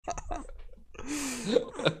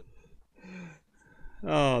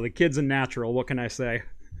Oh, the kid's a natural. What can I say?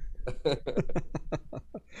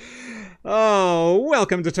 Oh,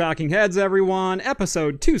 welcome to Talking Heads, everyone.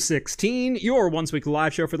 Episode 216, your once-weekly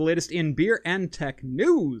live show for the latest in beer and tech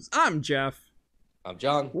news. I'm Jeff. I'm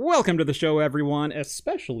John. Welcome to the show, everyone,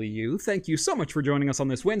 especially you. Thank you so much for joining us on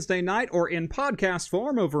this Wednesday night or in podcast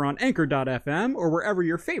form over on Anchor.fm or wherever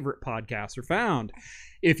your favorite podcasts are found.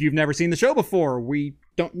 If you've never seen the show before, we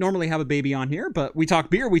don't normally have a baby on here, but we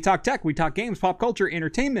talk beer, we talk tech, we talk games, pop culture,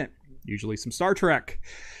 entertainment, usually some Star Trek.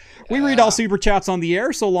 We read all super chats on the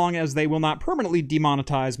air so long as they will not permanently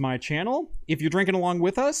demonetize my channel. If you're drinking along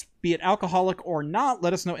with us, be it alcoholic or not,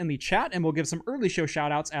 let us know in the chat and we'll give some early show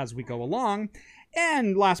shoutouts as we go along.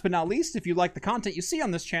 And last but not least, if you like the content you see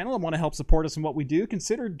on this channel and want to help support us in what we do,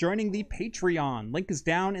 consider joining the Patreon. Link is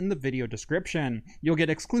down in the video description. You'll get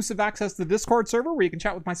exclusive access to the Discord server where you can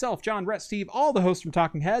chat with myself, John, Rhett, Steve, all the hosts from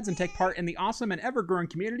Talking Heads, and take part in the awesome and ever-growing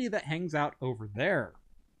community that hangs out over there.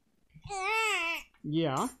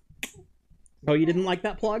 Yeah. Oh, you didn't like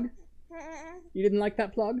that plug? You didn't like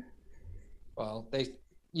that plug? Well,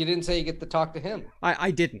 you didn't say you get to talk to him.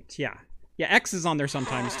 I didn't, yeah. Yeah, X is on there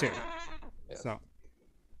sometimes, too. Yeah. So,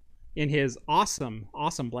 in his awesome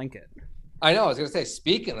blanket. I know, I was going to say,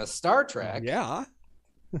 speaking of Star Trek. Yeah.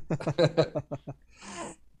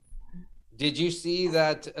 Did you see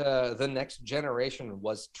that The Next Generation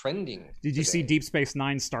was trending? Did you see Deep Space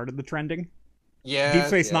Nine started the trending? Yeah. Deep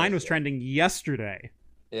Space Nine was trending yesterday.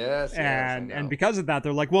 Yes. And because of that,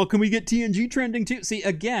 they're like, well, can we get TNG trending too? See,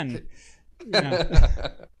 again.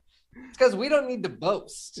 It's because we don't need to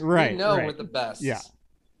boast. Right. We know we're the best. Yeah.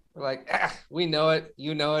 We're like, we know it.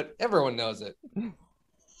 You know it. Everyone knows it.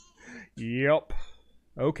 Yep.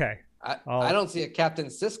 Okay. I don't see a Captain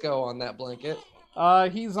Sisko on that blanket.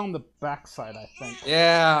 He's on the backside, I think.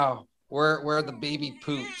 Yeah. Where the baby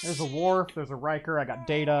poops. There's a Worf. There's a Riker. I got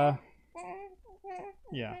Data.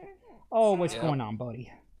 Yeah. Oh, what's going on,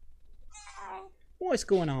 buddy? What's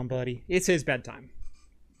going on, buddy? It's his bedtime.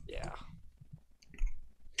 Yeah.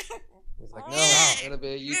 He's like, no, I'm gonna be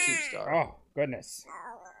a YouTube star. Oh, goodness.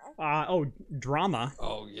 Drama.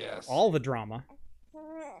 Oh, yes. All the drama.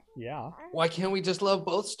 Yeah. Why can't we just love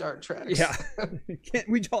both Star Treks? Yeah. Can't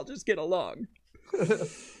we all just get along?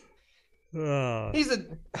 He's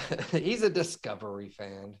a Discovery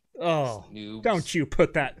fan. Oh, Noobs. Don't you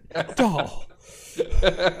put that. Oh.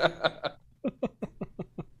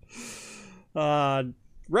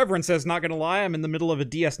 Reverend says, not gonna lie, I'm in the middle of a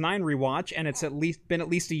DS9 rewatch, and it's been at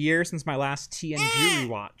least a year since my last TNG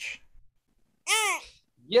rewatch.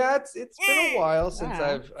 Yeah, it's been a while since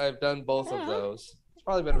I've done both of those. It's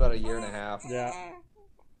probably been about a year and a half. Yeah.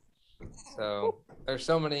 So there's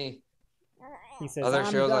so many says, other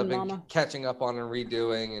shows I've been catching up on and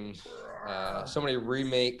redoing, and so many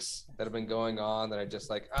remakes that have been going on that I just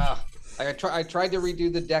like. I tried to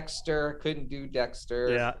redo the Dexter, couldn't do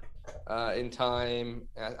Dexter. Yeah. In time.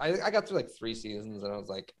 I got through like 3 seasons, and I was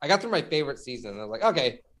like, I got through my favorite season, and I was like,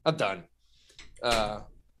 okay, I'm done.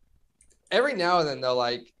 Every now and then, though,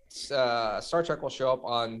 like Star Trek will show up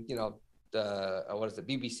on, what is it,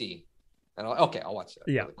 BBC, and I'll watch that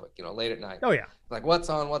really quick, late at night. Oh yeah. Like, what's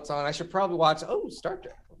on? I should probably watch. Star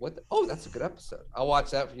Trek. That's a good episode. I'll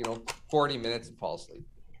watch that for 40 minutes and fall asleep.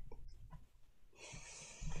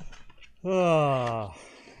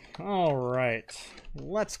 All right.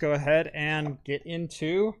 Let's go ahead and get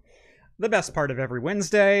into the best part of every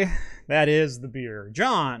Wednesday. That is the beer.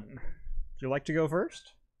 John, would you like to go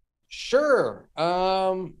first? Sure.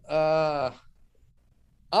 I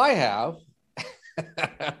have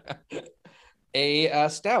a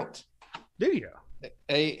stout. Do you?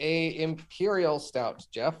 A imperial stout,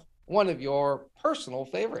 Jeff. One of your personal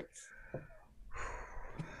favorites.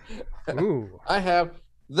 Ooh. I have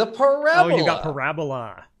the Parabola. Oh, you got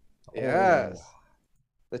Parabola. Yes. Oh.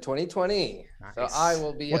 The 2020. Nice. So I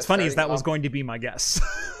will be. What's funny is that was going to be my guess.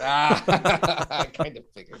 I kind of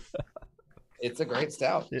figured. It's a great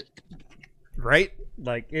stout. Right?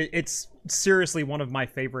 Like, it's seriously one of my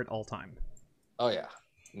favorite all time. Oh, yeah.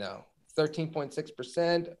 No.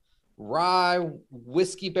 13.6% rye,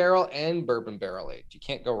 whiskey barrel, and bourbon barrel aged. You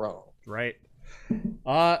can't go wrong. Right.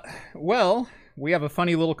 Well, we have a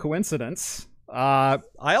funny little coincidence. I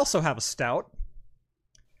also have a stout.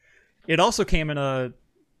 It also came in a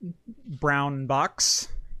brown box.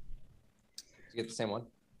 Did you get the same one?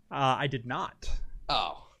 I did not.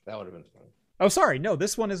 Oh, that would have been fun. Oh, sorry. No,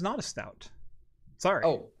 this one is not a stout. Sorry.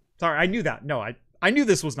 Oh. Sorry, I knew that. No, I knew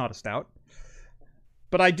this was not a stout.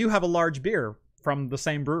 But I do have a large beer from the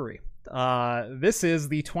same brewery. This is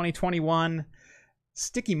the 2021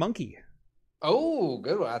 Sticky Monkey Oh,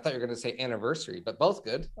 good one. I thought you were going to say anniversary, but both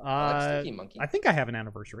good. I like Sticky Monkey. I think I have an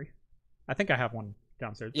anniversary. I think I have one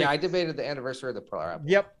downstairs. Yeah, I debated the anniversary of the Pearl Apple.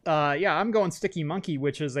 Yep. Yeah, I'm going Sticky Monkey,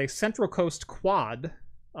 which is a Central Coast quad.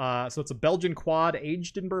 So it's a Belgian quad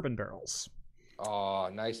aged in bourbon barrels. Oh,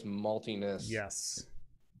 nice maltiness. Yes.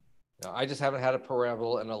 No, I just haven't had a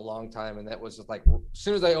Paravel in a long time, and that was just like, as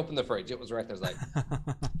soon as I opened the fridge, it was right there. I was like,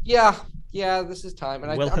 yeah, this is time.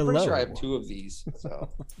 And well, I'm pretty sure I have 2 of these. So.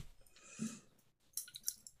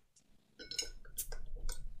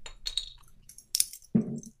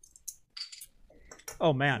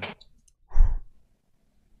 Oh, man.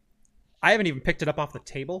 I haven't even picked it up off the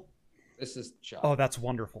table. This is chocolate. Oh, that's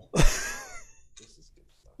wonderful. This is good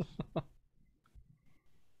stuff.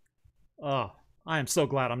 Oh, I am so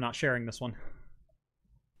glad I'm not sharing this one.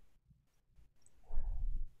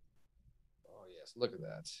 Oh, yes. Look at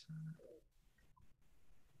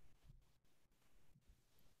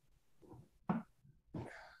that.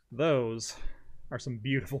 Those are some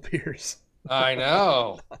beautiful beers. I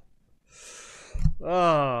know. Oh,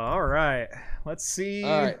 all right. Let's see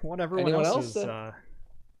what everyone else is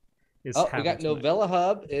we having got tonight. Novella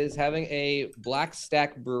Hub is having a Black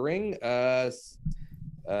Stack Brewing. What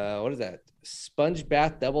is that? Sponge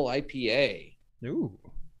Bath Double IPA. Ooh.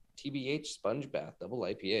 TBH Sponge Bath Double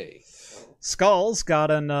IPA. Skull's got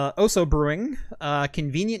an Oso Brewing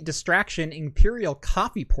Convenient Distraction Imperial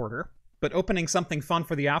Coffee Porter, but opening something fun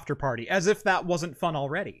for the after party, as if that wasn't fun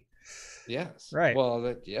already. Yes. Right.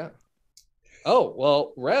 Well, yeah. Oh,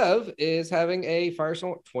 well, Rev is having a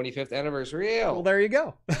Firestone 25th anniversary ale. Well, there you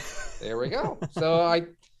go. There we go. So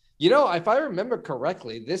if I remember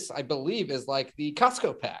correctly, this, I believe, is like the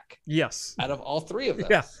Costco pack. Yes. Out of all 3 of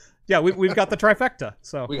them. Yeah, we've got the trifecta.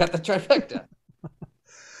 So we got the trifecta.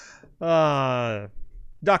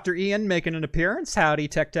 Dr. Ian making an appearance. Howdy,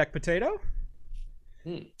 Tech Potato.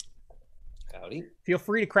 Howdy. Feel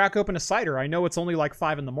free to crack open a cider. I know it's only like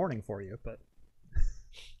 5 a.m. for you, but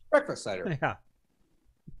breakfast cider. Yeah.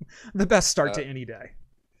 The best start to any day.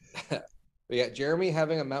 We got Jeremy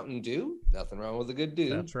having a Mountain Dew. Nothing wrong with a good dew.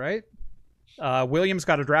 That's right. William's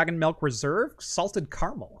got a Dragon Milk Reserve salted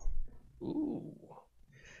caramel. Ooh.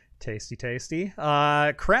 Tasty.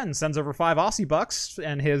 Kren sends over 5 Aussie bucks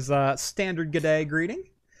and his standard g'day greeting.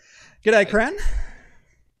 G'day, Kren.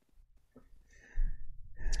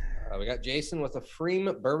 We got Jason with a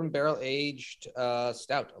Freem Bourbon Barrel Aged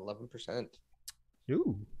Stout, 11%.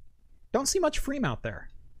 Ooh. Don't see much Freem out there.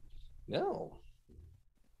 No.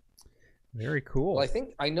 Very cool. Well,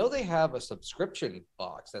 I know they have a subscription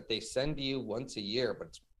box that they send you once a year, but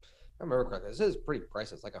if I remember correctly, this is pretty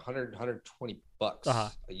pricey. It's like $120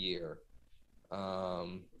 a year.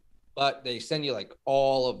 But they send you like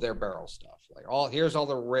all of their barrel stuff. Like here's all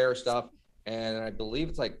the rare stuff. And I believe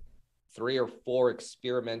it's like 3 or 4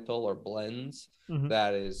 experimental or blends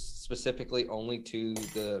that is specifically only to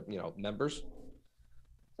the members.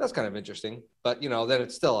 That's kind of interesting, but then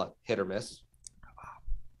it's still a hit or miss.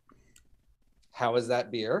 How is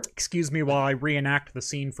that beer? Excuse me while I reenact the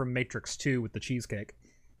scene from Matrix 2 with the cheesecake.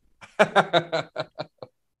 I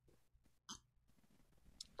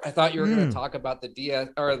thought you were going to talk about the DS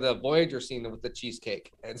or the Voyager scene with the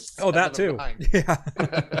cheesecake. Oh, that too. Yeah.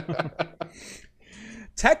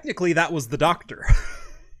 Technically, that was the Doctor.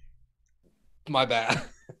 My bad.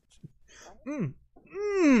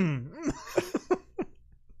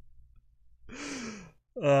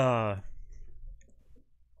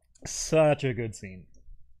 Such a good scene.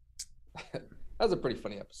 That was a pretty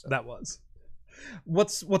funny episode. That was.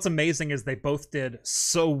 What's amazing is they both did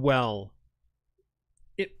so well.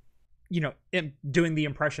 In doing the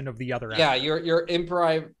impression of the other actor. Yeah, you're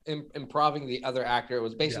improving the other actor. It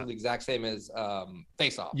was basically the exact same as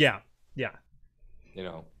Face Off. Yeah. Yeah,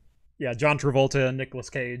 John Travolta and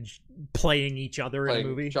Nicolas Cage playing each other in a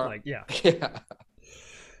movie.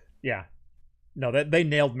 Yeah. No, they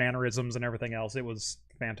nailed mannerisms and everything else. It was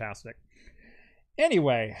fantastic.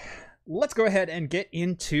 Anyway, let's go ahead and get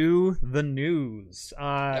into the news.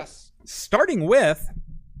 Yes. Starting with,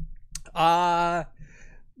 John,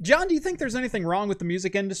 do you think there's anything wrong with the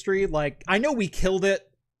music industry? Like, I know we killed it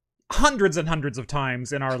hundreds and hundreds of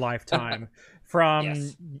times in our lifetime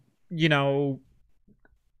from,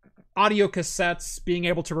 audio cassettes being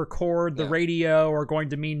able to record the radio are going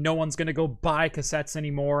to mean no one's going to go buy cassettes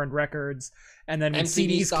anymore and records. And then when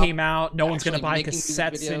CDs came out, no one's going to buy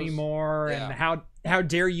cassettes anymore. Yeah. And how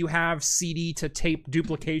dare you have CD to tape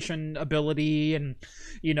duplication ability? And,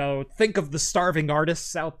 think of the starving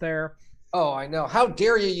artists out there. Oh, I know. How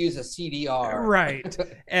dare you use a CDR? Right.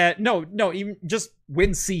 No, even just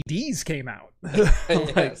when CDs came out.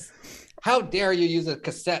 Yes. How dare you use a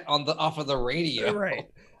cassette off of the radio? Right.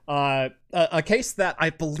 A case that I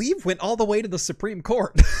believe went all the way to the Supreme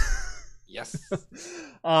Court. Yes.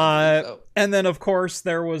 And then, of course,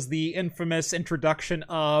 there was the infamous introduction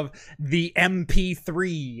of the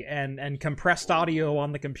MP3 and compressed audio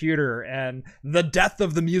on the computer, and the death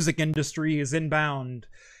of the music industry is inbound.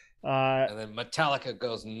 And then Metallica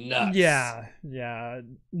goes nuts. Yeah.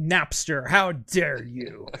 Napster, how dare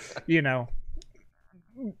you? You know,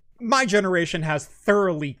 my generation has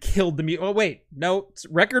thoroughly killed the music. Oh, wait, no,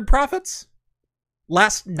 record profits?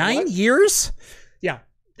 Last 9 years? Yeah.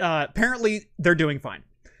 Apparently they're doing fine.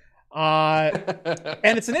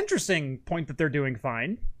 And it's an interesting point that they're doing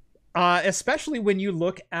fine, especially when you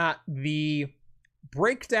look at the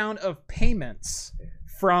breakdown of payments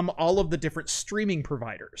from all of the different streaming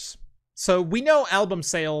providers. So we know album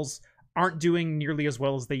sales aren't doing nearly as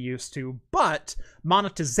well as they used to, but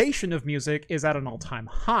monetization of music is at an all-time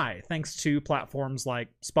high, thanks to platforms like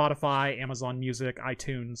Spotify, Amazon Music,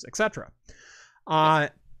 iTunes, etc.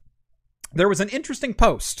 There was an interesting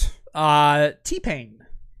post. T-Pain.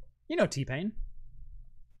 You know T-Pain.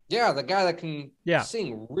 Yeah, the guy that can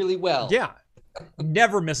sing really well. Yeah.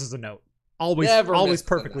 Never misses a note. Always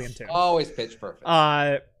perfectly in tune. Always pitch perfect.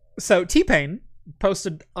 So T-Pain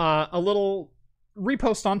posted a little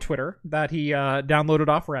repost on Twitter that he downloaded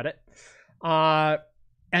off Reddit.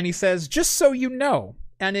 And he says, just so you know,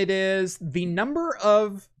 and it is the number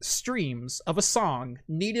of streams of a song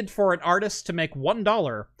needed for an artist to make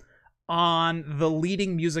 $1 on the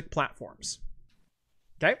leading music platforms.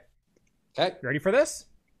 Okay? Ready for this?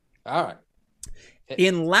 All right.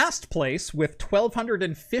 In last place, with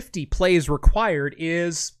 1,250 plays required,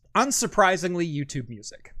 is, unsurprisingly, YouTube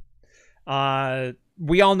Music.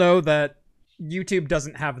 We all know that YouTube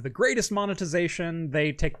doesn't have the greatest monetization.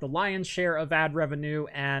 They take the lion's share of ad revenue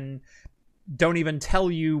and don't even tell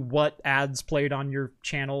you what ads played on your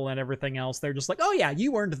channel and everything else. They're just like, oh yeah,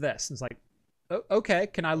 you earned this. And it's like, okay,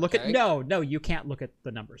 can I look at... No, you can't look at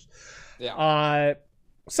the numbers. Yeah.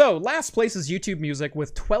 So, last place is YouTube Music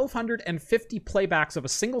with 1,250 playbacks of a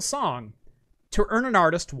single song to earn an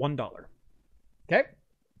artist $1. Okay?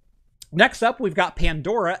 Next up, we've got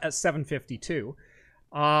Pandora at 752.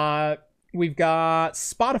 We've got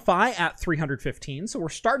Spotify at 315, so we're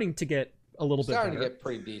starting to get a little bit better. Starting to get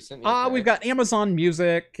pretty decent. We've got Amazon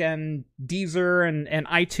Music and Deezer and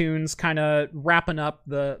iTunes kind of wrapping up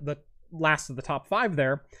the last of the top 5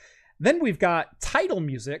 there. Then we've got Tidal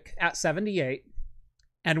Music at 78.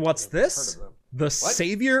 And what's this? The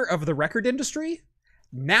savior of the record industry?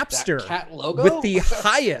 Napster. That cat logo? With the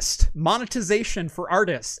highest monetization for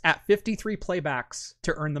artists at 53 playbacks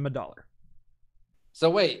to earn them $1.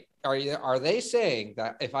 So wait, are they saying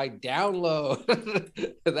that if I download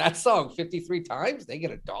that song 53 times, they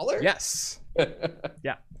get $1? Yes.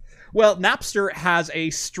 Yeah. Well, Napster has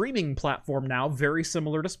a streaming platform now very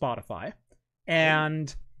similar to Spotify,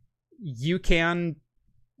 and you can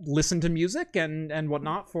listen to music and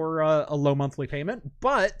whatnot for a low monthly payment,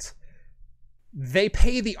 but they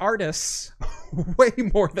pay the artists way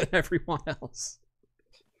more than everyone else.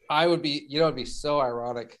 It'd be so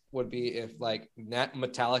ironic would be if like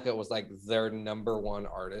Metallica was like their number one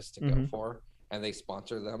artist to go for, and they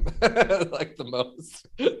sponsor them like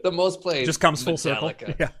the most played. Just comes full circle.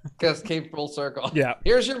 Yeah, just came full circle. Yeah,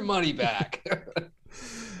 here's your money back.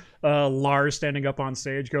 Lars standing up on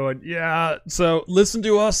stage going, yeah, so listen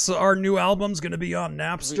to us. Our new album's going to be on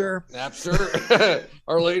Napster. Napster.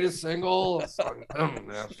 Our latest single.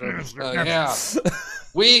 Napster. Yeah.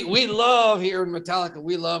 We love here in Metallica.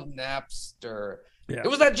 We love Napster. Yeah. It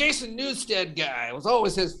was that Jason Newsted guy. It was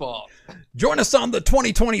always his fault. Join us on the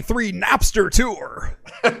 2023 Napster tour.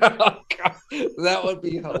 Oh, God. That would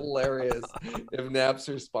be hilarious if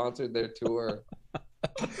Napster sponsored their tour.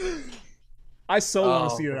 I so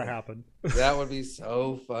want to see that happen. That would be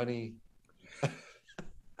so funny.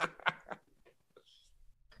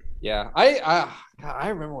 Yeah, I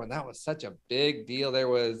remember when that was such a big deal. There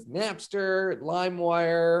was Napster,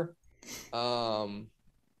 LimeWire,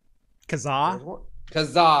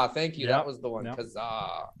 Kazaa. Thank you. Yep. That was the one. Yep.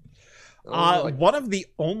 Kazaa. One of the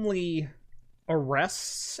only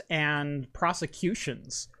arrests and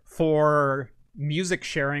prosecutions for music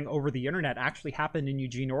sharing over the internet actually happened in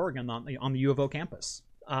Eugene, Oregon on the U of O campus.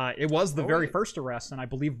 It was the very first arrest, and I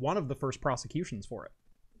believe one of the first prosecutions for it.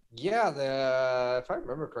 Yeah, if I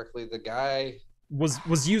remember correctly, the guy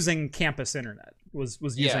was using campus internet. Was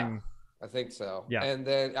using. I think so. Yeah. And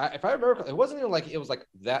then if I remember, it wasn't even like it was like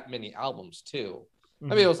that many albums too.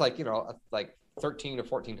 Mm-hmm. I mean, it was like like $1,300 to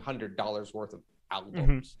 $1,400 worth of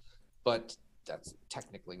albums, but that's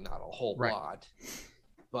technically not a whole lot.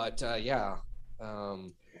 But yeah.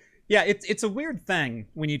 Yeah, it's a weird thing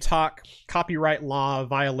when you talk copyright law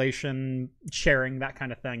violation, sharing, that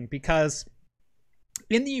kind of thing, because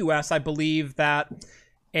in the US, I believe that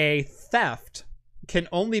a theft can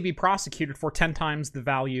only be prosecuted for 10 times the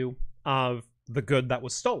value of the good that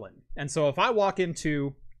was stolen. And so if I walk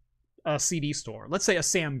into a CD store, let's say a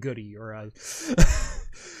Sam Goody or a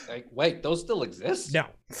Like, wait, those still exist? No.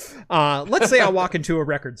 Let's say I walk into a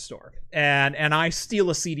record store and I steal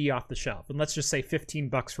a CD off the shelf, and let's just say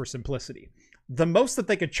 $15 for simplicity. The most that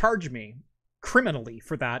they could charge me criminally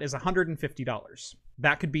for that is $150.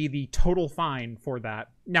 That could be the total fine for that.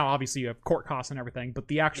 Now, obviously, you have court costs and everything, but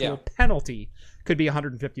the actual penalty could be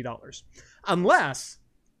 $150. Unless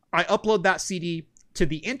I upload that CD to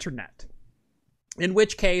the internet, in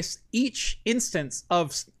which case each instance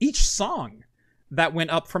of each song that went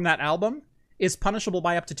up from that album is punishable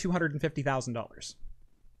by up to $250,000.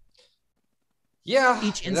 Yeah.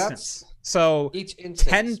 Each instance. So each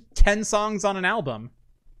instance. 10 songs on an album.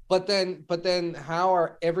 But then how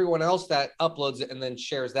are everyone else that uploads it and then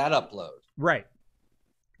shares that upload? Right.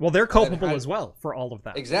 Well, they're culpable as well for all of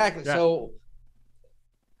that. Exactly. Yeah. So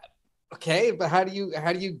okay, but how do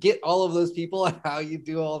you get all of those people and how you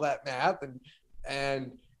do all that math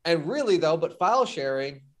and really though, but file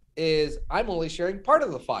sharing is I'm only sharing part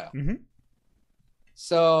of the file. Mm-hmm.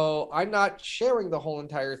 So I'm not sharing the whole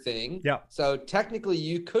entire thing. Yeah. So technically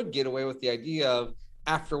you could get away with the idea of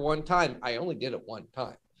after one time, I only did it one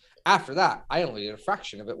time. After that, I only did a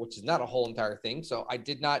fraction of it, which is not a whole entire thing. So I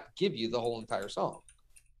did not give you the whole entire song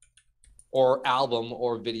or album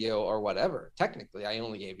or video or whatever. Technically, I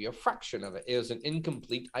only gave you a fraction of it. It was an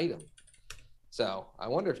incomplete item. So I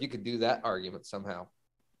wonder if you could do that argument somehow.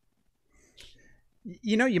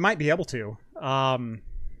 You know, you might be able to.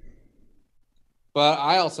 But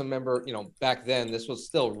I also remember, back then this was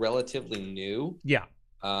still relatively new. Yeah.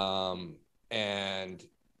 And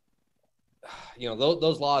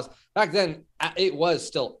those laws back then, it was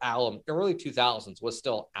still early 2000s was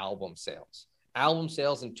still album sales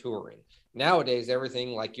and touring. Nowadays,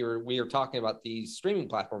 everything like we were talking about these streaming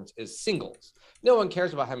platforms is singles. No one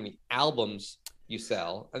cares about how many albums you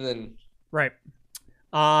sell. And then. Right.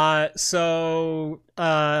 So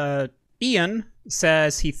Ian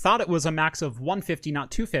says he thought it was a max of 150,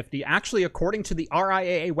 not 250. Actually, according to the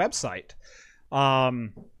RIAA website,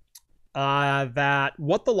 that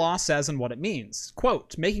what the law says and what it means.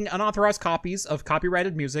 Quote, making unauthorized copies of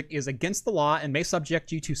copyrighted music is against the law and may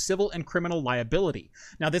subject you to civil and criminal liability.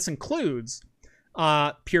 Now, this includes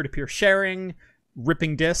peer-to-peer sharing,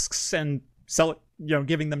 ripping discs and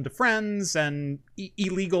giving them to friends, and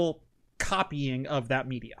illegal copying of that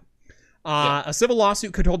media. A civil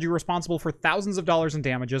lawsuit could hold you responsible for thousands of dollars in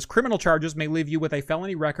damages. Criminal charges may leave you with a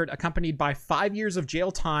felony record accompanied by 5 years of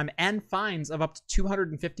jail time and fines of up to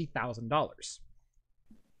 $250,000.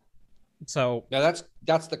 So now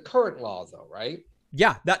that's the current law, though, right?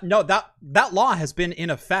 Yeah, that law has been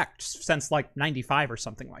in effect since like 95 or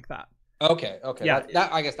something like that. Okay. Yeah,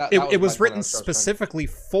 I guess it was written specifically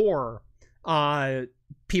for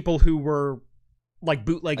people who were like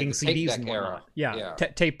bootlegging like CDs and whatnot. Era. Yeah.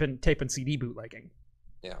 Tape and CD bootlegging.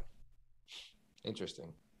 Yeah.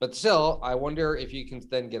 Interesting. But still, I wonder if you can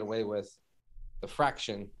then get away with the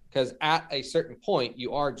fraction, because at a certain point,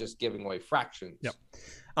 you are just giving away fractions. Yep.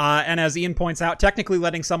 And as Ian points out, technically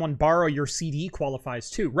letting someone borrow your CD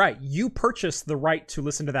qualifies too. Right. You purchased the right to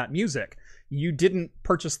listen to that music. You didn't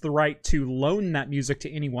purchase the right to loan that music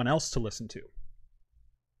to anyone else to listen to.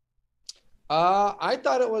 I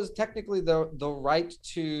thought it was technically the right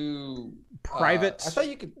to private. I thought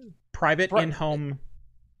you could private in-home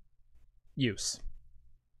use.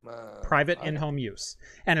 Private in-home use.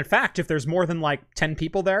 And in fact, if there's more than like 10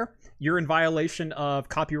 people there, you're in violation of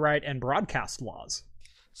copyright and broadcast laws.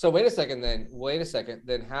 So wait a second.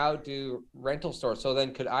 Then how do rental stores? So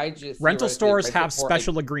then could I just rental stores have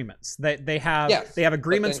special agreements? They have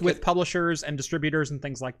agreements with publishers and distributors and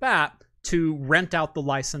things like that to rent out the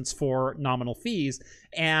license for nominal fees,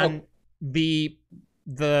 and the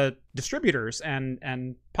distributors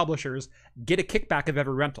and publishers get a kickback of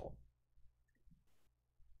every rental.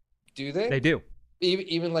 Do they? They do.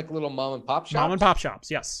 Even like little mom and pop shops? Mom and pop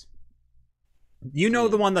shops, yes. You know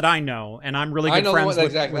the one that I know, and I'm really good friends with.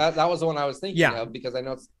 Exactly. That was the one I was thinking of, because I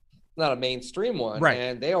know it's not a mainstream one, right?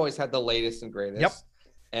 And they always had the latest and greatest. Yep.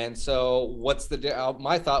 And so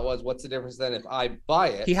my thought was, what's the difference then if I buy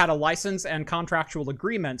it? He had a license and contractual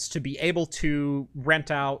agreements to be able to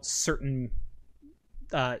rent out certain,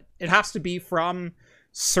 it has to be from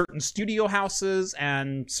certain studio houses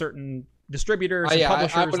and certain distributors and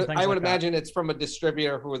publishers and things I would like that. imagine it's from a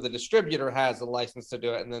distributor who the distributor has a license to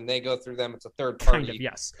do it, and then they go through them. It's a third party. Kind of,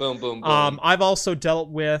 yes. Boom, boom, boom. I've also dealt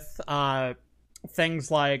with things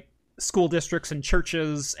like school districts and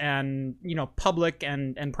churches and, you know, public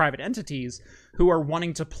and private entities who are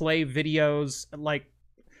wanting to play videos. Like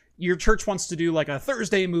your church wants to do like a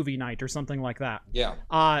Thursday movie night or something like that. Yeah.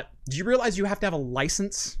 Do you realize you have to have a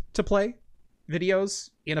license to play videos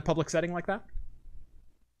in a public setting like that?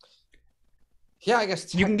 Yeah, I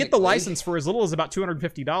guess you can get the license for as little as about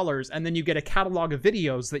 $250, and then you get a catalog of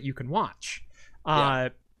videos that you can watch.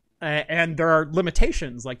 And there are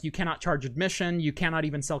limitations, like you cannot charge admission, you cannot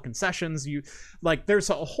even sell concessions. There's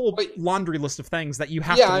a whole laundry list of things that you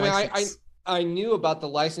have to license. I knew about the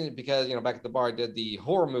license because, you know, back at the bar I did the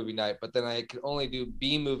horror movie night, but then I could only do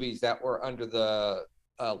B movies that were under the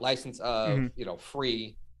license of you know,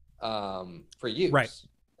 free for use. Right.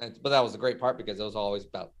 But that was the great part because it was always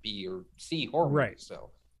about B or C horror movies, so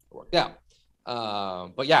it worked out.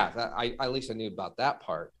 But yeah, I at least I knew about that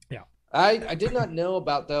part. Yeah. I did not know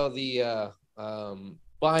about though the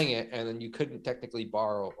buying it and then you couldn't technically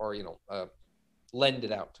borrow or, you know, lend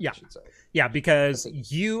it out. Yeah. I should say. Yeah, because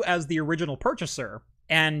you as the original purchaser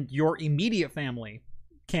and your immediate family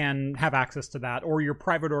can have access to that, or your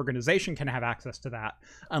private organization can have access to that,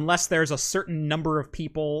 unless there's a certain number of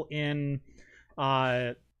people in.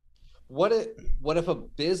 What if a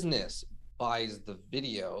business buys the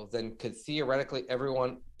video? Then could theoretically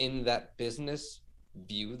everyone in that business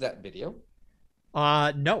view that video?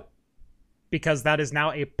 No, because that is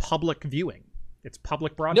now a public viewing. It's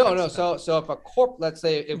public broadcast. No. So if a let's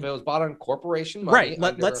say if it was bought on corporation money,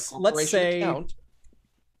 right? Let's say. Account,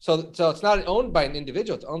 so it's not owned by an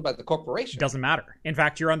individual; it's owned by the corporation. Doesn't matter. In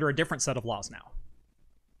fact, you're under a different set of laws now.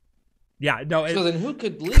 Yeah, no. So then who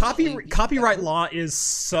could copyright law is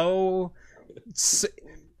so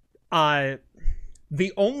the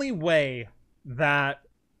only way that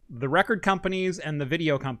the record companies and the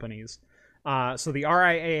video companies, so the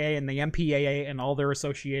RIAA and the MPAA and all their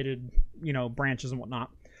associated, you know, branches and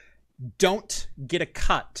whatnot, don't get a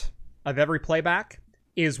cut of every playback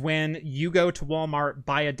is when you go to Walmart,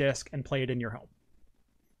 buy a disc, and play it in your home.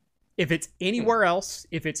 If it's anywhere else,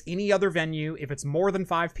 if it's any other venue, if it's more than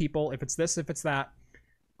 5 people, if it's this, if it's that,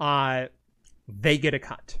 they get a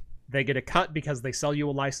cut. They get a cut because they sell you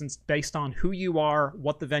a license based on who you are,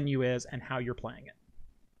 what the venue is, and how you're playing it.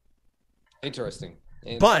 Interesting.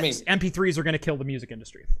 But MP3s are going to kill the music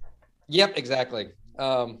industry. Yep, exactly.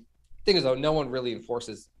 Thing is, though, no one really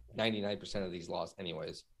enforces 99% of these laws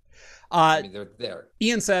anyways. They're there.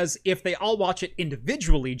 Ian says, if they all watch it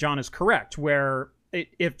individually, John is correct, where...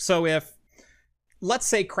 If let's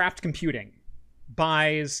say Craft Computing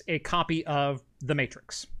buys a copy of The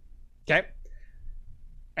Matrix, okay,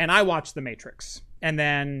 and I watch The Matrix, and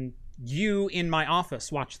then you in my office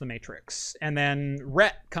watch The Matrix, and then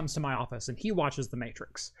Rhett comes to my office and he watches The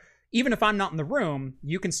Matrix. Even if I'm not in the room,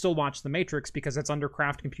 you can still watch The Matrix because it's under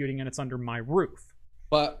Craft Computing and it's under my roof.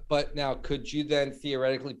 But now, could you then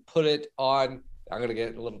theoretically put it on? I'm going to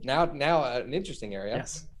get a little now an interesting area.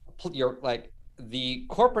 Yes, you're like. The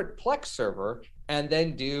corporate Plex server and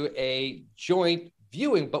then do a joint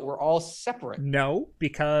viewing, but we're all separate. No,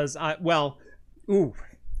 because I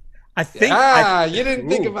think you didn't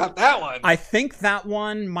think about that one. I think that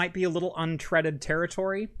one might be a little untreaded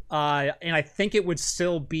territory. And I think it would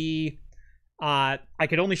still be I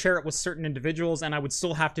could only share it with certain individuals, and I would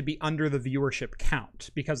still have to be under the viewership count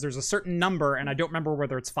because there's a certain number, and I don't remember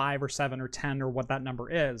whether it's 5 or 7 or 10 or what that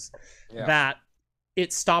number is, that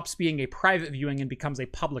it stops being a private viewing and becomes a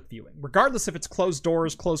public viewing. Regardless if it's closed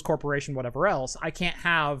doors, closed corporation, whatever else, I can't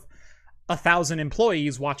have 1,000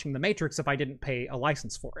 employees watching The Matrix if I didn't pay a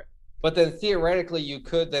license for it. But then theoretically, you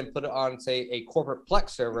could then put it on, say, a corporate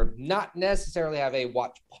Plex server, not necessarily have a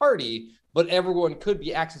watch party, but everyone could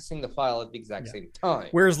be accessing the file at the exact same time.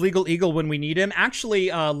 Where's Legal Eagle when we need him? Actually,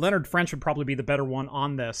 Leonard French would probably be the better one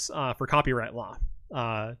on this for copyright law.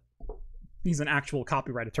 He's an actual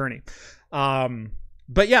copyright attorney.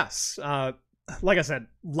 But yes, like I said,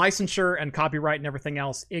 licensure and copyright and everything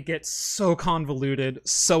else, it gets so convoluted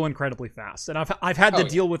so incredibly fast. And I've had to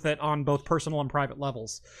deal with it on both personal and private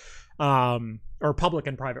levels. Or public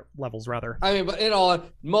and private levels, rather. I mean, but in all,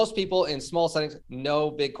 most people in small settings, no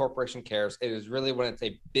big corporation cares. It is really when it's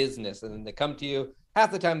a business and then they come to you,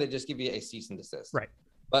 half the time they just give you a cease and desist. Right.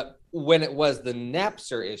 But when it was the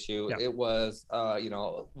Napster issue, it was,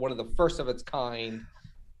 one of the first of its kind,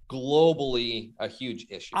 globally a huge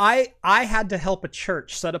issue. I had to help a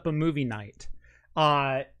church set up a movie night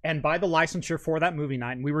and buy the licensure for that movie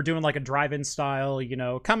night. And we were doing like a drive-in style,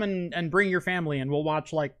 come and bring your family and we'll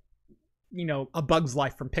watch like A Bug's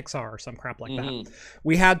Life from Pixar or some crap like that.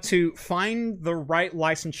 We had to find the right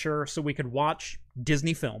licensure so we could watch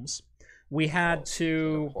Disney films. We had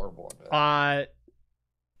to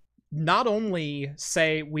not only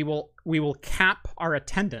say we will cap our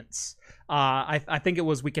attendance. I think it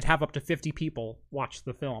was we could have up to 50 people watch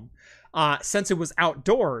the film. Since it was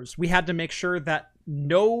outdoors, we had to make sure that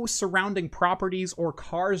no surrounding properties or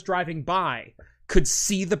cars driving by could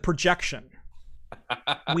see the projection.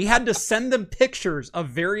 We had to send them pictures of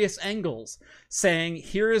various angles saying,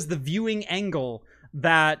 here is the viewing angle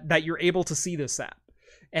that you're able to see this at.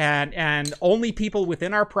 And only people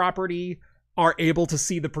within our property are able to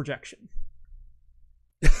see the projection.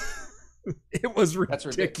 It was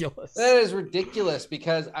ridiculous. That is ridiculous,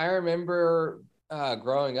 because I remember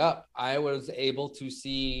growing up, I was able to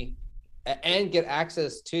see and get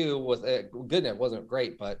access to, with good, it wasn't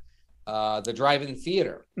great, but the drive-in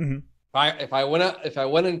theater. Mm-hmm. If I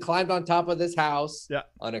went and climbed on top of this house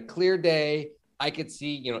on a clear day, I could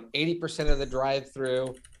see 80% of the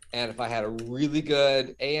drive-through, and if I had a really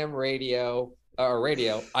good AM radio,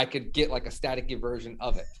 I could get like a staticky version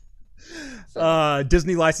of it. So.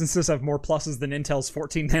 Disney licenses have more pluses than Intel's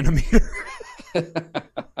 14 nanometer.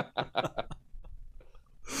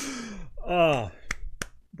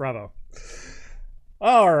 Bravo.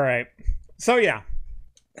 All right. So yeah,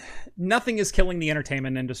 nothing is killing the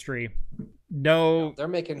entertainment industry. No, they're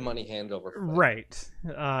making money hand over foot. Right.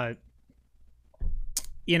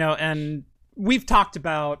 And we've talked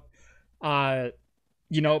about,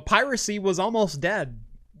 piracy was almost dead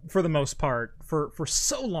for the most part for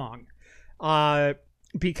so long.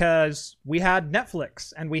 Because we had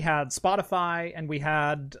Netflix and we had Spotify and we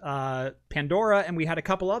had Pandora and we had a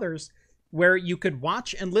couple others where you could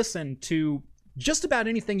watch and listen to just about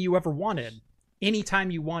anything you ever wanted, anytime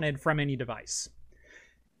you wanted, from any device.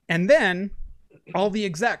 And then all the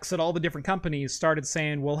execs at all the different companies started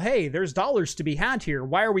saying, well, hey, there's dollars to be had here.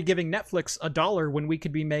 Why are we giving Netflix $1 when we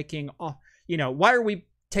could be making, why are we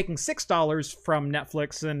taking $6 from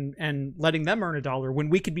Netflix and letting them earn $1 when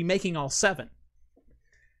we could be making all $7?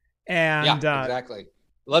 And exactly.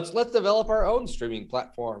 Let's develop our own streaming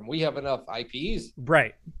platform. We have enough IPs.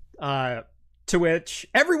 Right. To which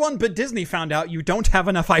everyone but Disney found out you don't have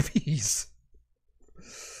enough IPs.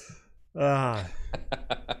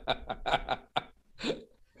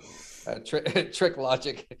 Trick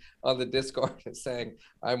Logic on the Discord is saying,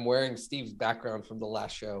 I'm wearing Steve's background from the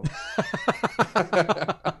last show.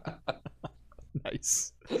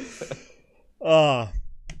 Nice.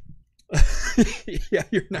 Yeah,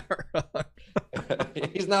 you're not wrong.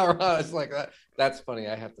 He's not wrong. It's like that. That's funny.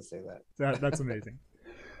 I have to say that. That's amazing.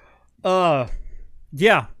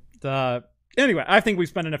 Yeah. Anyway, I think we've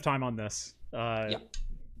spent enough time on this.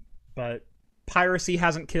 But piracy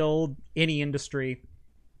hasn't killed any industry.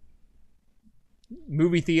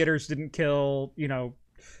 Movie theaters didn't kill, I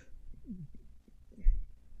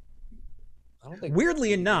don't think.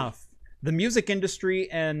 Weirdly enough, the music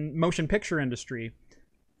industry and motion picture industry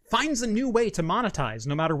finds a new way to monetize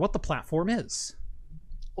no matter what the platform is.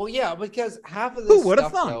 Well, yeah, because half of this Who would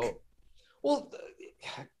have thunk?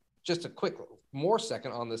 Just a quick more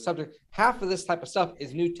second on the subject. Half of this type of stuff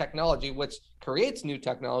is new technology, which creates new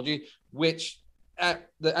technology, which at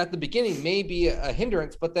the beginning may be a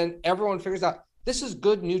hindrance, but then everyone figures out this is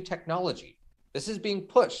good new technology. This is being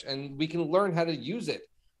pushed, and we can learn how to use it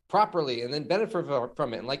properly and then benefit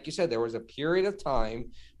from it. And like you said, there was a period of time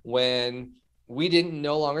when we didn't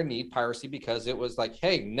no longer need piracy because it was like,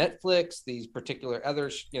 hey, Netflix, these particular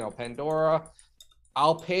others, Pandora,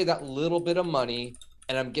 I'll pay that little bit of money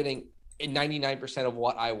and I'm getting 99% of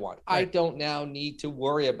what I want. Right. I don't now need to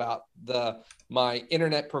worry about my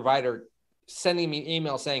internet provider sending me an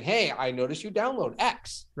email saying, hey, I noticed you download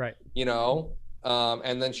X. Right.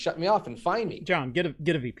 And then shut me off and fine me. John, get a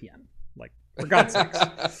VPN. Like, for God's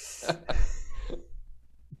sakes.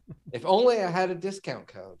 If only I had a discount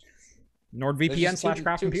code.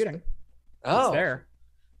 NordVPN/Craft Computing. Oh, it's there.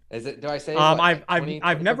 Is it? Do I say?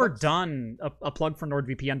 I've never done a plug for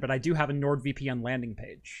NordVPN, but I do have a NordVPN landing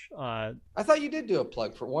page. I thought you did do a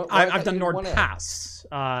plug for one. I've done NordPass.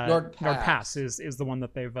 NordPass is the one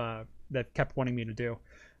that they've kept wanting me to do.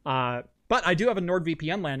 But I do have a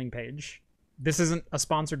NordVPN landing page. This isn't a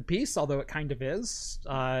sponsored piece, although it kind of is.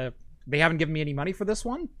 They haven't given me any money for this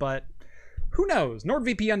one, but who knows?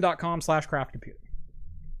 NordVPN.com/craftcomputing.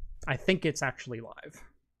 I think it's actually live.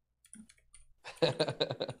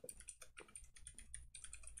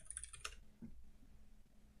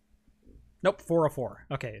 Nope, 404.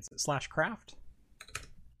 Okay, is it /craft?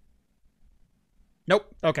 Nope.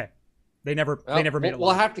 Okay. They never made it.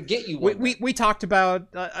 We'll have to get you one. We talked about.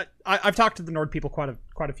 I've talked to the Nord people quite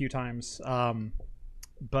a few times.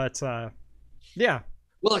 But yeah.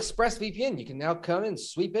 Well, ExpressVPN, you can now come and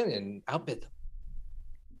sweep in and outbid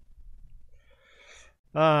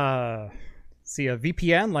them. See, a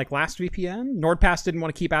VPN like last VPN, NordPass didn't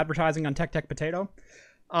want to keep advertising on Tech Potato.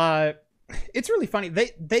 It's really funny.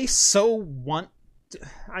 They so want.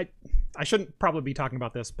 I shouldn't probably be talking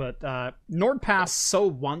about this, but NordPass so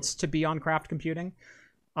wants to be on Craft Computing,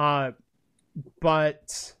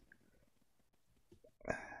 but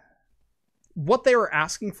what they were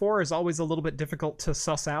asking for is always a little bit difficult to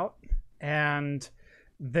suss out, and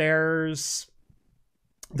there's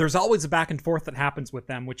always a back and forth that happens with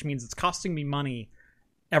them, which means it's costing me money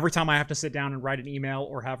every time I have to sit down and write an email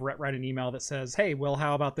or have Rhett write an email that says, hey, well,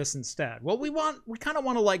 how about this instead? Well, we kind of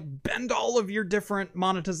want to like bend all of your different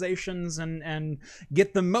monetizations and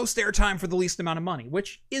get the most airtime for the least amount of money,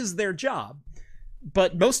 which is their job.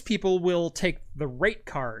 But most people will take the rate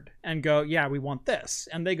card and go, yeah, we want this.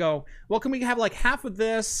 And they go, well, can we have like half of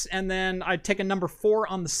this? And then I'd take a number 4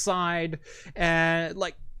 on the side. And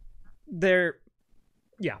like they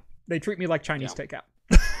treat me like Chinese takeout.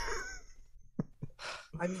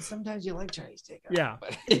 I mean, sometimes you like Chinese takeout. Yeah.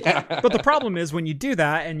 But the problem is when you do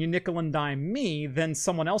that and you nickel and dime me, then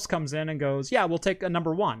someone else comes in and goes, yeah, we'll take a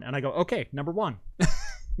number 1. And I go, okay, number 1.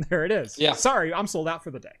 There it is. Yeah. Sorry, I'm sold out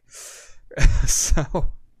for the day.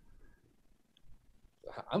 So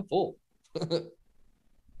I'm full.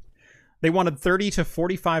 They wanted 30 to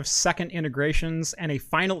 45 second integrations and a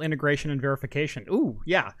final integration and verification. Ooh,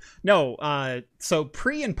 yeah. No, so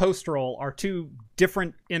pre and post roll are 2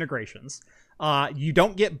 different integrations. You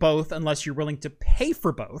don't get both unless you're willing to pay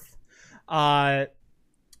for both.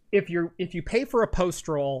 If you pay for a post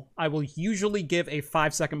roll, I will usually give a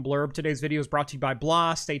 5-second blurb. Today's video is brought to you by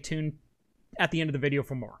blah. Stay tuned at the end of the video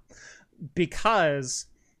for more. Because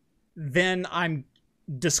then I'm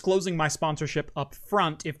disclosing my sponsorship up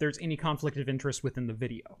front if there's any conflict of interest within the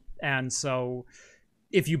video. And so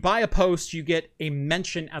if you buy a post, you get a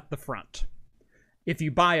mention at the front. If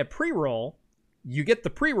you buy a pre-roll, you get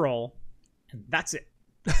the pre-roll, and that's it.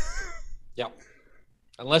 Yeah.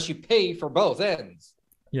 Unless you pay for both ends.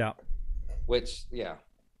 Yeah. Which, yeah.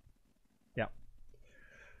 Yeah.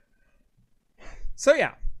 So,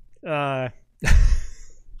 yeah.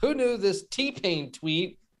 Who knew this T-Pain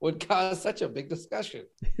tweet would cause such a big discussion?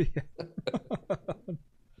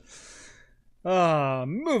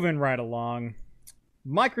 Moving right along.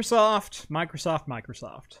 Microsoft.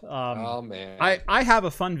 Oh, man. I have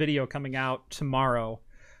a fun video coming out tomorrow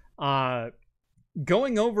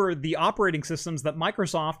going over the operating systems that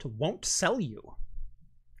Microsoft won't sell you.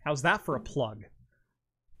 How's that for a plug?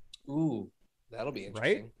 Ooh, that'll be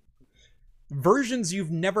interesting. Right? Versions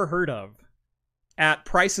you've never heard of at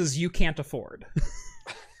prices you can't afford.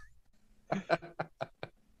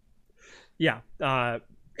 Yeah,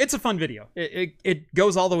 it's a fun video. It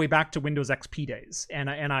goes all the way back to Windows XP days, and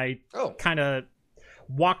I kind of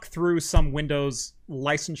walk through some Windows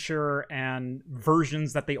licensure and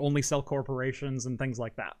versions that they only sell corporations and things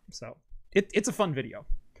like that. So it's a fun video.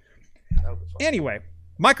 That'll be fun. Anyway,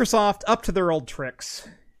 Microsoft up to their old tricks.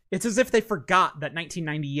 It's as if they forgot that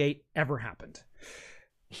 1998 ever happened.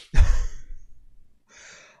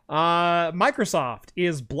 Microsoft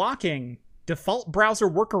is blocking default browser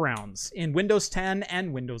workarounds in Windows 10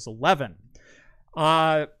 and Windows 11.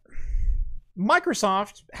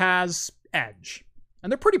 Microsoft has Edge,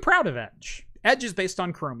 and they're pretty proud of Edge. Edge is based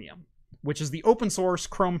on Chromium, which is the open source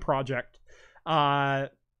Chrome project,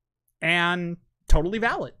 and totally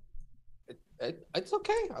valid. It's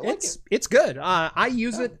okay. I like it. It's good. I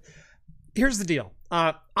use it. Here's the deal.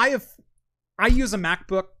 I use a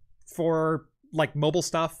MacBook for like mobile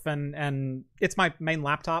stuff, and it's my main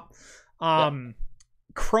laptop.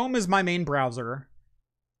 Chrome is my main browser.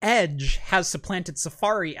 Edge has supplanted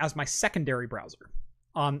Safari as my secondary browser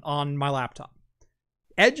on my laptop.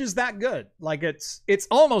 Edge is that good. Like it's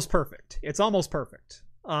almost perfect. It's almost perfect.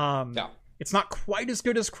 It's not quite as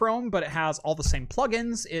good as Chrome, but it has all the same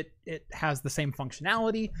plugins. It has the same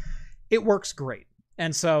functionality. It works great.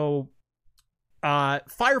 And so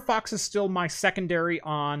Firefox is still my secondary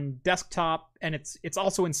on desktop, and it's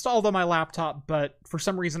also installed on my laptop, but for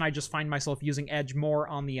some reason I just find myself using Edge more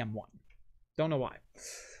on the M1. Don't know why.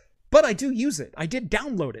 But I do use it. I did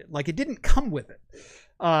download it. Like, it didn't come with it.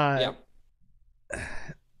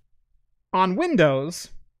 On Windows,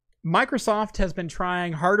 Microsoft has been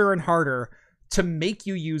trying harder and harder to make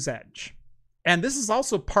you use Edge. And this is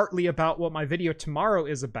also partly about what my video tomorrow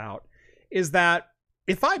is about, is that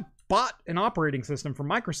if I bought an operating system from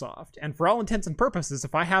Microsoft, and for all intents and purposes,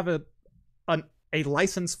 if I have a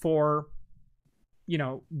license for,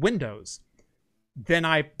 Windows, then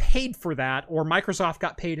I paid for that, or Microsoft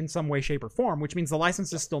got paid in some way, shape, or form, which means the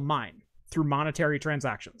license is still mine through monetary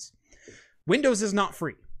transactions. Windows is not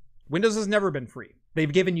free. Windows has never been free.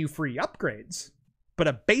 They've given you free upgrades, but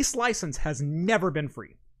a base license has never been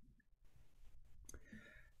free.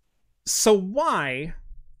 So why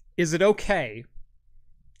is it okay?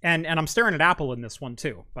 And I'm staring at Apple in this one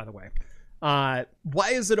too, by the way. Why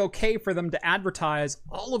is it okay for them to advertise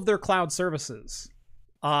all of their cloud services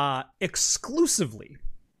exclusively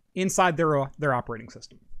inside their operating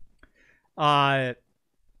system? And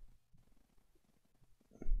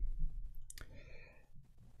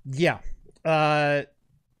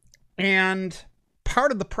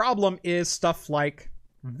part of the problem is stuff like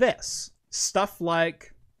this. Stuff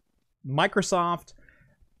like Microsoft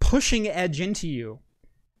pushing Edge into you,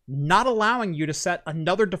 not allowing you to set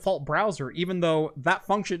another default browser, even though that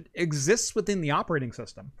function exists within the operating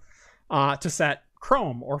system, to set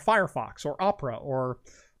Chrome or Firefox or Opera or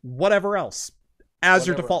whatever else as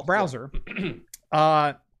your default browser.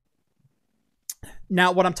 Now,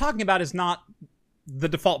 what I'm talking about is not the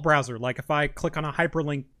default browser. Like if I click on a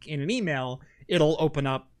hyperlink in an email, it'll open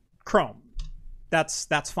up Chrome. That's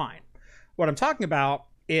fine. What I'm talking about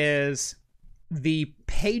is the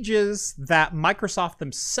pages that Microsoft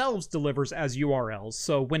themselves delivers as URLs.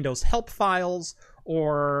 So Windows help files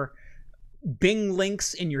or Bing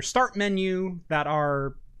links in your start menu that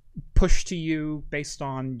are pushed to you based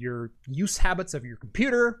on your use habits of your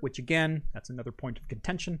computer, which again, that's another point of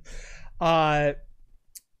contention. But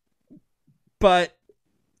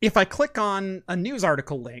if I click on a news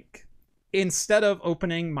article link, instead of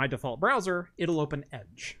opening my default browser, it'll open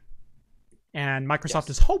Edge. And Microsoft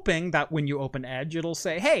is hoping that when you open Edge, it'll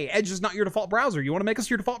say, hey, Edge is not your default browser. You want to make us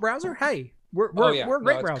your default browser? Hey, we're a great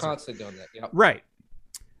browser. It's constantly doing that. Yep. Right.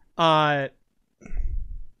 Well,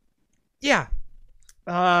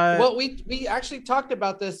 we actually talked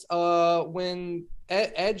about this when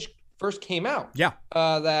Edge first came out. Yeah.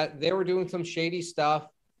 That they were doing some shady stuff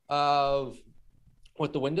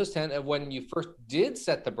with the Windows 10. And when you first did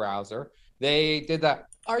set the browser, they did that.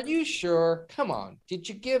 Are you sure? Come on. Did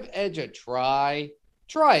you give Edge a try?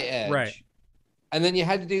 Try Edge. Right. And then you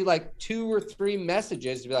had to do like 2 or 3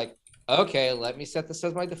 messages to be like, okay, let me set this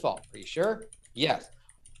as my default. Are you sure? Yes.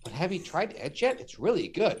 But have you tried Edge yet? It's really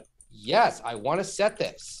good. Yes, I want to set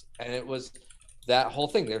this. And it was that whole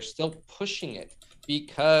thing. They're still pushing it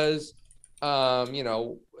because,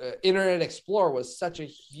 Internet Explorer was such a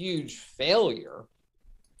huge failure.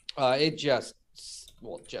 It just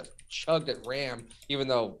chugged at RAM, even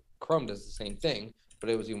though Chrome does the same thing, but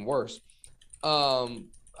it was even worse.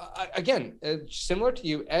 Again, similar to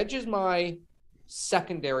you, Edge is my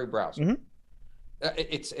secondary browser. Mm-hmm.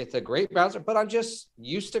 It's a great browser, but I'm just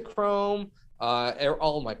used to Chrome.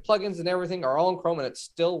 All my plugins and everything are all in Chrome, and it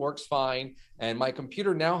still works fine. And my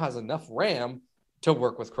computer now has enough RAM to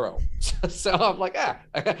work with Chrome. So I'm like,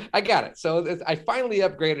 I got it. So I finally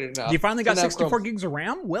upgraded enough. You finally got 64 Chrome's... gigs of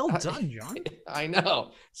RAM? Well done, John. I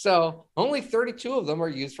know. So only 32 of them are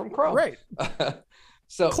used from Chrome. Right.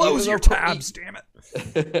 So close your tabs, damn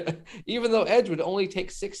it. Even though Edge would only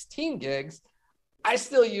take 16 gigs, I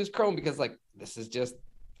still use Chrome because this is just,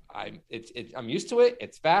 I'm used to it.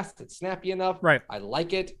 It's fast. It's snappy enough. Right. I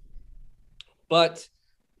like it. But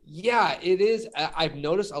yeah, it is. I've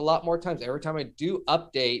noticed a lot more times every time I do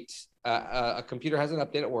update, a computer has an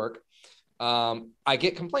update at work. I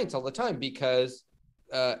get complaints all the time because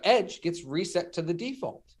Edge gets reset to the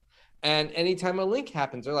default. And anytime a link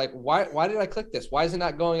happens, they're like, why did I click this? Why is it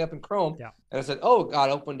not going up in Chrome? Yeah. And I said, oh, it got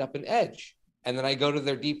opened up in Edge. And then I go to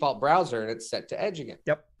their default browser and it's set to Edge again.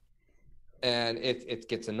 Yep. And it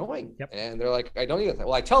gets annoying. Yep. And they're like, I don't need it.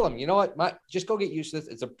 Well, I tell them, you know what? Just go get used to this.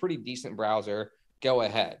 It's a pretty decent browser. Go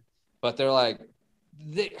ahead. But they're like,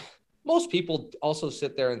 most people also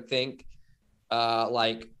sit there and think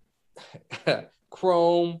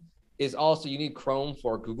Chrome is also, you need Chrome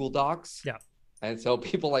for Google Docs. Yeah. And so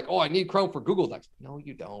people are like, oh, I need Chrome for Google Docs. No,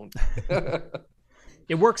 you don't.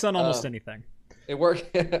 It works on almost anything. It works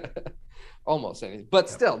almost anything. But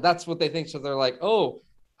still, that's what they think. So they're like, oh,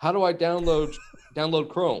 how do I download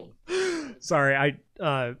Chrome? Sorry,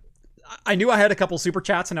 I knew I had a couple super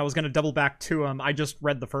chats and I was going to double back to them. I just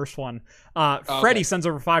read the first one. Freddie sends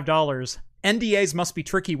over $5. NDAs must be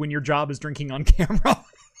tricky when your job is drinking on camera.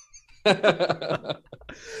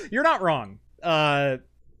 You're not wrong.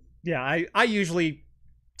 Yeah, I usually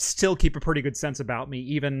still keep a pretty good sense about me,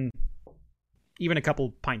 even a couple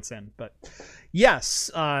pints in. But yes,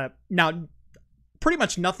 now pretty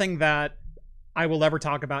much nothing that I will ever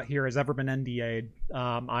talk about here has ever been NDA'd.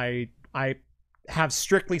 I have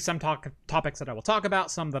strictly some topics that I will talk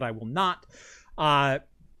about, some that I will not.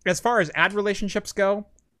 As far as ad relationships go,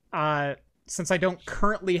 since I don't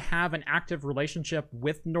currently have an active relationship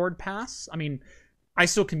with NordPass, I mean, I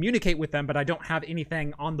still communicate with them, but I don't have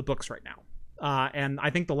anything on the books right now. And I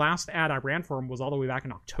think the last ad I ran for them was all the way back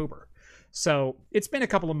in October. So it's been a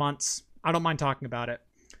couple of months. I don't mind talking about it.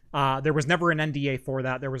 There was never an NDA for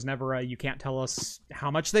that. There was never a, you can't tell us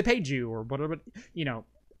how much they paid you or whatever. You know,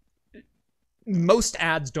 most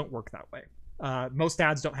ads don't work that way. Most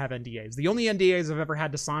ads don't have NDAs. The only NDAs I've ever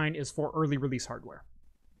had to sign is for early release hardware.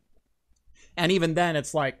 And even then,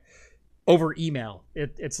 it's like over email.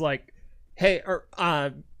 It's like, hey, or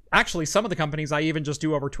actually, some of the companies I even just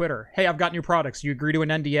do over Twitter. Hey, I've got new products. You agree to an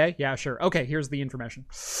NDA? Yeah, sure. Okay, here's the information.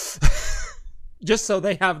 Just so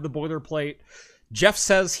they have the boilerplate. Jeff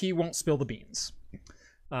says he won't spill the beans.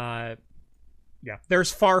 Yeah,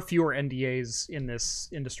 there's far fewer NDAs in this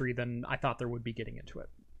industry than I thought there would be getting into it.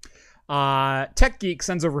 Tech Geek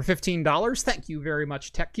sends over $15. Thank you very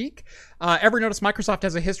much, Tech Geek. Ever notice Microsoft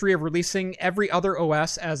has a history of releasing every other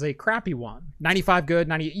OS as a crappy one? 95 good,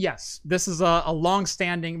 90... Yes, this is a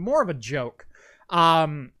long-standing, more of a joke.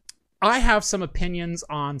 I have some opinions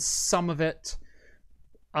on some of it.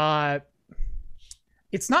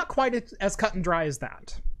 It's not quite as cut and dry as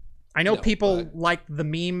that. I know people like the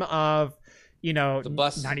meme of, you know,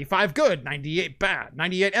 95 good, 98 bad,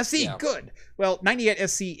 98 SE good. Well, 98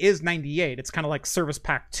 SE is 98. It's kind of like Service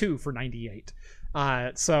Pack 2 for 98.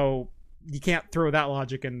 So you can't throw that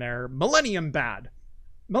logic in there. Millennium bad.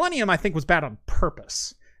 Millennium, I think, was bad on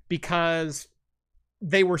purpose because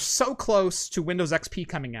they were so close to Windows XP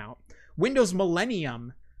coming out. Windows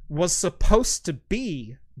Millennium was supposed to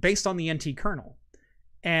be based on the NT kernel.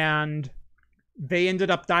 And they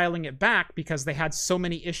ended up dialing it back because they had so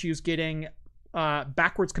many issues getting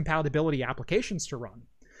backwards compatibility applications to run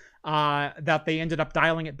that they ended up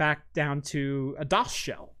dialing it back down to a DOS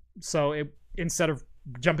shell. So it, instead of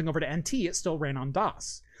jumping over to NT, it still ran on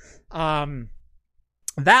DOS.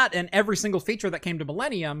 That and every single feature that came to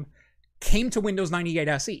Millennium came to Windows 98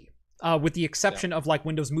 SE, with the exception of like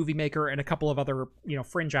Windows Movie Maker and a couple of other, you know,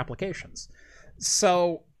 fringe applications.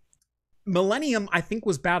 So Millennium, I think,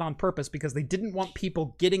 was bad on purpose because they didn't want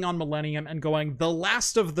people getting on Millennium and going the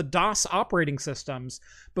last of the DOS operating systems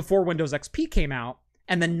before Windows XP came out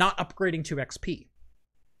and then not upgrading to XP.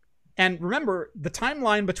 And remember, the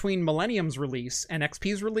timeline between Millennium's release and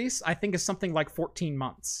XP's release, I think, is something like 14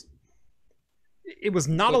 months. It was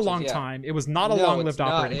not a long time. It was not a long-lived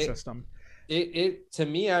operating system. It to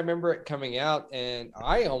me, I remember it coming out, and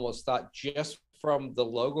I almost thought just from the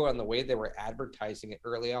logo and the way they were advertising it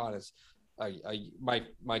early on, as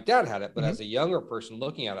my dad had it, but as a younger person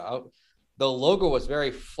looking at it, the logo was very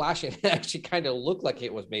flashy. It actually kind of looked like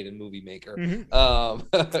it was made in Movie Maker,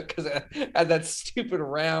 because it had that stupid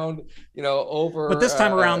round, you know, over. But this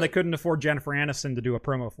time around, they couldn't afford Jennifer Aniston to do a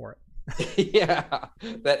promo for it. Yeah,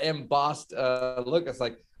 that embossed look. It's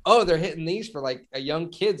like, oh, they're hitting these for like a young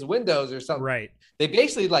kid's Windows or something. Right. They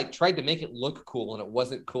basically like tried to make it look cool, and it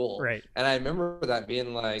wasn't cool. Right. And I remember that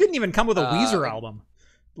being like, didn't even come with a Weezer album.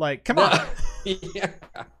 Like, come on. Yeah.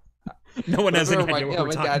 No one has any idea what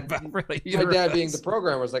we're talking about. Really, my dad being the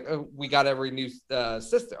programmer was like, oh, we got every new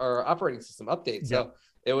system or operating system update. So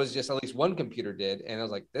it was just at least one computer did, and I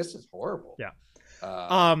was like, this is horrible. Yeah.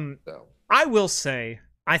 So I will say,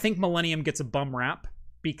 I think Millennium gets a bum rap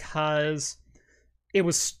because it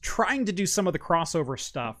was trying to do some of the crossover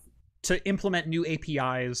stuff to implement new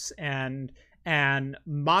APIs and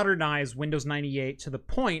modernize Windows 98 to the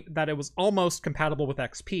point that it was almost compatible with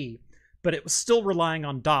XP, but it was still relying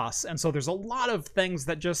on DOS. And so there's a lot of things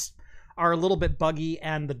that just are a little bit buggy,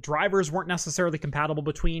 and the drivers weren't necessarily compatible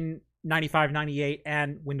between 95, 98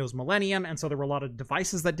 and Windows Millennium. And so there were a lot of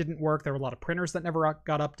devices that didn't work. There were a lot of printers that never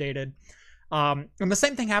got updated. And the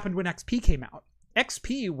same thing happened when XP came out.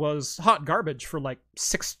 XP was hot garbage for like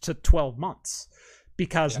 6 to 12 months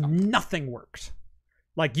because nothing worked.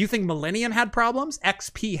 Like, you think Millennium had problems?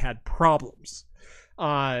 XP had problems.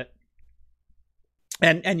 And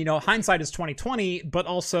you know, hindsight is 2020, but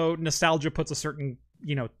also nostalgia puts a certain,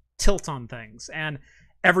 you know, tilt on things. And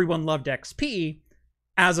everyone loved XP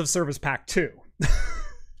as of Service Pack 2.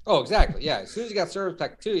 Oh, exactly. Yeah. As soon as you got Service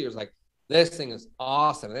Pack 2, you was like, this thing is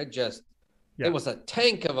awesome. And it was a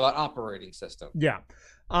tank of an operating system. Yeah.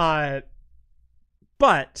 But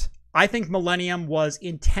I think Millennium was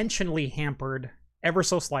intentionally hampered ever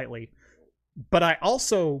so slightly. But I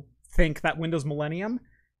also think that Windows Millennium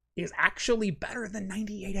is actually better than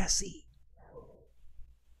 98 SE.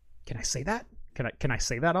 Can I say that? Can I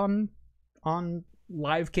say that on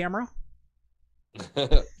live camera?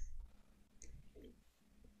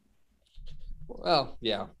 Well,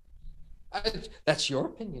 yeah. That's your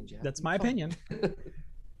opinion, Jeff. That's my opinion.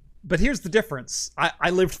 But here's the difference. I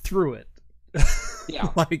lived through it. Yeah.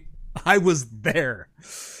 Like, I was there.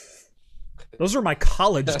 Those are my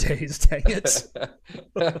college days, dang it.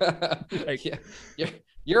 Like, yeah.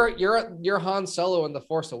 You're Han Solo in The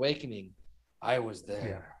Force Awakening. I was there.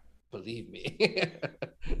 Yeah. Believe me.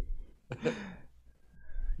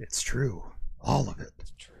 It's true. All of it.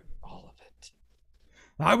 It's true. All of it.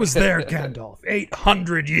 I was there, Gandalf,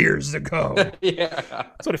 800 years ago. Yeah.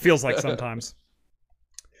 That's what it feels like sometimes.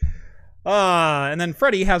 And then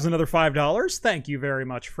Freddie has another $5. Thank you very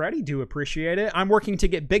much, Freddie. Do appreciate it. I'm working to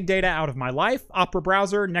get big data out of my life. Opera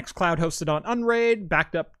browser, Nextcloud hosted on Unraid,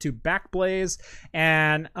 backed up to Backblaze,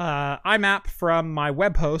 and IMAP from my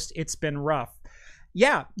web host. It's been rough.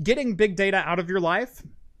 Yeah, getting big data out of your life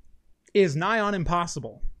is nigh on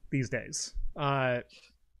impossible these days. Well,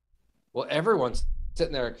 everyone's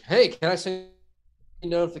sitting there. Hey, can I send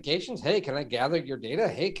notifications? Hey, can I gather your data?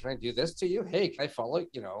 Hey, can I do this to you? Hey, can I follow,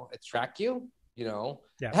 track you? Yeah.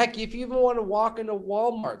 Heck, if you even want to walk into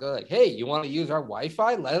Walmart, they're like, hey, you want to use our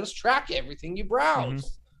Wi-Fi? Let us track everything you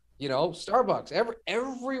browse. Starbucks,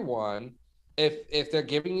 everyone, if they're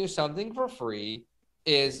giving you something for free,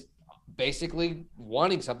 is basically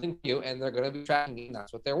wanting something from you, and they're going to be tracking it, and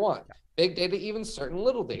that's what they want. Yeah. Big data, even certain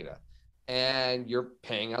little data, and you're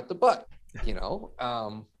paying out the butt. You're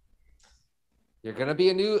going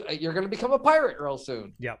to become a pirate real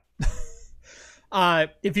soon. Yep.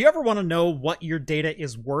 If you ever want to know what your data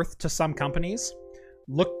is worth to some companies,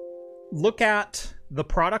 look at the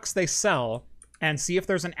products they sell and see if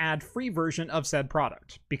there's an ad-free version of said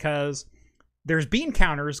product, because there's bean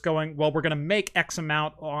counters going, well, we're going to make X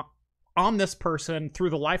amount on this person through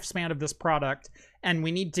the lifespan of this product, and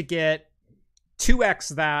we need to get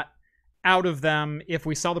 2x that out of them if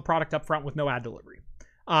we sell the product up front with no ad delivery.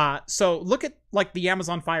 So look at like the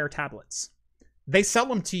Amazon Fire tablets. They sell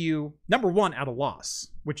them to you, number one, at a loss,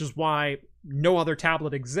 which is why no other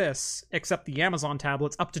tablet exists except the Amazon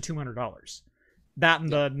tablets up to $200. That and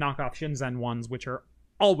the knockoff Shenzhen ones, which are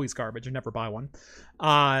always garbage. I never buy one.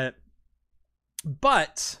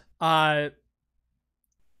 But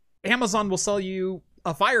Amazon will sell you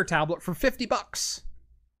a Fire tablet for $50.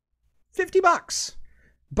 $50.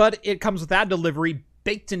 But it comes with ad delivery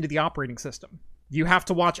baked into the operating system. You have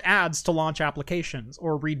to watch ads to launch applications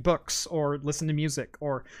or read books or listen to music,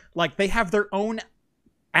 or like they have their own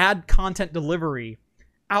ad content delivery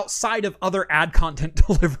outside of other ad content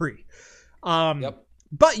delivery.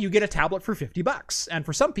 But you get a tablet for $50, and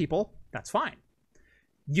for some people, that's fine.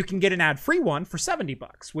 You can get an ad-free one for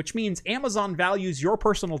 $70, which means Amazon values your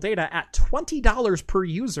personal data at $20 per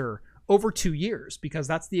user over 2 years, because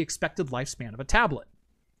that's the expected lifespan of a tablet.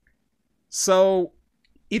 So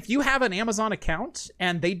if you have an Amazon account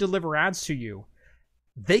and they deliver ads to you,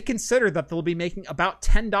 they consider that they'll be making about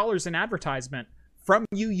 $10 in advertisement from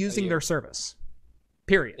you using their service.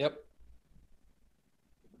 Period. Yep.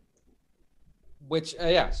 Which,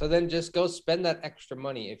 so then just go spend that extra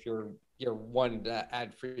money if you're one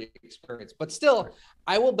ad-free experience. But still,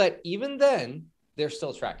 I will bet even then, they're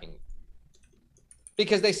still tracking you.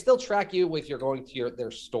 Because they still track you if you're going to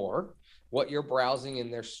their store, what you're browsing in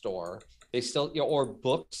their store. They still, or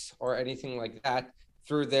books or anything like that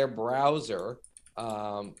through their browser.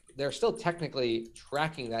 They're still technically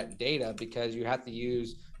tracking that data because you have to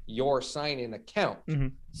use your sign-in account. Mm-hmm.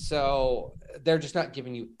 So they're just not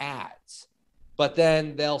giving you ads. But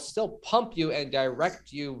then they'll still pump you and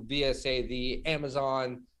direct you via, say, the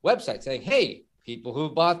Amazon website saying, hey, people who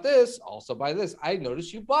bought this also buy this. I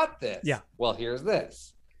noticed you bought this. Yeah. Well, here's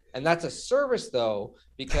this. And that's a service, though,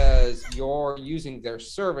 because you're using their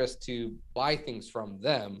service to buy things from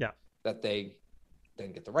them that they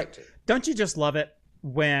then get the right to. Don't you just love it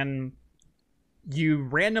when you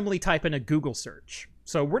randomly type in a Google search?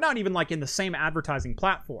 So we're not even like in the same advertising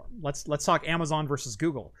platform. Let's talk Amazon versus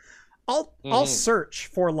Google. I'll search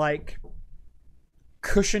for like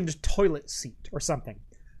cushioned toilet seat or something.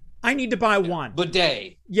 I need to buy one.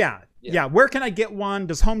 Bidet. Yeah. Where can I get one?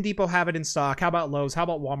 Does Home Depot have it in stock? How about Lowe's? How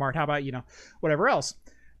about Walmart? How about, whatever else?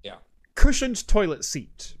 Yeah. Cushioned toilet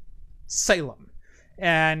seat. Salem.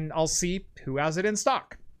 And I'll see who has it in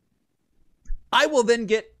stock. I will then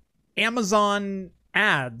get Amazon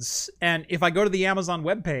ads. And if I go to the Amazon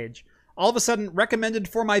webpage, all of a sudden recommended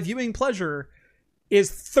for my viewing pleasure is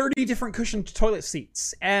 30 different cushioned toilet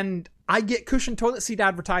seats. And I get cushioned toilet seat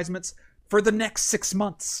advertisements for the next 6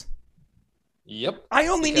 months. Yip. I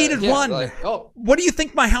only needed one. Like, what do you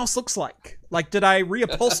think my house looks like? Like, did I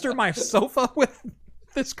reupholster my sofa with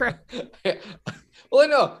this crap? Well, I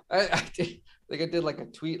know. I did like a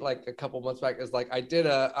tweet like a couple months back. It's like I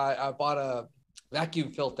bought a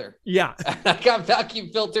vacuum filter. Yeah. I got vacuum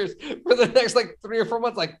filters for the next like 3 or 4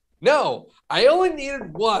 months. Like, no, I only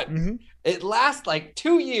needed one. Mm-hmm. It lasts like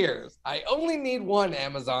 2 years. I only need one,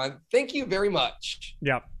 Amazon. Thank you very much.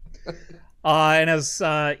 Yep. And as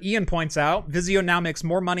Ian points out, Vizio now makes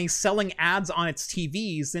more money selling ads on its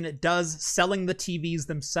TVs than it does selling the TVs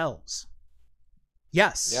themselves.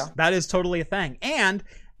 Yes, Yeah. that is totally a thing. And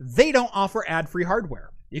they don't offer ad-free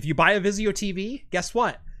hardware. If you buy a Vizio TV, guess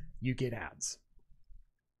what? You get ads.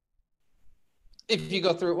 If you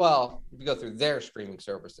go through their streaming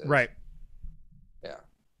services. Right. Yeah.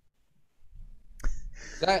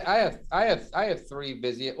 I have 3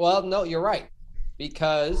 Vizio. Well, no, you're right.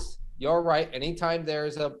 Because you're right. Anytime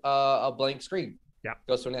there's a blank screen, yeah,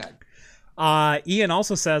 goes to an ad. Ian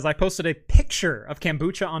also says, I posted a picture of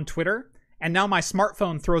kombucha on Twitter, and now my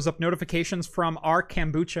smartphone throws up notifications from our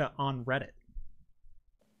kombucha on Reddit.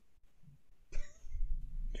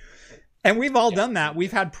 And we've all done that.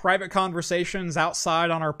 We've had private conversations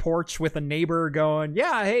outside on our porch with a neighbor going,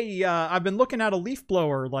 yeah, hey, I've been looking at a leaf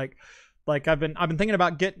blower. Like I've been thinking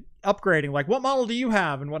about upgrading. Like, what model do you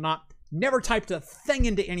have and whatnot? Never typed a thing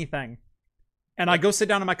into anything. And I go sit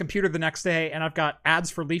down on my computer the next day and I've got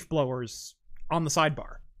ads for leaf blowers on the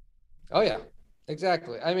sidebar. Oh, yeah,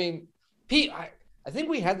 exactly. I mean, Pete, I think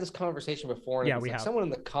we had this conversation before. And yeah, it was we like have. Someone in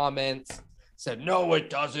the comments said, no, it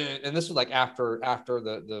doesn't. And this was like after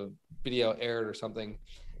the video aired or something.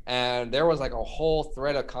 And there was like a whole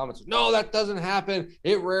thread of comments. No, that doesn't happen.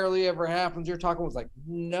 It rarely ever happens. You're talking was like,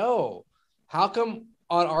 no. How come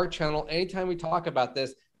on our channel, anytime we talk about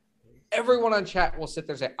this, everyone on chat will sit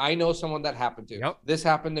there and say, I know someone that happened to. Yep. This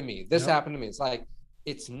happened to me. This Yep. happened to me. It's like,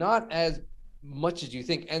 it's not as much as you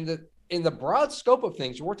think. And in the broad scope of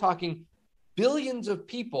things, we're talking billions of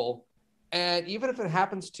people. And even if it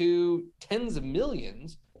happens to tens of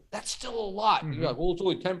millions, that's still a lot. Mm-hmm. You're like, well, it's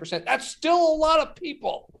only 10%. That's still a lot of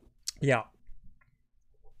people. Yeah.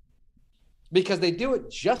 Because they do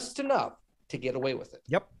it just enough to get away with it.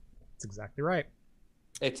 Yep. That's exactly right.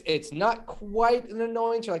 It's not quite an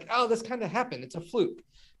annoyance. You're like, oh, this kind of happened. It's a fluke.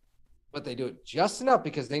 But they do it just enough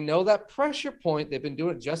because they know that pressure point. They've been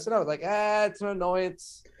doing it just enough. Like, it's an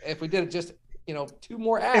annoyance. If we did it just, 2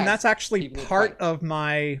 more ads. And that's actually part of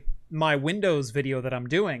my Windows video that I'm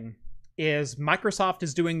doing is Microsoft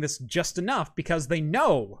is doing this just enough because they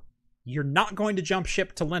know you're not going to jump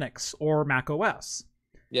ship to Linux or Mac OS.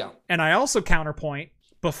 Yeah. And I also counterpoint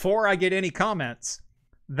before I get any comments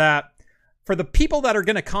that for the people that are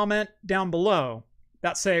going to comment down below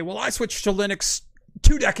that say, well, I switched to Linux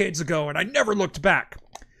 2 decades ago and I never looked back.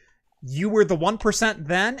 You were the 1%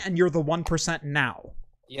 then and you're the 1% now.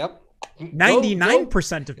 Yep.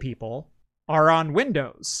 99% of people are on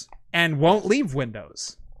Windows and won't leave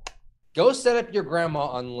Windows. Go set up your grandma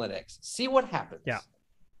on Linux. See what happens. Yeah.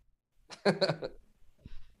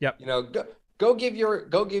 Yep. Go give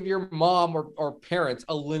your mom or parents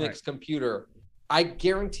a Linux computer. I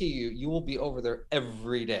guarantee you will be over there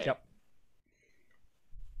every day.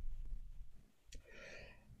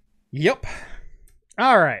 Yep.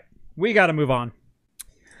 All right. We got to move on.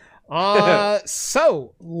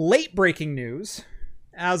 So, late breaking news.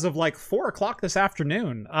 As of like 4 o'clock this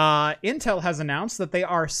afternoon, Intel has announced that they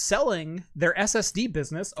are selling their SSD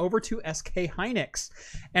business over to SK Hynix.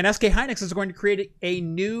 And SK Hynix is going to create a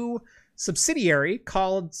new subsidiary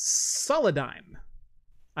called Solidigm.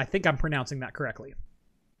 I think I'm pronouncing that correctly.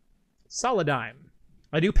 Solidigm.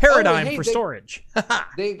 A new paradigm for storage.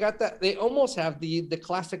 They got that. They almost have the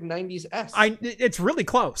classic 90s S. It's really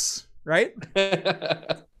close, right?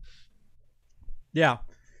 Yeah.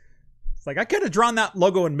 It's like, I could have drawn that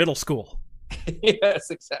logo in middle school.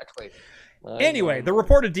 Yes, exactly. Anyway, the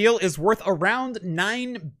reported deal is worth around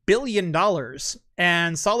 $9 billion,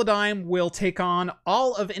 and Solidigm will take on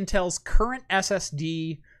all of Intel's current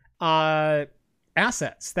SSD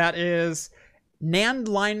assets. That is NAND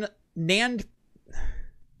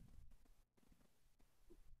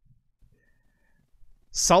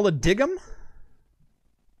Solidigm?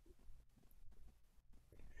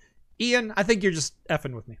 Ian, I think you're just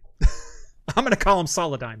effing with me. I'm going to call him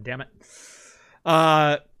Solidigm, damn it.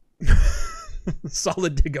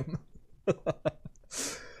 Solidigm.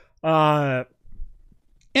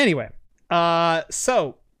 Anyway,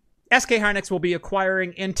 so SK Hynix will be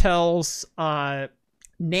acquiring Intel's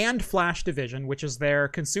NAND Flash division, which is their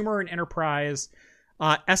consumer and enterprise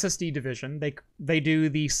SSD division. They do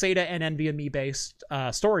the SATA and NVMe based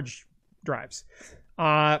storage drives.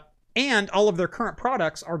 And all of their current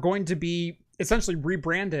products are going to be essentially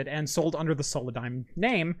rebranded and sold under the Solidigm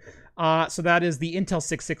name. So that is the Intel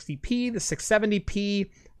 660p, the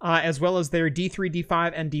 670p, as well as their D3,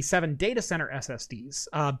 D5, and D7 data center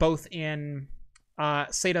SSDs, both in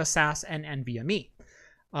SATA, SAS, and NVMe.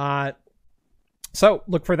 So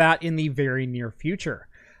look for that in the very near future.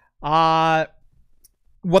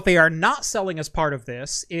 What they are not selling as part of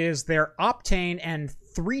this is their Optane and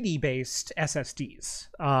 3D based SSDs.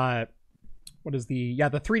 What is the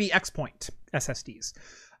 3D X-Point SSDs.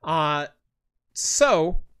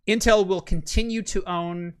 So Intel will continue to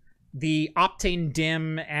own the Optane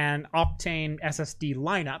DIMM and Optane SSD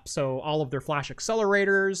lineup. So all of their flash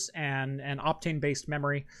accelerators and Optane based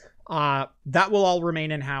memory, that will all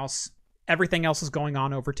remain in-house. Everything else is going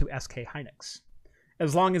on over to SK Hynix.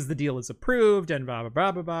 As long as the deal is approved and blah, blah,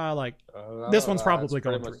 blah, blah, blah. Like, this one's probably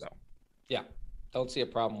going through, though. Yeah. Don't see a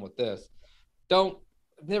problem with this. I've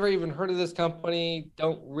never even heard of this company.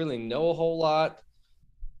 Don't really know a whole lot.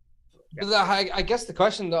 Yeah. I guess the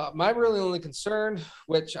question, my really only concern,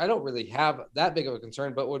 which I don't really have that big of a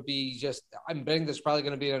concern, but would be just, I'm betting this is probably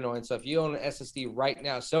going to be an annoyance. So if you own an SSD right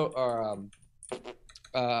now, an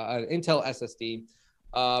Intel SSD,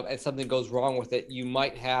 and something goes wrong with it, you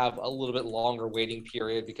might have a little bit longer waiting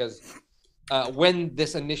period because when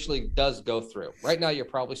this initially does go through. Right now, you're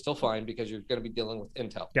probably still fine because you're going to be dealing with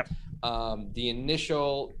Intel. Yep.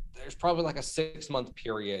 There's probably like a 6-month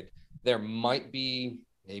period. There might be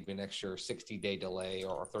maybe an extra 60-day delay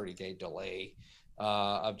or a 30-day delay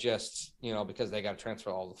of just, because they got to transfer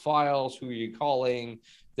all the files. Who are you calling?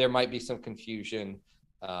 There might be some confusion.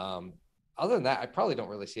 Other than that, I probably don't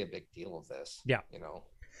really see a big deal of this. Yeah.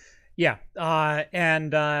 Yeah.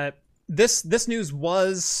 And this news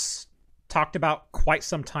was talked about quite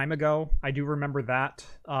some time ago. I do remember that.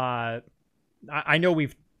 I know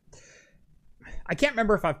I can't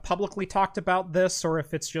remember if I've publicly talked about this or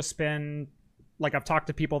if it's just been like I've talked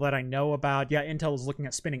to people that I know about. Yeah, Intel is looking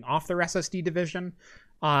at spinning off their SSD division.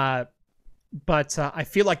 But I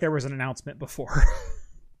feel like there was an announcement before.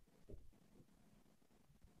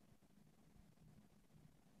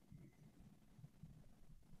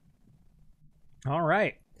 All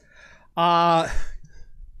right.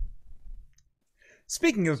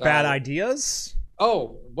 Speaking of bad ideas.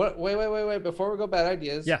 Oh, wait. Before we go bad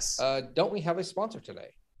ideas. Yes. Don't we have a sponsor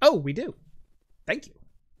today? Oh, we do. Thank you.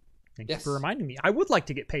 Thank you for reminding me. I would like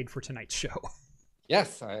to get paid for tonight's show.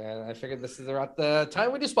 Yes, I figured this is around the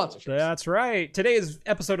time we do sponsorships. That's right. Today's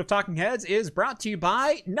episode of Talking Heads is brought to you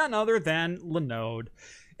by none other than Linode.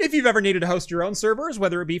 If you've ever needed to host your own servers,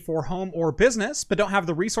 whether it be for home or business, but don't have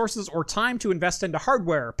the resources or time to invest into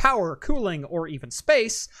hardware, power, cooling, or even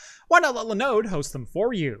space, why not let Linode host them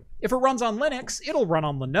for you? If it runs on Linux, it'll run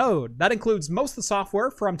on Linode. That includes most of the software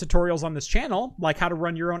from tutorials on this channel, like how to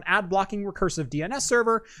run your own ad-blocking recursive DNS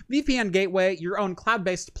server, VPN gateway, your own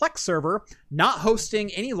cloud-based Plex server, not hosting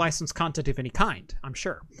any licensed content of any kind, I'm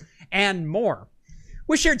sure, and more.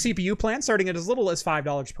 With shared CPU plans starting at as little as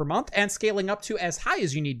 $5 per month and scaling up to as high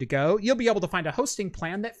as you need to go, you'll be able to find a hosting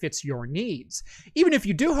plan that fits your needs. Even if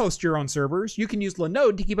you do host your own servers, you can use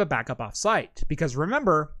Linode to keep a backup off-site. Because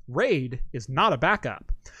remember, RAID is not a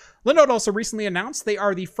backup. Linode also recently announced they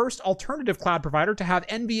are the first alternative cloud provider to have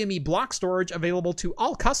NVMe block storage available to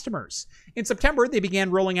all customers. In September, they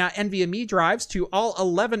began rolling out NVMe drives to all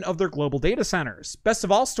 11 of their global data centers. Best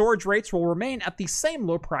of all, storage rates will remain at the same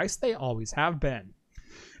low price they always have been.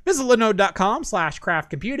 Visit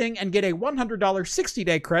linode.com/craftcomputing and get a $100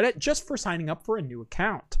 60-day credit just for signing up for a new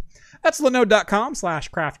account. That's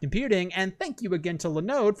linode.com/craftcomputing, and thank you again to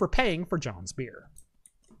Linode for paying for John's beer.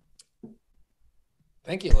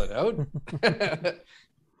 Thank you, Linode.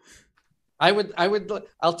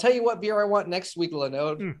 I'll tell you what beer I want next week,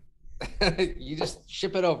 Linode. You just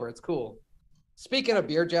ship it over. It's cool. Speaking of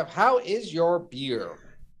beer, Jeff, how is your beer?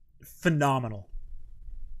 Phenomenal.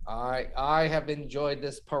 I have enjoyed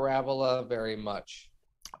this parabola very much.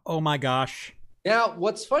 Oh my gosh. Now,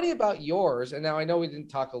 what's funny about yours, and now I know we didn't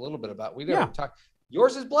talk a little bit about,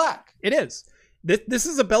 yours is black. It is. This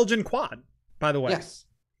is a Belgian quad, by the way. Yes.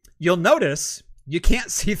 You'll notice you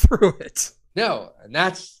can't see through it. No, and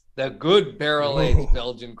that's the good barrel-aged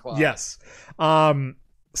Belgian quad. Yes.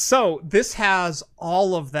 So this has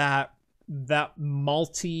all of that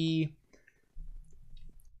malty,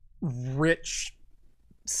 rich,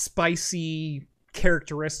 spicy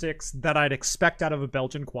characteristics that I'd expect out of a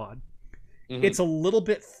Belgian quad. Mm-hmm. It's a little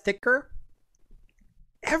bit thicker,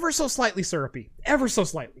 ever so slightly syrupy, ever so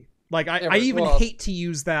slightly. Like I even hate to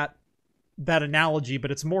use that analogy, but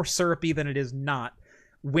it's more syrupy than it is not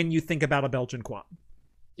when you think about a Belgian quad.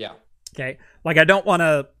 Yeah. Okay. Like I don't want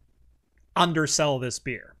to undersell this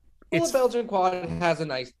beer. Well, a Belgian quad has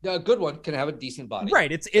a good one can have a decent body. Right.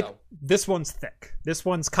 This one's thick. This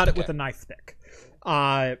one's cut it with a knife thick.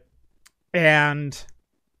 And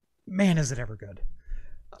man, is it ever good.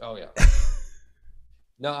 Oh yeah.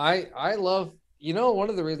 No, I love one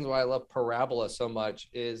of the reasons why I love Parabola so much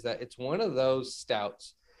is that it's one of those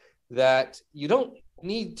stouts that you don't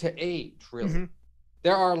need to age, really. Mm-hmm.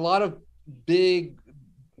 There are a lot of big,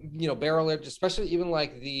 barrel aged, especially even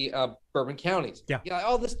like the bourbon counties. Yeah.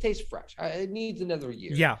 Oh, this tastes fresh. It needs another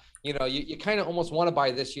year. Yeah. You kind of almost want to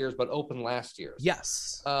buy this year's, but open last year's.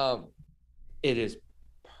 Yes. It is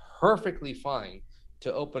perfectly fine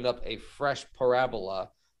to open up a fresh Parabola.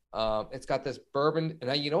 It's got this bourbon,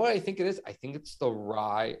 and you know what I think it is? I think it's the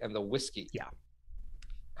rye and the whiskey. Yeah.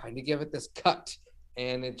 Kind of give it this cut,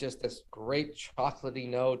 and it just this great chocolatey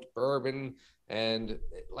note, bourbon, and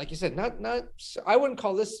like you said, not I wouldn't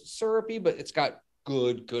call this syrupy, but it's got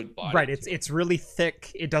good body. Right. It's really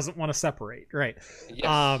thick. It doesn't want to separate. Right.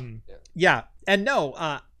 Yes. Yeah. And no,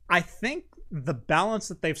 I think the balance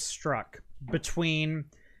that they've struck between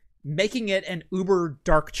making it an uber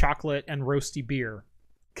dark chocolate and roasty beer,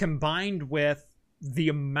 combined with the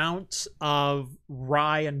amount of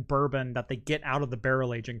rye and bourbon that they get out of the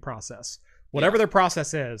barrel aging process, whatever their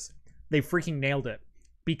process is, they freaking nailed it.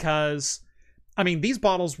 Because, I mean, these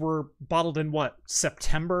bottles were bottled in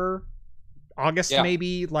September, August,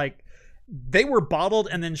 maybe. Like, they were bottled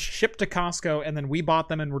and then shipped to Costco, and then we bought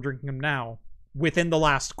them and we're drinking them now within the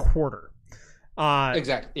last quarter.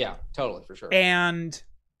 Exactly. Yeah, totally, for sure. And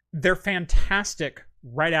they're fantastic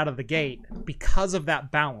right out of the gate because of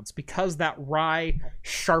that balance, because that rye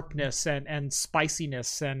sharpness and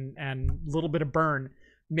spiciness and a little bit of burn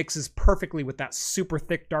mixes perfectly with that super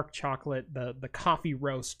thick dark chocolate, the coffee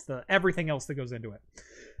roast, the everything else that goes into it.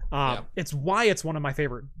 It's why it's one of my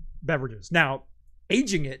favorite beverages. Now,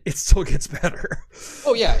 aging it still gets better.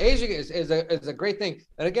 Oh yeah, aging is a great thing.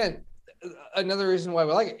 And again, another reason why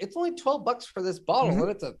we like it, it's only $12 for this bottle, and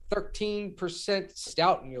it's a 13%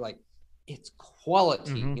 stout, and you're like, it's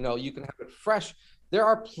quality. You can have it fresh. There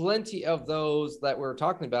are plenty of those that we're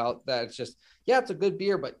talking about that it's just, it's a good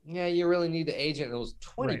beer, but you really need to age it, and it was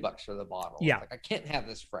 $20 for the bottle. Yeah, like, I can't have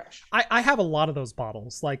this fresh. I have a lot of those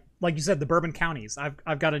bottles, like you said, the bourbon counties.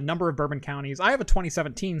 I've got a number of bourbon counties. I have a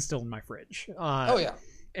 2017 still in my fridge.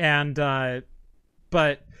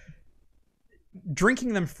 But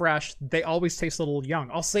drinking them fresh, they always taste a little young.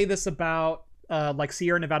 I'll say this about like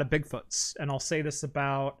Sierra Nevada Bigfoots, and I'll say this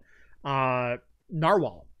about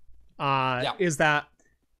Narwhal, is that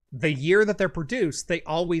the year that they're produced, they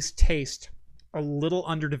always taste a little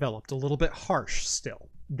underdeveloped, a little bit harsh still.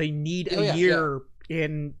 They need a year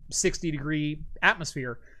in 60-degree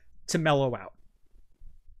atmosphere to mellow out.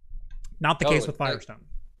 Not the case with Firestone.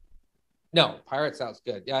 No, Pirate sounds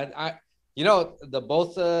good. Yeah, I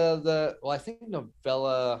think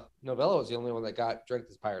Novella was the only one that drank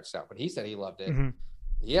this Pirate Stout, but he said he loved it.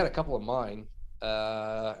 He had a couple of mine,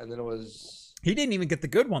 and then it was, he didn't even get the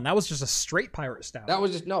good one. That was just a straight Pirate Stout. That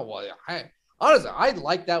was just honestly, I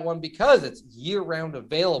like that one because it's year-round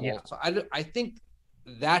available. So I think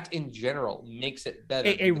that in general makes it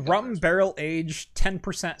better. A rum barrel aged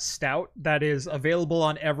 10% stout that is available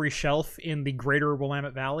on every shelf in the greater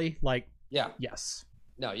Willamette Valley. Yes.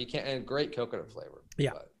 No, you can't. And great coconut flavor.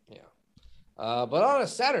 Yeah. But on a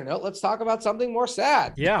sadder note, let's talk about something more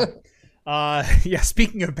sad. Yeah.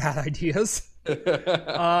 Speaking of bad ideas,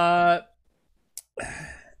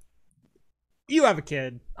 you have a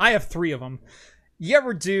kid. I have 3 of them. You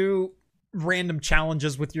ever do random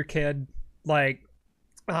challenges with your kid, like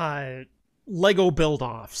Lego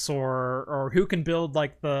build-offs, or who can build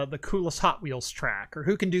like the coolest Hot Wheels track, or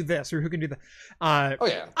who can do this, or who can do that? I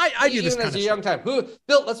do this kind as a young time.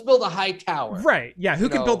 Let's build a high tower. Right? Yeah. Who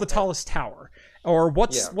can build the tallest tower? Or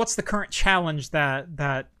what's the current challenge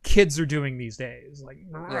that kids are doing these days?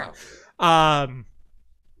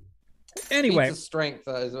 Anyway, feats of strength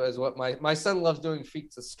is what my son loves doing.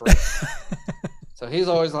 Feats of strength. So he's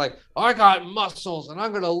always like, I got muscles and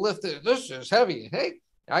I'm gonna lift it. This is heavy. Hey,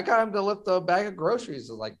 I got him to lift a bag of groceries.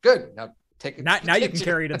 It's like, good. Now take it. Now you can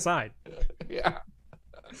carry it inside. Yeah.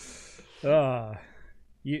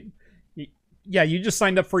 You just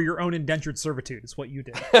signed up for your own indentured servitude. Is what you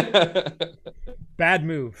did. Bad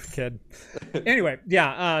move, kid. Anyway,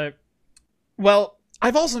 well,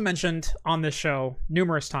 I've also mentioned on this show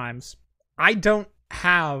numerous times, I don't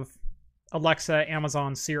have Alexa,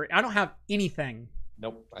 Amazon, Siri. I don't have anything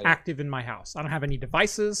active in my house. I don't have any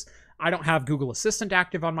devices. I don't have Google Assistant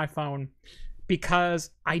active on my phone because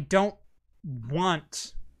I don't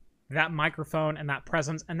want that microphone and that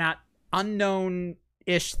presence and that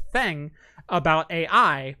unknown-ish thing about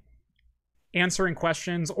AI answering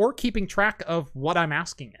questions or keeping track of what I'm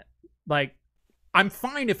asking it. Like, I'm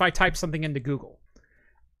fine if I type something into Google.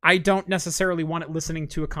 I don't necessarily want it listening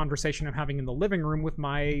to a conversation I'm having in the living room with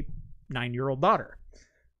my 9-year-old daughter.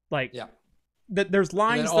 there's And then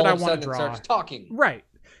lines all that I of a want sudden to it draw. starts talking. Right.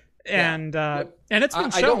 Yeah. And Yep. and it's been I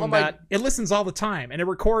don't shown want my- that it listens all the time and it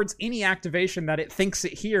records any activation that it thinks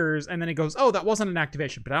it hears, and then it goes, oh, that wasn't an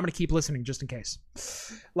activation, but I'm going to keep listening just in case.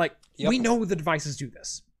 Like, Yep. we know the devices do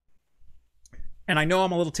this. And I know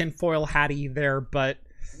I'm a little tinfoil hatty there, but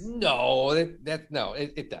No, it does.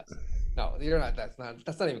 No, you're not. That's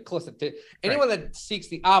not even close to tin. Anyone that seeks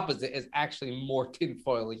the opposite is actually more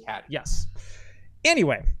tinfoily hatty. yes.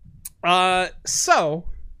 Anyway, so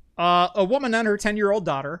a woman and her 10-year-old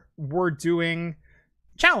daughter were doing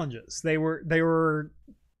challenges. They were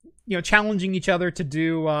challenging each other to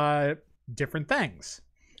do different things.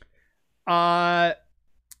 And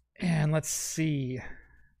let's see.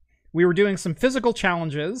 We were doing some physical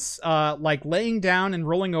challenges, like laying down and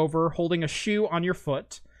rolling over, holding a shoe on your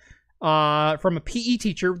foot, from a PE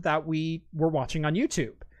teacher that we were watching on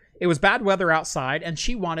YouTube. It was bad weather outside, and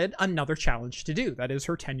she wanted another challenge to do. That is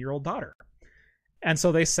her 10-year-old daughter. And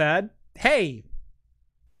so they said, hey,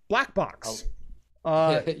 Black Box.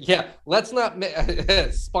 Yeah, let's not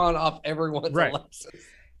spawn off everyone's Right. Alexas.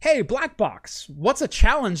 Hey, Black Box, what's a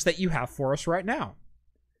challenge that you have for us right now?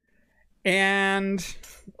 And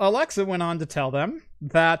Alexa went on to tell them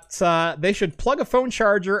that they should plug a phone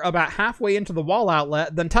charger about halfway into the wall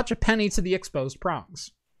outlet, then touch a penny to the exposed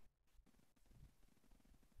prongs.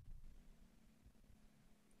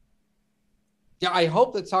 Yeah, I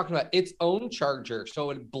hope that's talking about its own charger so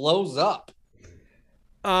it blows up.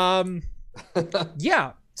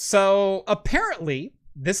 Yeah. So apparently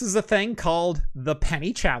this is a thing called the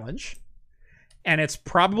Penny Challenge, and it's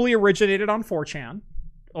probably originated on 4chan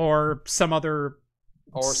or some other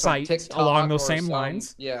Or some site TikTok along those or same some-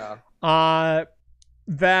 lines. Yeah,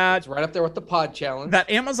 That it's right up there with the pod challenge. that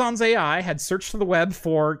Amazon's AI had searched the web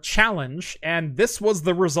for challenge, and this was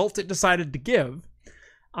the result it decided to give.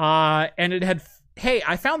 And it had, hey,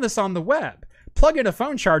 I found this on the web. Plug in a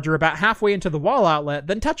phone charger about halfway into the wall outlet,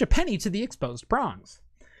 then touch a penny to the exposed prongs.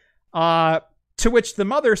 To which the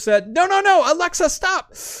mother said, no, Alexa,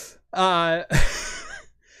 stop.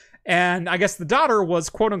 And I guess the daughter was,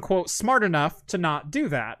 quote unquote, smart enough to not do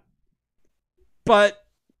that. But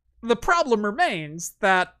the problem remains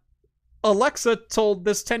that Alexa told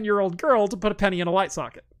this 10-year-old girl to put a penny in a light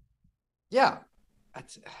socket. Yeah,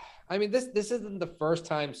 I mean, this isn't the first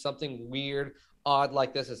time something weird, odd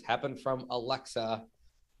like this has happened from Alexa.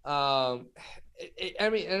 I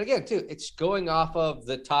mean, and again, too, it's going off of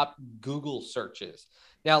the top Google searches.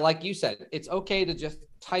 Now, like you said, it's okay to just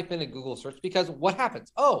type in a Google search because what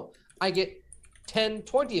happens? Oh, I get 10,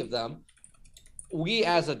 20 of them. We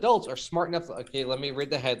as adults are smart enough. Okay, let me read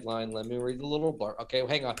the headline. Let me read the little blurb. Okay,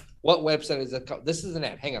 hang on. What website is it? This is an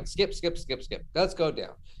ad. Hang on. Skip. Let's go down.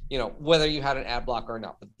 Whether you had an ad blocker or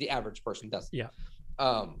not, but the average person doesn't. Yeah.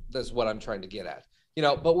 That's what I'm trying to get at.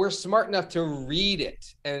 But we're smart enough to read it,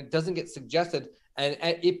 and it doesn't get suggested, and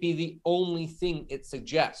it be the only thing it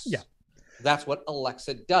suggests. Yeah. That's what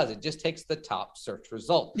Alexa does. It just takes the top search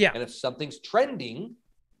result. Yeah. And if something's trending,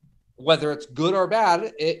 whether it's good or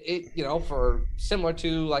bad, it for similar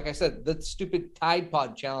to, like I said, the stupid Tide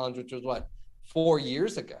Pod challenge, which was what, 4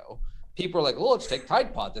 years ago. People are like, well, let's take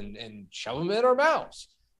Tide Pods and shove them in our mouths.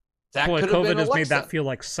 That Boy, could have COVID been has Alexa. made that feel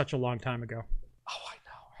like such a long time ago. Oh,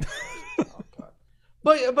 I know. Oh, God.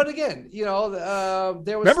 But again, there was.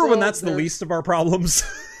 Remember when still- that's the there- least of our problems?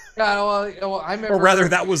 Yeah, well, I remember. Or rather,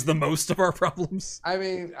 that was the most of our problems? I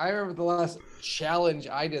mean, I remember the last challenge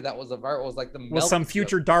I did that was a viral. Was like the Was some milk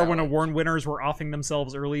future jug Darwin challenge. Award winners were offing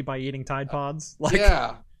themselves early by eating Tide Pods? Like,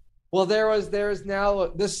 Yeah. Well, there is now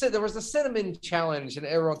there was the cinnamon challenge, and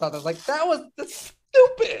everyone thought that was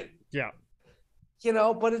stupid. Yeah.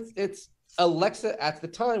 But it's Alexa at the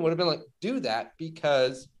time would have been like, do that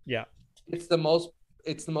because Yeah. it's the most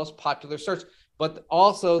popular search. But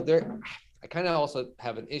also I kind of also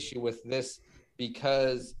have an issue with this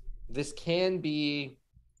because this can be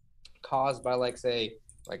caused by like the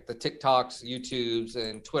TikToks, YouTubes,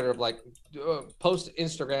 and Twitter of post to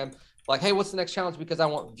Instagram like, hey, what's the next challenge because I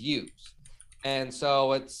want views. And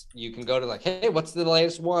so you can go to hey, what's the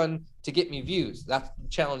latest one to get me views? That's the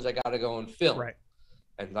challenge I got to go and film. Right.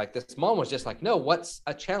 And this mom was just like, no, what's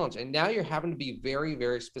a challenge? And now you're having to be very,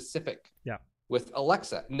 very specific. Yeah. With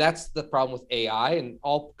Alexa. And that's the problem with AI and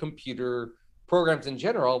all computer programs in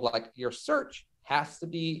general. Your search has to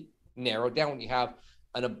be narrowed down when you have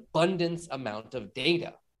an abundance amount of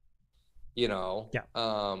data. Yeah.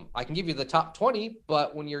 I can give you the top 20,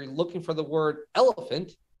 but when you're looking for the word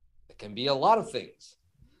elephant, it can be a lot of things.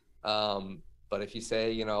 But if you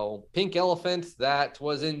say, pink elephant that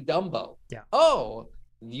was in Dumbo. Yeah. Oh,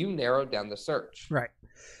 you narrowed down the search. Right.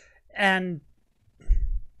 And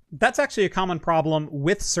that's actually a common problem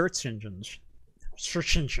with search engines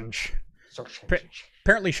Search engines. Search Pa- engines.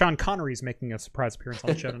 Apparently, Sean Connery's making a surprise appearance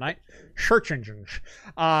on the show tonight. Search engines.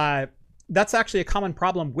 That's actually a common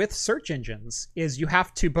problem with search engines, is you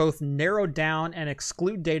have to both narrow down and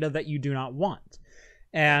exclude data that you do not want.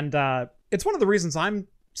 And it's one of the reasons I'm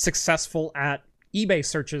successful at eBay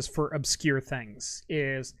searches for obscure things,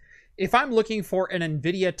 is if I'm looking for an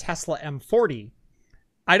NVIDIA Tesla M40,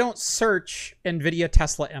 I don't search NVIDIA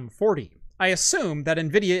Tesla M40. I assume that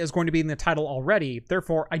NVIDIA is going to be in the title already,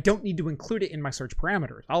 therefore I don't need to include it in my search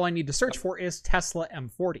parameters. All I need to search for is Tesla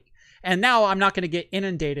M40. And now I'm not going to get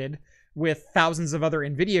inundated with thousands of other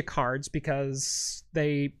NVIDIA cards because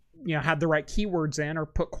they, had the right keywords in or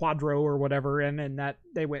put Quadro or whatever in, and that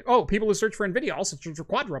they went, oh, people who search for NVIDIA also search for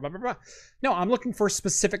Quadro, blah, blah, blah. No, I'm looking for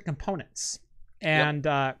specific components. And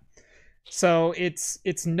so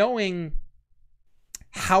it's knowing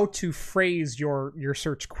how to phrase your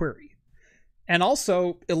search query, and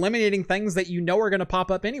also eliminating things that are going to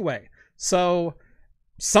pop up anyway. So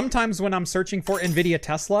sometimes when I'm searching for NVIDIA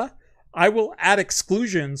Tesla, I will add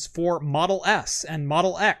exclusions for Model S and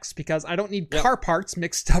Model X because I don't need car parts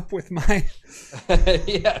mixed up with my...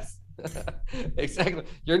 Yes, exactly.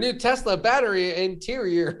 Your new Tesla battery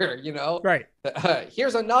interior, Right.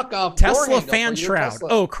 Here's a knockoff Tesla fan shroud. Tesla.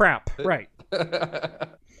 Oh, crap. Right.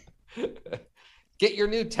 Get your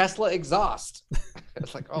new Tesla exhaust.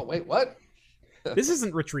 It's like, oh, wait, what? This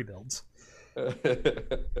isn't Rich Rebuilds.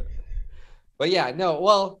 But yeah, no,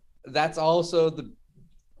 well, that's also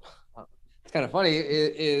it's kind of funny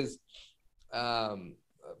is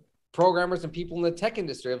programmers and people in the tech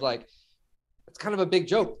industry of like, it's kind of a big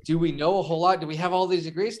joke. Do we know a whole lot? Do we have all these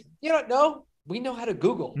degrees? No, we know how to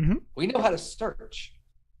Google. Mm-hmm. We know how to search.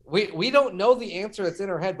 We don't know the answer that's in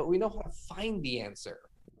our head, but we know how to find the answer.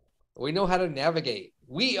 We know how to navigate.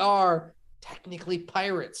 We are technically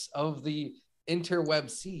pirates of the interweb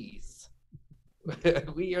seas.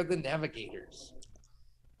 We are the navigators.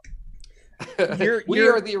 We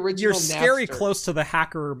are the original. You're scary Napster. close to the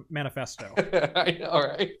hacker manifesto. I know,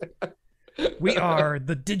 right? We are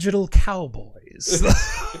the digital cowboys.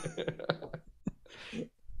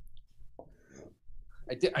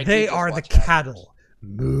 They are the cattle.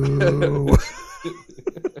 Moo.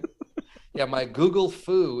 Yeah, my Google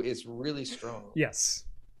foo is really strong. Yes.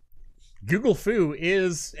 Google foo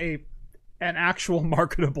is an actual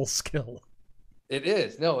marketable skill. It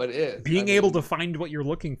is. No, it is. Being able to find what you're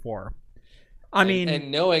looking for. And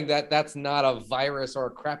knowing that that's not a virus or a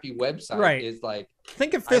crappy website is like...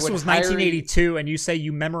 Think if this was 1982 and you say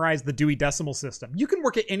you memorize the Dewey Decimal System. You can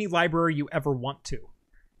work at any library you ever want to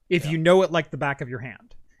if you know it like the back of your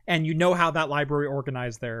hand. And you know how that library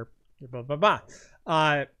organized their blah, blah,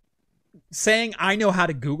 blah. Saying I know how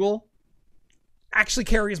to Google actually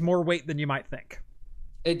carries more weight than you might think.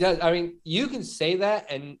 It does. I mean, you can say that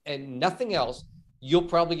and nothing else. You'll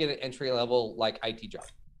probably get an entry level like IT job.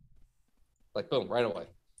 Like boom, right away.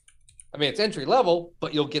 I mean, it's entry level,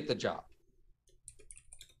 but you'll get the job.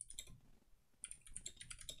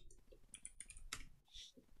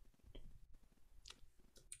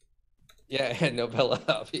 Yeah, and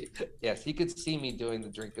Novella. Yes, he could see me doing the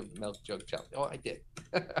drink of milk joke challenge. Oh, I did.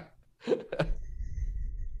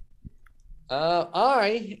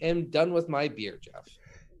 I am done with my beer, Jeff.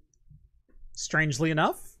 Strangely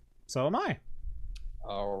enough, so am I.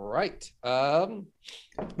 All right.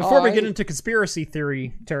 Before we get into conspiracy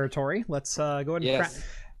theory territory, let's go ahead and crack.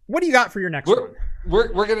 What do you got for your next one?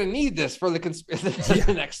 We're gonna need this for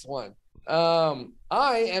the next one.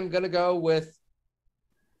 I am gonna go with.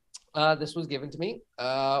 This was given to me.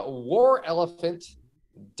 War Elephant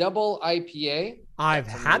Double IPA. I've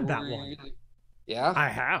had that one. Yeah, I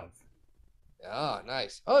have. Ah,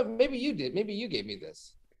 nice. Oh, maybe you did. Maybe you gave me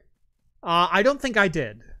this. I don't think I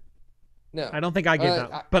did. No, I don't think I gave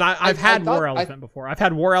that. But I've had War Elephant before. I've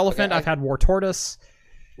had War Elephant. I've had War Tortoise.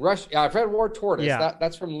 Yeah, I've had War Tortoise. Yeah.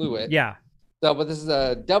 That's from Lewitt. Yeah. So, but this is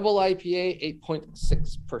a double IPA,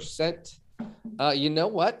 8.6%. You know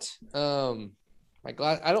what? My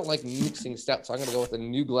glass. I don't like mixing stouts, so I'm gonna go with a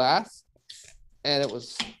new glass. And it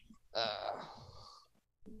was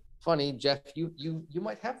funny, Jeff. You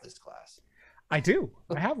might have this glass. I do.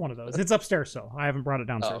 I have one of those. It's upstairs, so I haven't brought it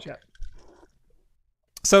downstairs yet.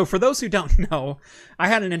 So for those who don't know, I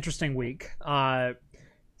had an interesting week. It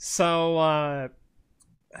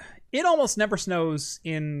almost never snows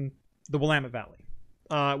in the Willamette Valley.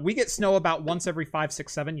 We get snow about once every 5,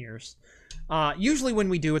 6, 7 years. Usually when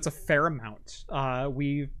we do, it's a fair amount.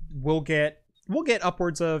 We'll get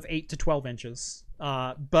upwards of 8 to 12 inches.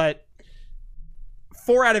 But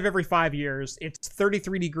 4 out of every 5 years, it's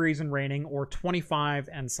 33 degrees and raining, or 25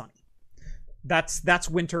 and sunny. That's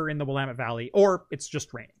winter in the Willamette Valley, or it's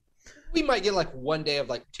just raining. We might get like one day of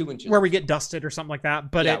like 2 inches. Where we get dusted or something like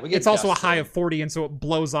that. But it's also a high of 40, and so it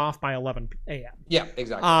blows off by 11 a.m. Yeah,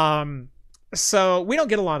 exactly. So we don't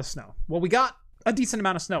get a lot of snow. Well, we got a decent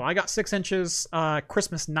amount of snow. I got 6 inches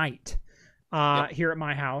Christmas night here at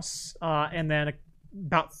my house, and then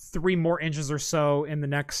about 3 more inches or so in the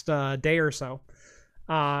next day or so.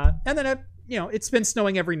 And then it's been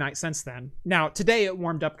snowing every night since then. Now today it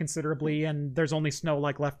warmed up considerably, and there's only snow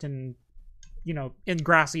like left in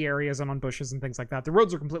grassy areas and on bushes and things like that. The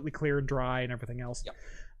roads are completely clear and dry and everything else. Yep.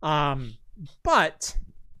 But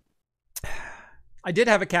I did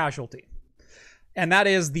have a casualty, and that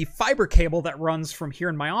is the fiber cable that runs from here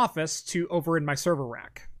in my office to over in my server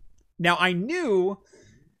rack. Now, I knew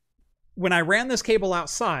when I ran this cable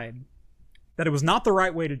outside that it was not the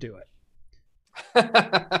right way to do it.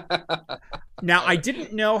 Now, I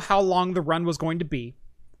didn't know how long the run was going to be,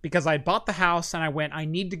 because I bought the house and I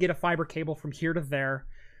need to get a fiber cable from here to there.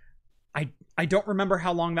 I don't remember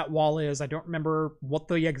how long that wall is. I don't remember what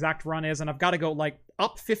the exact run is. And I've got to go like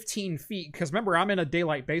up 15 feet. Because remember, I'm in a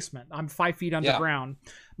daylight basement. I'm 5 feet underground.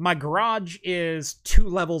 Yeah. My garage is 2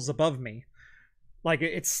 levels above me. Like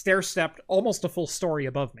it's stair-stepped almost a full story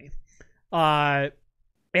above me.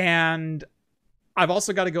 And I've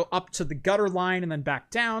also got to go up to the gutter line and then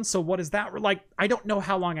back down. So what is that? Like, I don't know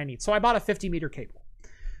how long I need. So I bought a 50-meter cable.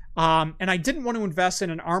 And I didn't want to invest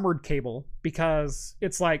in an armored cable because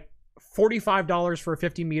it's like $45 for a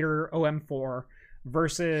 50-meter OM4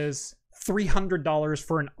 versus $300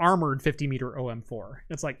 for an armored 50-meter OM4.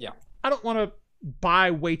 It's like, I don't want to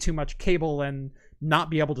buy way too much cable and not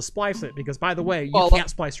be able to splice it because, by the way, you can't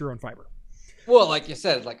splice your own fiber. Well, like you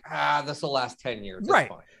said, like, this will last 10 years. That's right.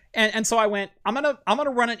 Fine. And so I went, I'm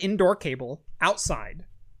gonna run an indoor cable outside.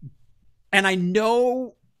 And I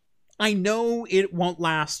know it won't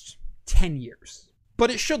last 10 years. But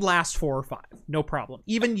it should last 4 or 5, no problem.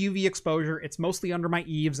 Even UV exposure, it's mostly under my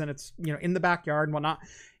eaves and it's in the backyard and whatnot.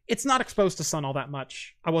 It's not exposed to sun all that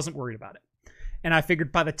much. I wasn't worried about it. And I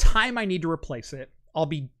figured by the time I need to replace it, I'll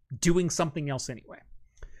be doing something else anyway.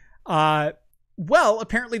 Well,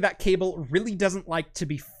 apparently that cable really doesn't like to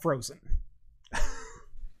be frozen.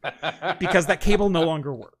 Because that cable no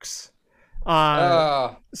longer works.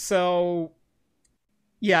 So,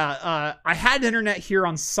 yeah, I had internet here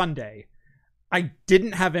on Sunday. I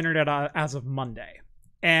didn't have internet as of Monday.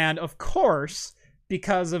 And of course,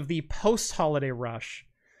 because of the post-holiday rush,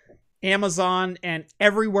 Amazon and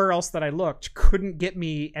everywhere else that I looked couldn't get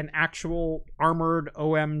me an actual armored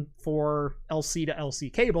OM4 LC to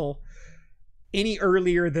LC cable any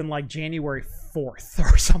earlier than like January 4th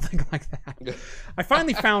or something like that. I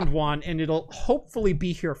finally found one, and it'll hopefully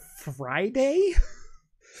be here Friday.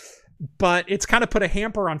 But it's kind of put a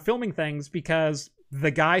hamper on filming things because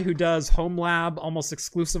the guy who does Home Lab almost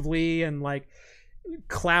exclusively and like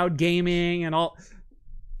cloud gaming and all,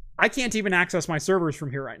 I can't even access my servers from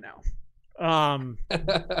here right now.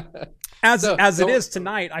 As it is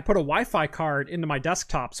tonight, I put a Wi-Fi card into my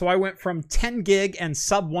desktop, so I went from 10 gig and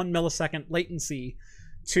sub 1 millisecond latency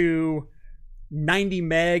to 90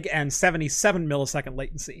 meg and 77 millisecond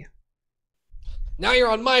latency. Now you're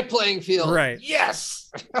on my playing field. Right. Yes.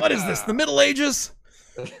 What is this? The Middle Ages?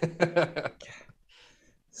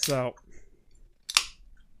 So,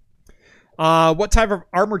 what type of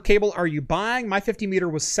armored cable are you buying? My 50 meter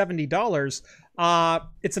was $70.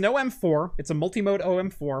 It's an OM4. It's a multi-mode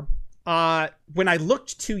OM4. When I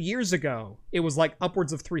looked 2 years ago, it was like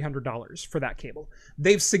upwards of $300 for that cable.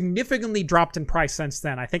 They've significantly dropped in price since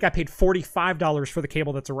then. I think I paid $45 for the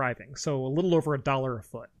cable that's arriving. So a little over $1 a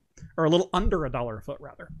foot, or a little under $1 a foot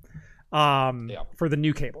rather, for the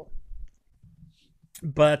new cable.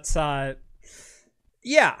 But,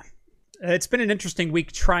 yeah, it's been an interesting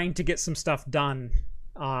week trying to get some stuff done,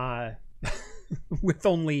 with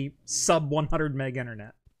only sub 100 meg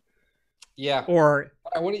internet. Yeah. Or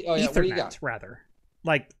Ethernet, what do you got? Rather.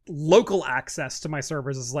 Like, local access to my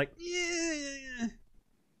servers is like, yeah.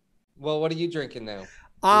 Well, what are you drinking now?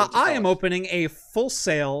 I am opening a Full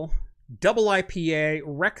Sail double IPA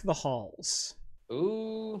Wreck the Halls.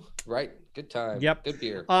 Ooh, right. Good time. Yep. Good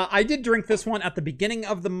beer. I did drink this one at the beginning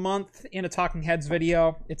of the month in a Talking Heads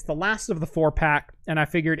video. It's the last of the 4-pack, and I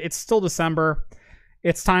figured it's still December.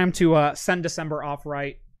 It's time to send December off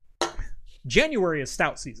right. January is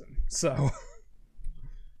stout season, so.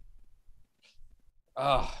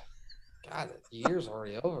 Oh, God, the year's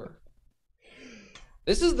already over.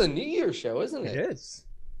 This is the New Year show, isn't it? It is.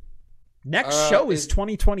 Next show is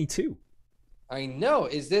 2022. I know.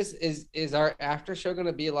 Is our after show going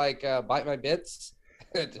to be like Bite My Bits?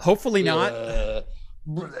 Hopefully not.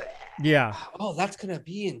 Yeah. Oh, that's going to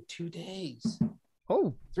be in 2 days.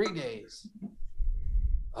 Oh. 3 days.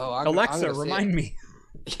 Oh, I'm Alexa, gonna say remind me.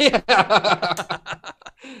 Yeah.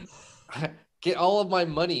 Get all of my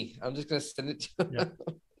money. I'm just gonna send it to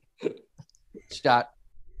shot.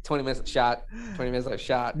 20 minutes shot. 20 minutes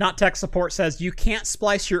shot. Not Tech Support says you can't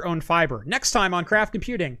splice your own fiber. Next time on Craft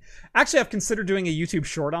Computing. Actually, I've considered doing a YouTube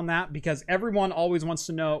short on that because everyone always wants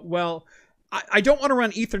to know, well, I don't want to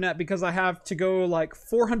run Ethernet because I have to go like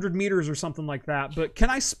 400 meters or something like that, but can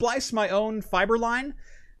I splice my own fiber line?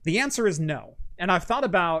 The answer is no. And I've thought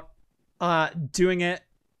about doing it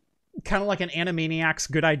kind of like an Animaniacs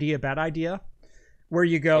good idea, bad idea, where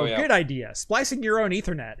you go, good idea, splicing your own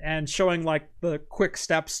Ethernet and showing like the quick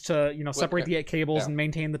steps to, separate the 8 cables and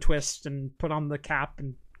maintain the twist and put on the cap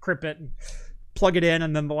and crib it and plug it in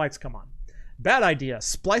and then the lights come on. Bad idea,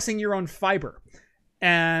 splicing your own fiber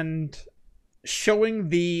and showing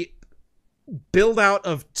the build out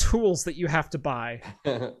of tools that you have to buy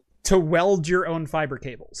to weld your own fiber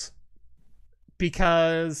cables.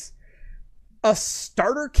 Because a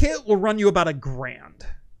starter kit will run you about $1,000.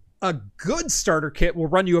 A good starter kit will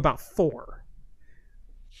run you about $4,000.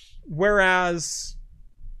 Whereas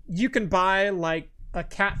you can buy like a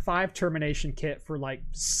Cat 5 termination kit for like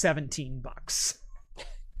 $17.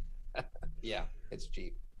 Yeah, it's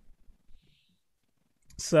cheap.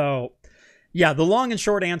 So, yeah, the long and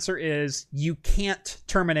short answer is you can't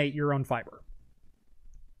terminate your own fiber.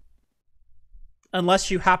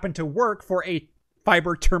 Unless you happen to work for a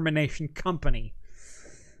fiber termination company.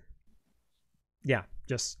 Yeah,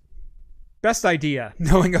 just best idea,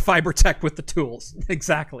 knowing a fiber tech with the tools.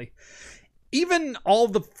 Exactly. Even all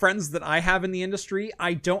the friends that I have in the industry,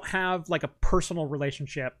 I don't have like a personal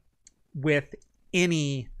relationship with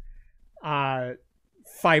any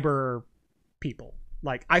fiber people.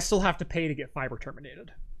 Like, I still have to pay to get fiber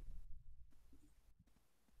terminated.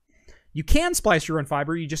 You can splice your own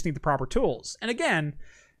fiber, you just need the proper tools. And again,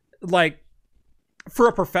 like, for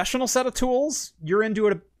a professional set of tools, you're into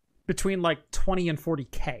it between like 20 and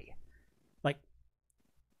 40K. Like,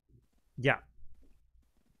 yeah.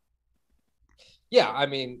 Yeah, I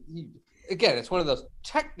mean, again, it's one of those,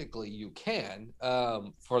 technically you can.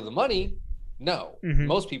 For the money, no. Mm-hmm.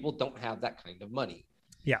 Most people don't have that kind of money.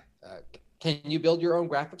 Yeah. Can you build your own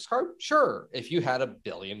graphics card? Sure. If you had $1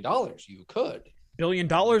 billion, you could. $1 billion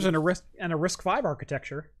and a RISC-V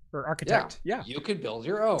architecture or architect. Yeah. You could build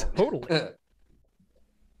your own. Totally.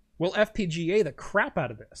 We'll FPGA the crap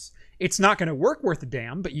out of this. It's not going to work worth a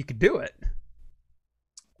damn, but you could do it.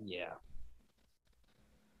 Yeah.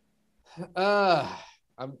 I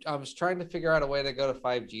was trying to figure out a way to go to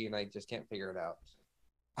 5G and I just can't figure it out.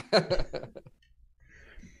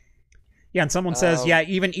 Yeah, and someone says, yeah,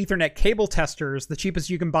 even Ethernet cable testers, the cheapest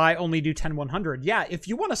you can buy, only do 10100. Yeah, if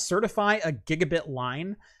you want to certify a gigabit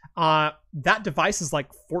line, that device is like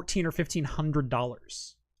 $1,400 or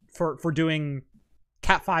 $1,500 for doing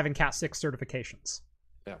Cat 5 and Cat 6 certifications.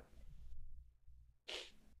 Yeah.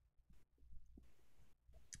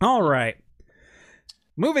 All right.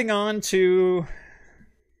 Moving on to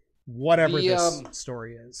whatever this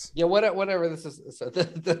story is. Yeah, whatever this is. So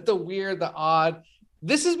the weird, the odd.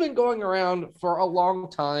 This has been going around for a long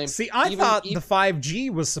time. See, I thought the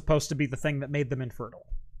 5G was supposed to be the thing that made them infertile.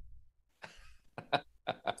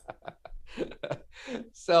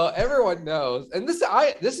 So everyone knows, and this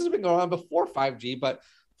has been going on before 5G, but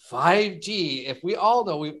 5G, if we all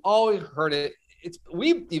know, we've always heard it.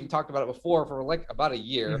 We've even talked about it before for like about a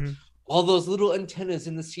year. Mm-hmm. All those little antennas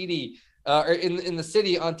in the city, or in the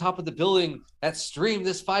city on top of the building that stream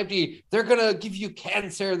this 5G, they're gonna give you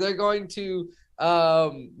cancer. They're going to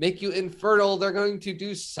make you infertile. They're going to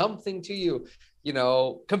do something to you. You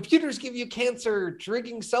know, computers give you cancer.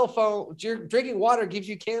 Drinking water gives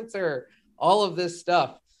you cancer. All of this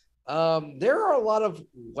stuff. There are a lot of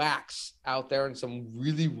whacks out there and some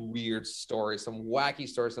really weird stories, some wacky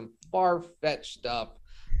stories, some far-fetched stuff.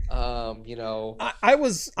 You know, I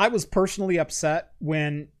was personally upset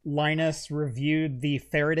when Linus reviewed the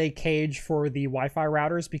Faraday cage for the Wi-Fi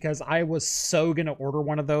routers because I was so gonna order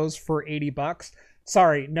one of those for $80.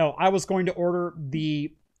 Sorry, no, I was going to order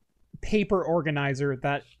the paper organizer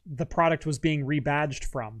that the product was being rebadged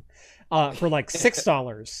from for like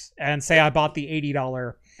 $6 and say I bought the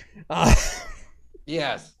 $80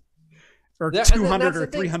 yes, or $200 or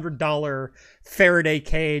 $300 Faraday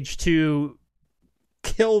cage to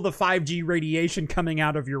kill the 5G radiation coming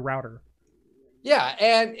out of your router. Yeah,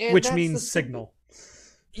 and which means signal.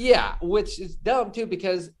 Yeah, which is dumb too,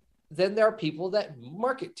 because then there are people that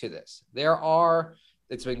market to this.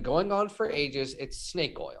 It's been going on for ages. It's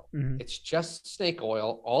snake oil. Mm-hmm. It's just snake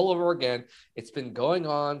oil all over again. It's been going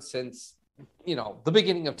on since, the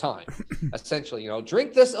beginning of time, essentially.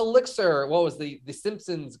 Drink this elixir. What was the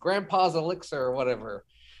Simpsons grandpa's elixir or whatever?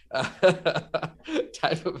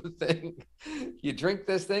 type of a thing. You drink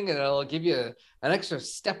this thing and it'll give you an extra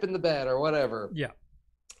step in the bed or whatever. Yeah.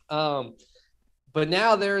 But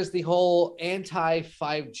now there's the whole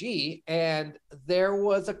anti-5G, and there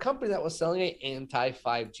was a company that was selling an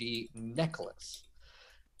anti-5G necklace.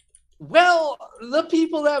 Well, the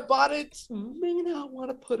people that bought it may not want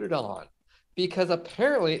to put it on, because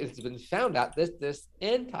apparently it's been found out that this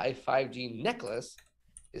anti-5G necklace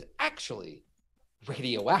is actually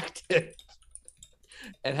radioactive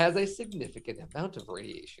and has a significant amount of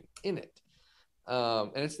radiation in it.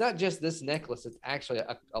 And it's not just this necklace, it's actually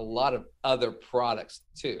a lot of other products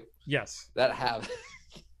too. Yes. That have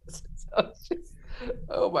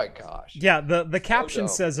oh my gosh. Yeah, the caption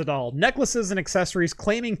says it all. Necklaces and accessories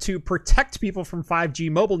claiming to protect people from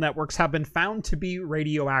 5G mobile networks have been found to be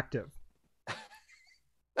radioactive.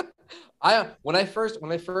 When I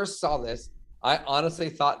first saw this, I honestly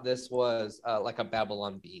thought this was like a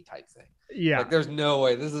Babylon Bee type thing. Yeah. Like, there's no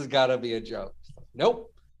way this has got to be a joke.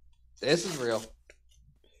 Nope. This is real.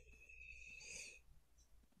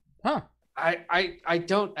 Huh. I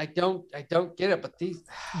don't get it, but these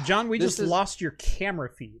John, we just lost your camera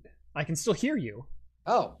feed. I can still hear you.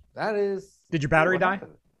 Oh, that is. Did your battery die?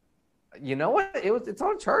 Happened? You know what? It's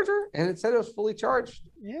on a charger and it said it was fully charged.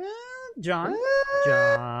 Yeah, John.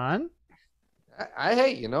 John.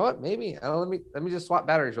 Hey, you know what? Maybe let me just swap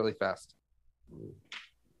batteries really fast.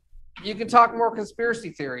 You can talk more conspiracy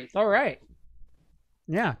theories. All right.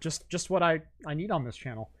 Yeah, just what I need on this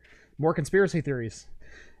channel. More conspiracy theories.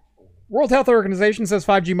 World Health Organization says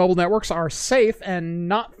 5G mobile networks are safe and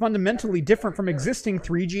not fundamentally different from existing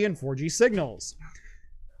 3G and 4G signals.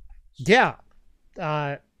 Yeah.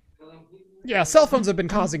 Yeah, cell phones have been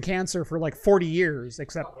causing cancer for like 40 years,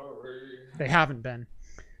 except they haven't been.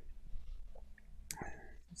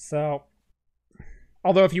 So,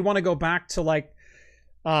 although if you want to go back to like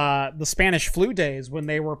the Spanish flu days when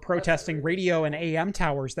they were protesting radio and AM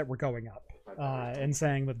towers that were going up and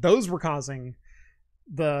saying that those were causing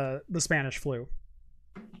the Spanish flu.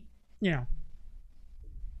 You know.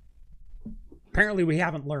 Apparently we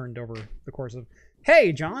haven't learned over the course of...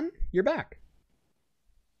 Hey, John, you're back.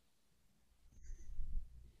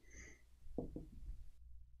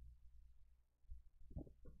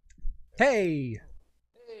 Hey.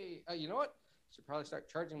 Hey, you know what? Should probably start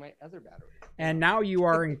charging my other battery. And now you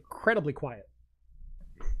are incredibly quiet.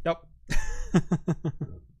 Nope.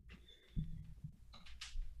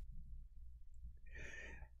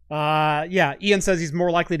 Yeah, Ian says he's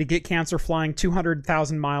more likely to get cancer flying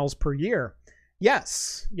 200,000 miles per year.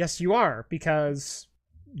 Yes, you are, because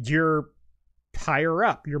you're higher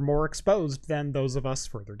up. You're more exposed than those of us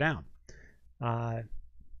further down.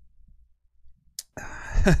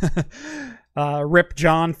 Rip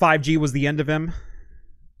John, 5G was the end of him.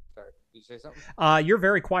 Sorry, did you say something? You're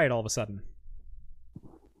very quiet all of a sudden.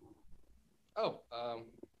 Oh,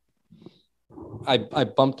 I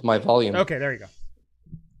bumped my volume. Okay, there you go.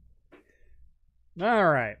 All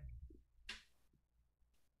right.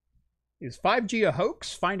 Is 5G a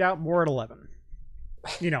hoax? Find out more at 11.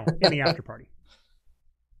 You know, in the after party.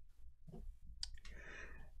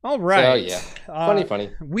 All right. So, yeah.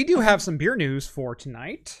 Funny. We do have some beer news for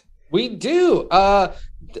tonight. We do.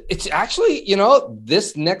 It's actually,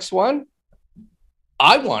 this next one,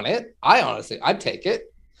 I want it. I'd take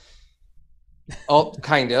it. Oh,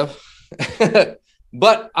 kind of.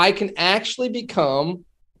 But I can actually become...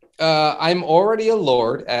 I'm already a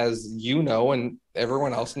lord, as you know, and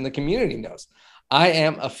everyone else in the community knows. I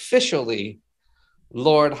am officially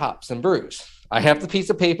Lord Hops and Brews. I have the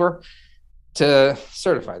piece of paper to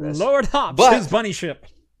certify this. Lord Hops, his bunny ship.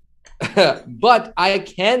 But I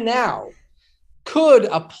could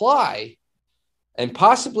apply and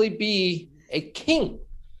possibly be a king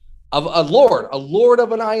of a lord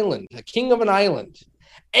of an island, a king of an island,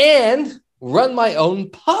 and run my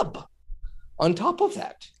own pub on top of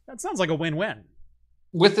that. That sounds like a win-win.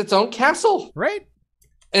 With its own castle. Right.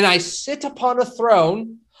 And I sit upon a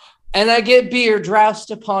throne and I get beer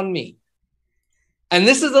droused upon me. And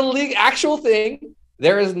this is a actual thing.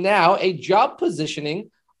 There is now a job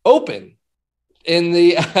positioning open in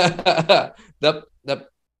the the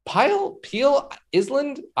Peel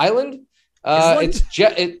Island Island. Island.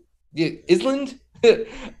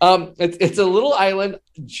 It's a little island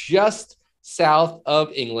just south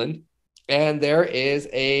of England. And there is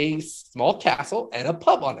a small castle and a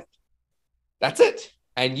pub on it. That's it.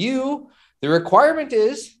 And the requirement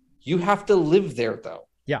is you have to live there, though.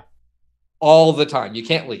 Yeah. All the time. You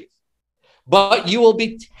can't leave. But you will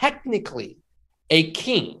be technically a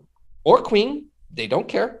king or queen. They don't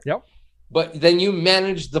care. Yep. But then you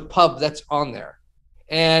manage the pub that's on there.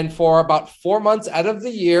 And for about 4 months out of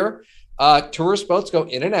the year, tourist boats go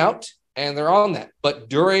in and out, and they're on that. But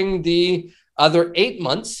during the other 8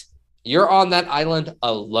 months, you're on that island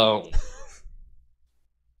alone.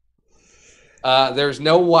 There's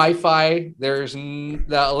no Wi-Fi. The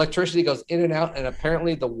electricity goes in and out, and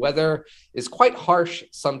apparently the weather is quite harsh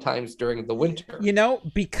sometimes during the winter. You know,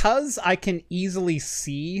 because I can easily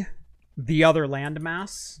see the other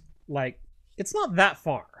landmass, like, it's not that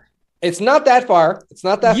far. It's not that far. It's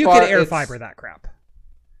not that you far. You could air fiber that crap.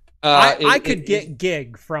 I could get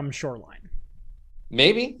gig from shoreline.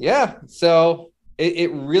 Maybe, yeah. So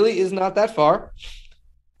it really is not that far.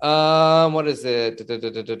 What is it?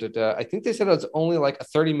 I think they said it was only like a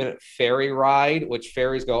 30-minute ferry ride, which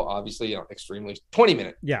ferries go obviously, extremely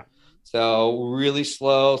 20-minute. Yeah. So really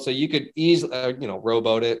slow. So you could easily,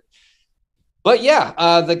 rowboat it. But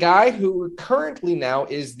yeah, the guy who currently now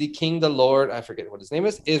is the king, the Lord, I forget what his name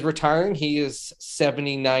is retiring. He is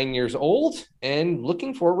 79 years old and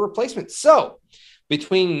looking for a replacement. So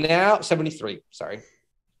between now, 73, sorry,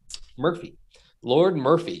 Lord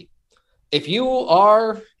Murphy. If you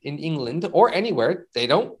are in England or anywhere, they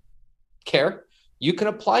don't care. You can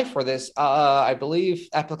apply for this. I believe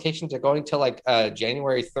applications are going till like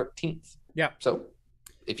January 13th. Yeah. So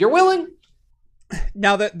if you're willing.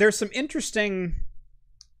 Now, there's some interesting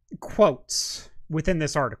quotes within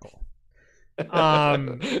this article.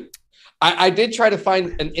 I did try to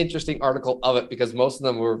find an interesting article of it because most of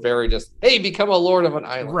them were very just, hey, become a lord of an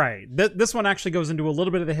island. Right. This one actually goes into a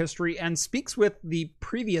little bit of the history and speaks with the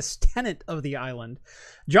previous tenant of the island,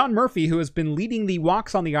 John Murphy, who has been leading the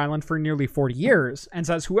walks on the island for nearly 40 years, and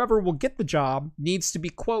says whoever will get the job needs to be,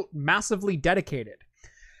 quote, massively dedicated.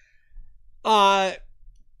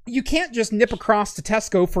 You can't just nip across to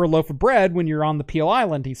Tesco for a loaf of bread when you're on the Peel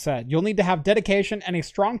Island, he said. You'll need to have dedication and a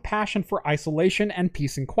strong passion for isolation and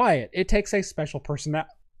peace and quiet. It takes a special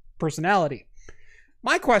personality.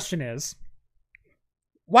 My question is,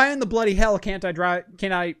 why in the bloody hell can't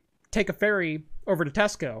I take a ferry over to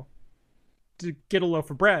Tesco to get a loaf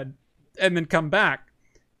of bread and then come back?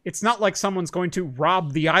 It's not like someone's going to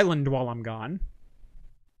rob the island while I'm gone.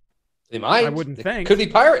 They might. I wouldn't think. Could be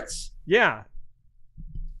pirates. Yeah.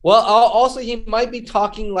 Well, also he might be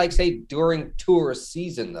talking like, say, during tourist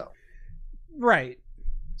season, though. Right.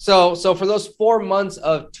 So for those 4 months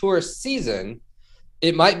of tourist season,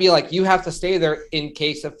 it might be like you have to stay there in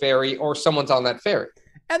case a ferry or someone's on that ferry.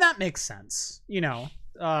 And that makes sense, now.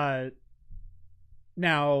 But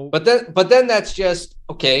then that's just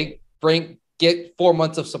okay. Get 4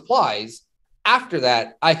 months of supplies. After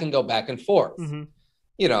that, I can go back and forth. Mm-hmm.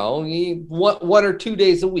 1 or 2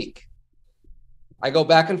 days a week. I go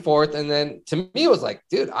back and forth, and then to me it was like,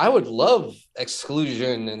 dude, I would love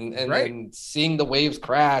exclusion and, right. and seeing the waves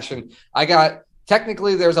crash. And I got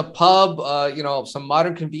technically there's a pub, some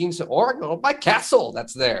modern convenience, or my castle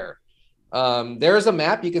that's there. There's a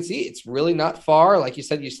map you can see. It's really not far. Like you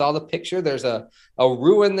said, you saw the picture. There's a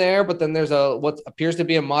ruin there, but then there's what appears to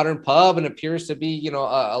be a modern pub and appears to be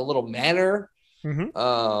a little manor.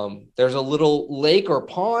 Mm-hmm. There's a little lake or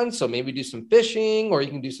pond, so maybe do some fishing, or you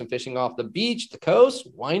can do some fishing off the beach, the coast.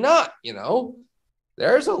 Why not?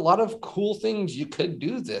 There's a lot of cool things you could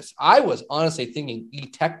do this. I was honestly thinking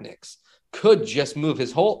eTechnics could just move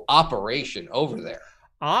his whole operation over there.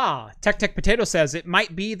 Tech Potato says it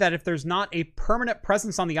might be that if there's not a permanent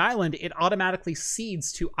presence on the island, it automatically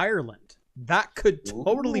cedes to Ireland. That could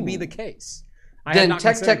totally be the case. Then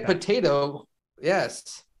Tech Potato,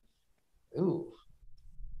 yes. Ooh.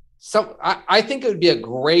 So I think it would be a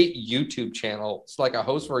great YouTube channel. It's like a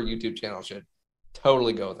host for a YouTube channel should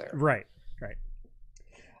totally go there. Right.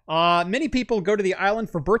 Many people go to the island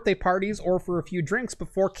for birthday parties or for a few drinks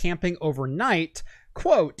before camping overnight.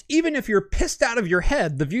 Quote, even if you're pissed out of your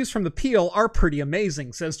head, the views from the Peel are pretty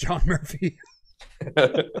amazing, says John Murphy.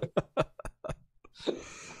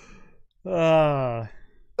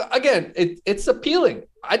 Again, it's appealing.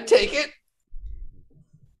 I'd take it.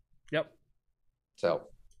 Yep. So,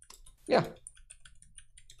 yeah.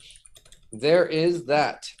 There is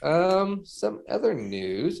that. Some other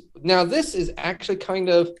news. Now, this is actually kind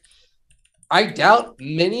of, I doubt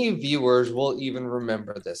many viewers will even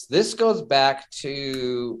remember this. This goes back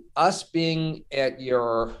to us being at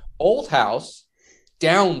your old house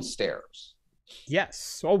downstairs.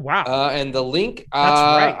 Yes. Oh, wow. And the link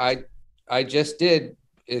That's right. I just did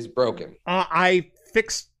is broken. I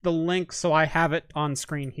fixed the link, so I have it on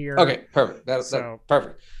screen here. Okay, perfect. That's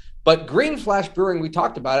perfect. But Green Flash Brewing, we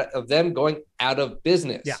talked about it, of them going out of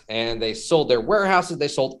business. Yeah. And they sold their warehouses. They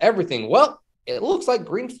sold everything. Well, it looks like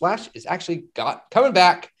Green Flash is actually coming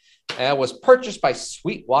back and was purchased by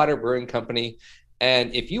Sweetwater Brewing Company.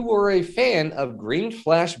 And if you were a fan of Green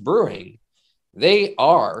Flash Brewing, they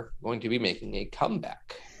are going to be making a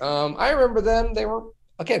comeback. I remember them. They were,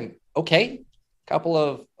 again, okay. Couple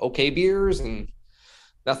of okay beers and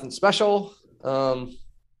nothing special.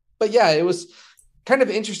 But yeah, it was kind of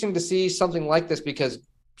interesting to see something like this because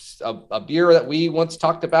a beer that we once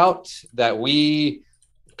talked about that we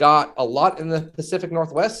got a lot in the Pacific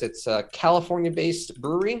Northwest. It's a California-based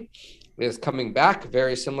brewery. It is coming back,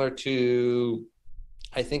 very similar to,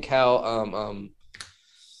 I think how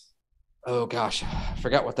oh gosh, I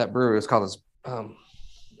forgot what that brewery was called.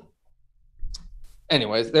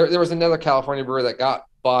 Anyways, there was another California brewery that got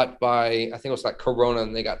bought by, I think it was like Corona,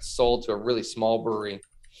 and they got sold to a really small brewery.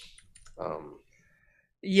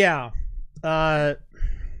 Yeah. I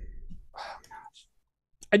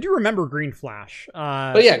do remember Green Flash.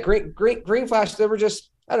 But yeah, Green Flash, they were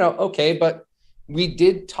just, I don't know, okay, but we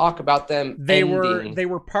did talk about them. They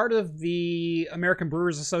were part of the American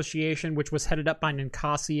Brewers Association, which was headed up by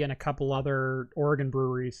Ninkasi and a couple other Oregon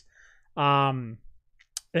breweries. I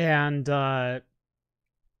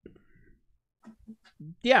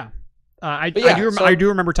do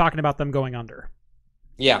remember talking about them going under.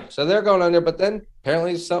 Yeah, so they're going under, but then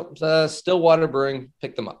apparently Stillwater Brewing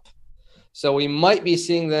picked them up. So we might be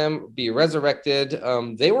seeing them be resurrected.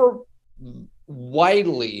 They were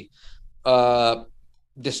widely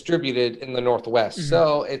distributed in the Northwest. Mm-hmm.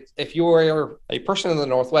 So if you were a person in the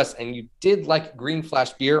Northwest and you did like Green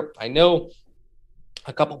Flash beer, I know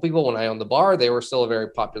a couple people when I owned the bar, they were still a very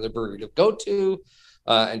popular brewery to go to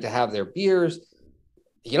and to have their beers.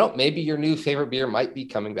 You know, maybe your new favorite beer might be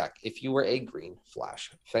coming back if you were a Green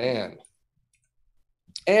Flash fan.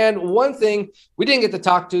 And one thing we didn't get to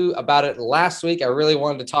talk to about it last week, I really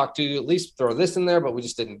wanted to talk to, at least throw this in there, but we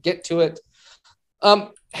just didn't get to it.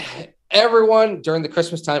 Everyone during the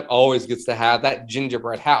Christmas time always gets to have that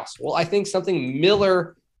gingerbread house. Well, I think something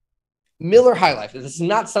Miller High Life, this is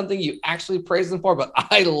not something you actually praise them for, but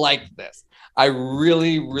I like this. I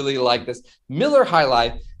really, really like this. Miller High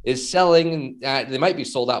Life is selling, they might be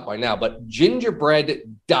sold out by now, but gingerbread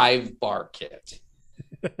dive bar kit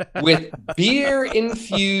with beer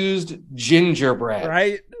infused gingerbread.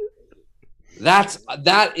 Right.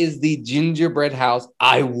 That is the gingerbread house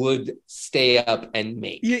I would stay up and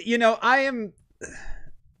make. You know, I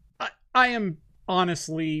am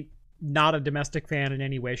honestly not a domestic fan in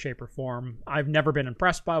any way, shape, or form. I've never been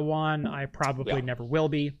impressed by one. I probably never will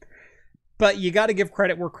be. But you got to give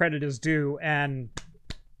credit where credit is due, and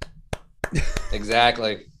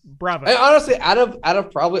exactly. Bravo. And honestly, out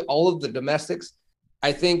of probably all of the domestics,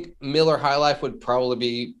 I think Miller High Life would probably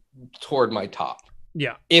be toward my top.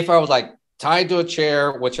 Yeah. If I was like tied to a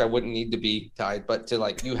chair, which I wouldn't need to be tied, but to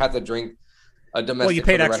like you have to drink a domestic. Well, you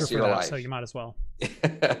paid for the extra rest of for your that, life. so you might as well.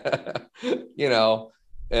 You know,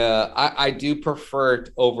 I do prefer it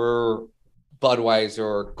over Budweiser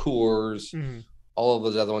or Coors, all of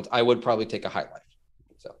those other ones. I would probably take a High Life.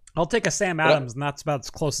 So I'll take a Sam Adams, and that's about as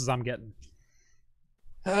close as I'm getting.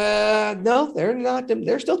 No, they're not.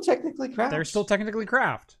 They're still technically craft. They're still technically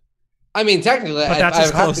craft. I mean, technically, but that's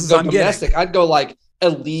as close as I'm domestic. getting. I'd go like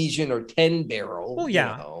Elysian or 10 Barrel. Well,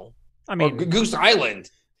 yeah. You know, I mean, or Goose Island.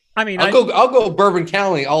 I mean, I'll go Bourbon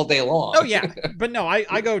County all day long. Oh yeah, but no,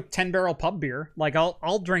 I go 10 Barrel pub beer. Like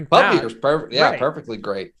I'll drink pub that. beer's perfect. Yeah, right. Perfectly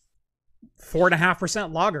great.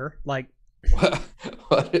 4.5% lager. Like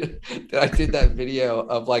I did that video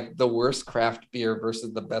of like the worst craft beer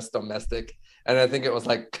versus the best domestic, and I think it was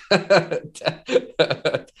like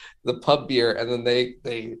the pub beer, and then they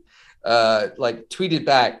like tweeted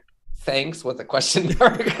back thanks with a question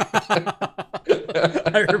mark.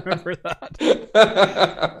 I remember that.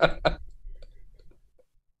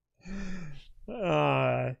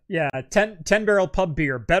 Yeah, 10 Barrel pub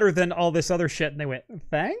beer, better than all this other shit. And they went,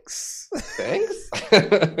 thanks? Thanks?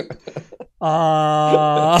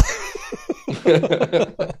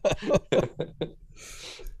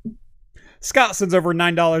 Scott sends over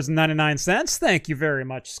 $9.99. Thank you very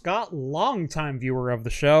much, Scott. Longtime viewer of the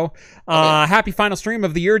show. Happy final stream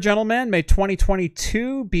of the year, gentlemen. May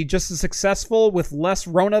 2022 be just as successful with less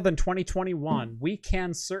Rona than 2021. We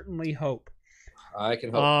can certainly hope. I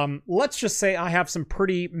can hope. Let's just say I have some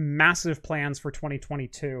pretty massive plans for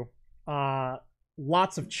 2022.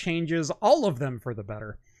 Lots of changes, all of them for the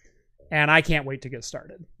better. And I can't wait to get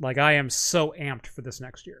started. Like, I am so amped for this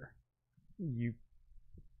next year.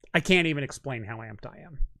 I can't even explain how amped I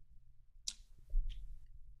am.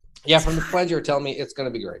 Yeah, from the plans you were telling me, it's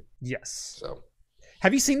going to be great. Yes. So,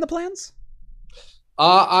 have you seen the plans?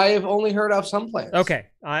 I've only heard of some plans. Okay,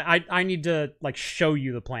 I need to like show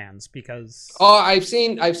you the plans because. Oh, I've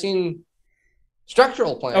seen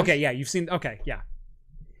structural plans. Okay, yeah, you've seen. Okay, yeah.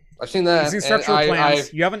 I've seen that. You've seen structural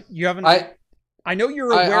plans. You haven't. I know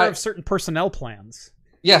you're aware of certain personnel plans.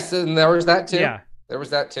 Yes, and there was that too. Yeah, there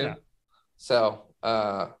was that too. Yeah. So,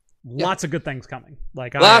 lots of good things coming.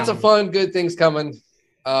 Like lots of fun, good things coming.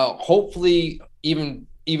 Hopefully, even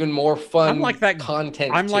more fun. I'm like that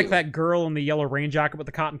content. I'm like that girl in the yellow rain jacket with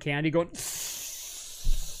the cotton candy going.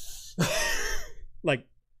 Like,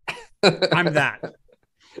 I'm that.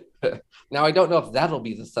 Now I don't know if that'll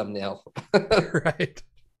be the thumbnail. Right.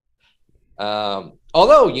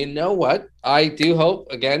 Although, you know what? I do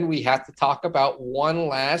hope, again, we have to talk about one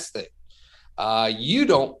last thing. You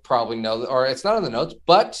don't probably know, or it's not in the notes,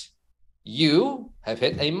 but you have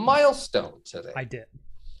hit a milestone today. I did.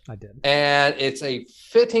 And it's a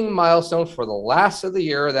fitting milestone for the last of the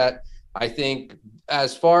year that I think,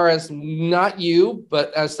 as far as not you,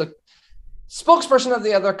 but as the spokesperson of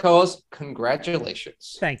the other co-host,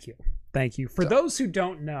 congratulations. Thank you. For those who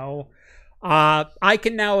don't know, I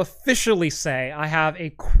can now officially say I have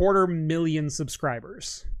 250,000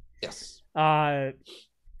 subscribers. Yes. I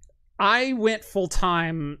went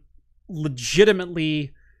full-time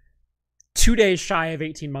legitimately 2 days shy of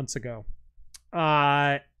 18 months ago.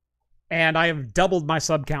 And I have doubled my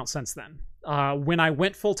sub count since then. When I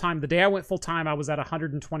went full-time, the day I went full-time, I was at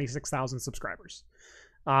 126,000 subscribers.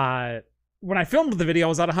 When I filmed the video, I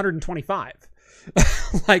was at 125.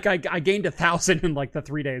 Like I gained 1,000 in like the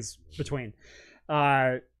 3 days between.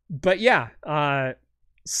 But yeah,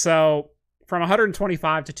 so from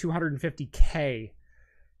 125 to 250K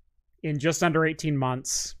in just under 18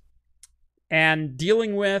 months, and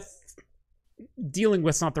dealing with's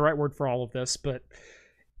not the right word for all of this, but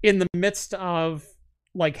in the midst of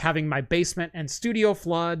like having my basement and studio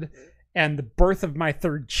flood and the birth of my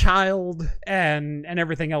third child and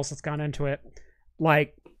everything else that's gone into it,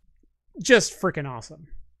 like, just freaking awesome.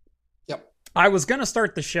 Yep. I was going to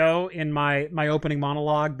start the show in my opening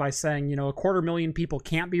monologue by saying, 250,000 people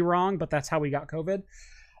can't be wrong, but that's how we got COVID.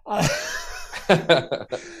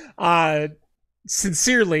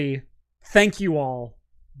 Sincerely, thank you all.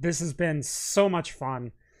 This has been so much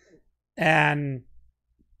fun. And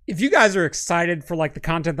if you guys are excited for like the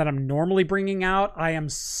content that I'm normally bringing out, I am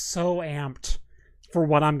so amped for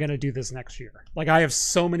what I'm going to do this next year. Like, I have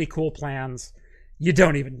so many cool plans. You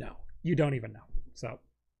don't even know. So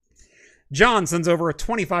John sends over a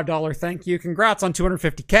 $25 thank you. Congrats on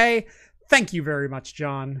 250K. Thank you very much,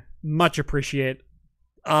 John. Much appreciate.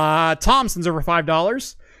 Tom sends over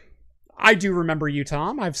 $5. I do remember you,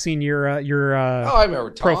 Tom. I've seen your I remember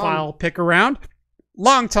Tom. Profile pic around.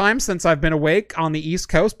 Long time since I've been awake on the East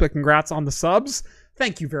Coast, but congrats on the subs.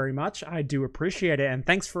 Thank you very much. I do appreciate it. And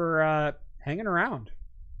thanks for hanging around.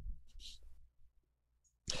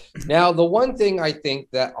 Now, the one thing I think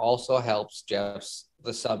that also helps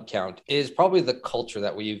the sub count is probably the culture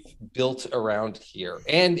that we've built around here.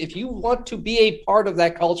 And if you want to be a part of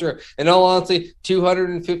that culture, in all honesty,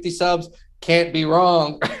 250 subs can't be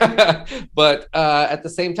wrong. But at the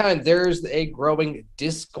same time, there's a growing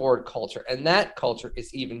Discord culture, and that culture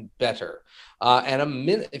is even better.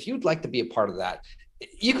 If you'd like to be a part of that,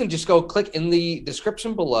 you can just go click in the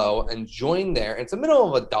description below and join there. It's a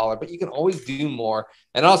minimum of $1, but you can always do more.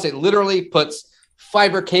 And also, it literally puts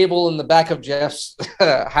fiber cable in the back of Jeff's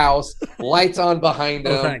house, lights on behind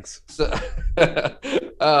him. Oh, thanks. So,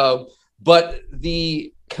 but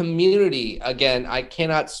the community, again, I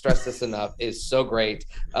cannot stress this enough, is so great.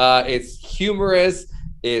 It's humorous,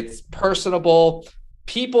 it's personable.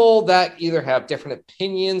 People that either have different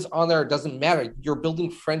opinions on there, it doesn't matter. You're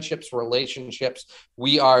building friendships, relationships.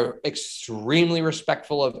 We are extremely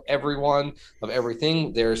respectful of everyone, of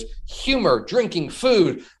everything. There's humor, drinking,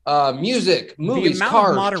 food, music, movies, the amount cars,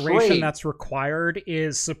 of moderation trade. That's required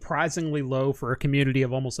is surprisingly low for a community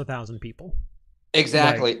of almost 1,000 people.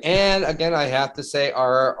 Exactly. Right. And again, I have to say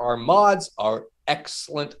our mods are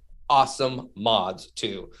excellent, awesome mods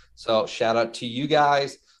too. So shout out to you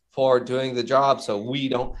guys for doing the job, so we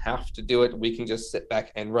don't have to do it. We can just sit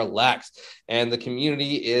back and relax. And the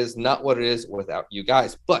community is not what it is without you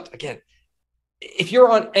guys. But again, if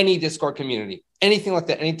you're on any Discord community, anything like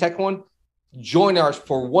that, any tech one, join ours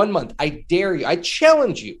for 1 month. I dare you, I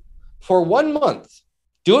challenge you for 1 month.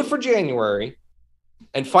 Do it for January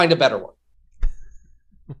and find a better one.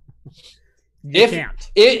 If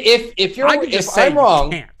can't. If I'm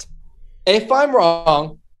wrong, if I'm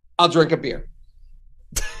wrong, I'll drink a beer.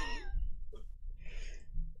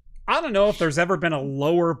 I don't know if there's ever been a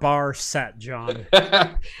lower bar set, John.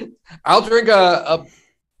 I'll drink I'll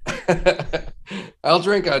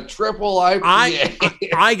drink a triple IPA.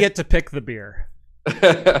 I get to pick the beer.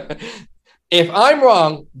 If I'm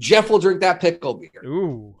wrong, Jeff will drink that pickle beer.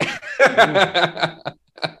 Ooh.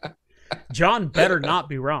 John better not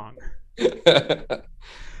be wrong.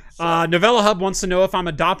 Novella Hub wants to know if I'm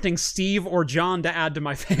adopting Steve or John to add to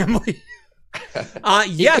my family.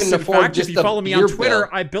 Yes, in fact, if you follow me on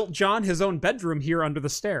Twitter, I built John his own bedroom here under the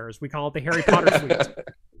stairs. We call it the Harry Potter suite.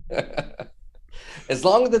 As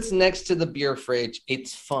long as it's next to the beer fridge,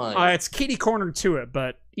 it's fine. It's kitty cornered to it,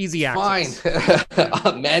 but easy access.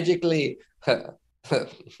 Fine. Magically,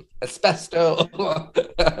 asbesto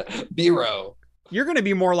bureau. You're going to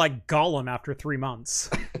be more like Gollum after 3 months.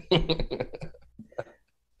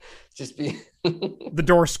 Just be. The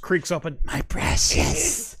door creaks open. My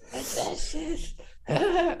precious.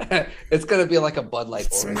 It's gonna be like a Bud Light.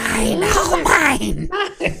 It's mine, all mine.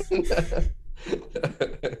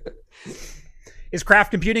 Is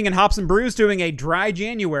Craft Computing and Hops and Brews doing a dry hopped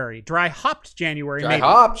January? Dry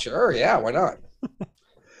hop, sure, yeah, why not?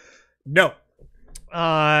 No.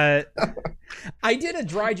 I did a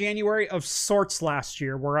dry January of sorts last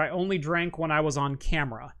year where I only drank when I was on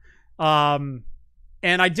camera. And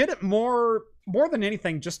I did it more than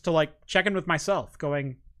anything just to like check in with myself,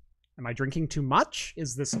 going, am I drinking too much?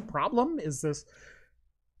 Is this a problem?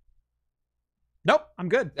 Nope, I'm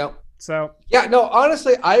good. Nope. So yeah, no,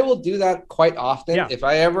 honestly, I will do that quite often. Yeah. If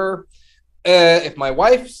I ever, if my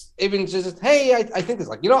wife's even just, hey, I think it's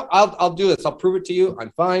like, I'll do this. I'll prove it to you.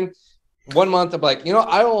 I'm fine. 1 month, I'm like,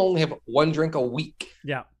 I will only have one drink a week.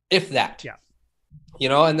 Yeah. If that. Yeah.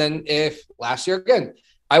 And then if last year again,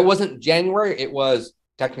 I wasn't January, it was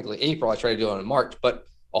technically April. I tried to do it in March, but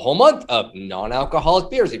a whole month of non-alcoholic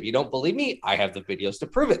beers. If you don't believe me, I have the videos to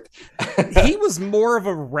prove it. He was more of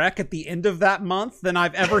a wreck at the end of that month than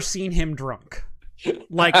I've ever seen him drunk.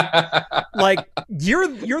 Like you're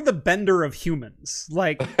the Bender of humans.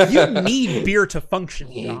 Like, you need beer to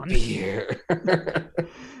function, John. Beer.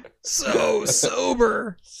 So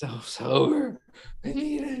sober. So sober. I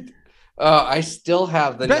need it. I still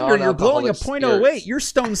have the Bender, you're blowing a spirits. .08. You're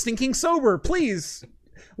stone stinking sober. Please.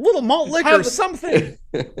 Little malt liquor, something.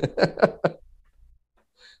 Yeah.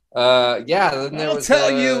 Then I'll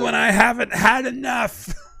tell you when I haven't had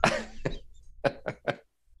enough.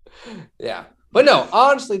 Yeah. But no,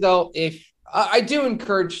 honestly, though, if I do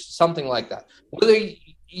encourage something like that, whether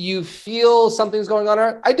you feel something's going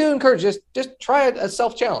on, I do encourage just try it as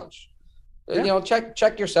self-challenge. Yeah.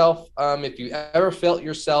 Check yourself. If you ever felt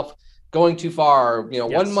yourself going too far,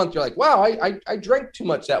 1 month, you're like, wow, I drank too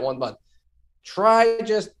much that 1 month. Try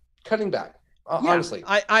just cutting back. Honestly,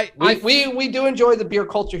 we do enjoy the beer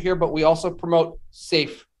culture here, but we also promote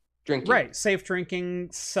safe drinking. Right, safe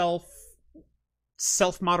drinking, self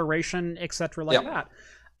moderation, etc. Like that.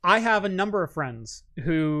 I have a number of friends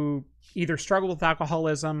who either struggle with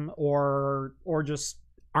alcoholism or just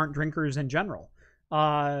aren't drinkers in general.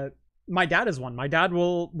 My dad is one. My dad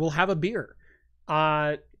will have a beer.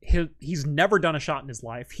 He's never done a shot in his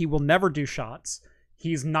life. He will never do shots.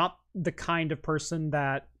 He's not the kind of person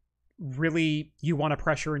that really you want to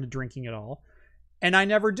pressure into drinking at all. And I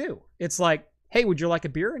never do. It's like, hey, would you like a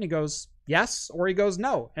beer? And he goes, yes. Or he goes,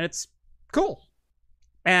 no. And it's cool.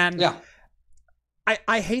 And yeah,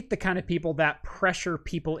 I hate the kind of people that pressure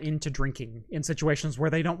people into drinking in situations where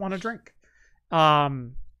they don't want to drink.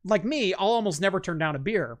 Like me, I'll almost never turn down a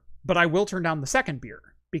beer, but I will turn down the second beer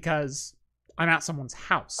because I'm at someone's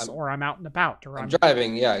house or I'm out and about or I'm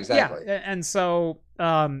driving. Yeah, exactly. Yeah. And so,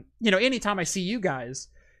 anytime I see you guys,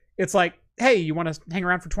 it's like, hey, you want to hang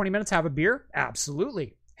around for 20 minutes, have a beer?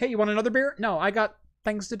 Absolutely. Hey, you want another beer? No, I got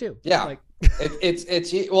things to do. Yeah.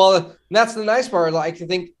 It's well, that's the nice part. Like, I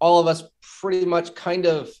think all of us pretty much kind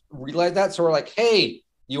of realize that. So we're like, hey,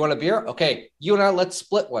 you want a beer? Okay. You and I, let's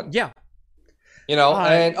split one. Yeah.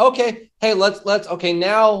 And okay, hey, let's okay,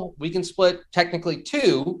 now we can split technically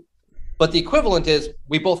two. But the equivalent is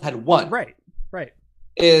we both had one. Right.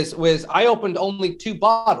 Was I opened only 2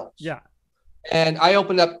 bottles. Yeah. And I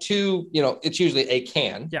opened up 2, it's usually a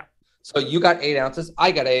can. Yeah. So you got 8 ounces.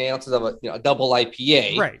 I got 8 ounces of a double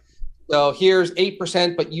IPA. Right. So here's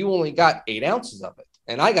 8%, but you only got 8 ounces of it.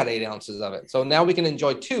 And I got 8 ounces of it. So now we can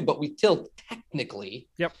enjoy 2, but we still technically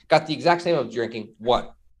got the exact same of drinking 1.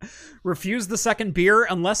 Refuse the second beer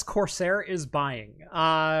unless Corsair is buying.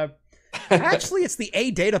 Actually, it's the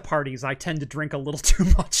data parties I tend to drink a little too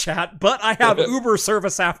much at, but I have Uber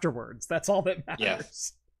service afterwards. That's all that matters.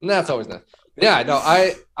 Yes. That's always nice. Yeah, no,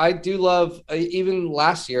 I do love, even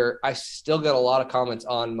last year, I still get a lot of comments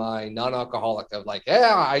on my non-alcoholic of like,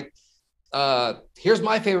 yeah, here's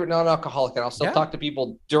my favorite non-alcoholic. And I'll still talk to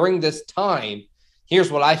people during this time.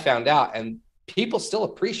 Here's what I found out. And people still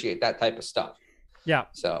appreciate that type of stuff. Yeah.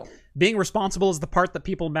 So being responsible is the part that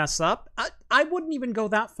people mess up. I wouldn't even go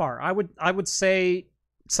that far. I would say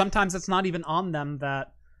sometimes it's not even on them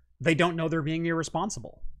that they don't know they're being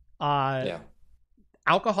irresponsible. Yeah.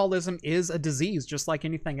 Alcoholism is a disease just like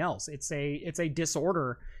anything else. It's a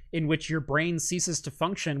disorder in which your brain ceases to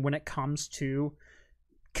function when it comes to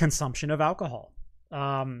consumption of alcohol.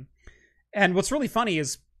 And what's really funny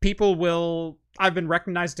is I've been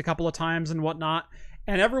recognized a couple of times and whatnot,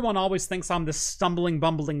 and everyone always thinks I'm this stumbling,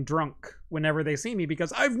 bumbling drunk whenever they see me,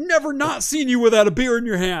 because I've never not seen you without a beer in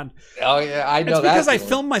your hand. Oh yeah, I know. It's because I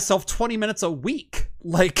film myself 20 minutes a week.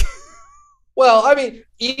 Like, well, I mean,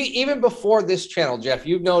 even before this channel, Jeff,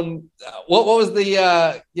 you've known what was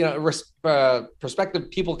the perspective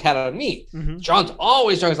people had on me. mm-hmm. John's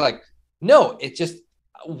always like, no, it's just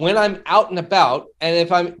when I'm out and about, and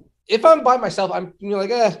if I'm by myself, I'm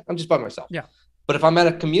I'm just by myself. Yeah. But if I'm at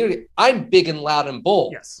a community, I'm big and loud and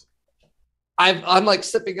bold. Yes. I'm like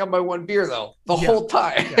sipping on my one beer though the whole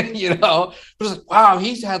time. Yeah. But it's like, wow,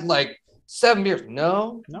 he's had like 7 beers.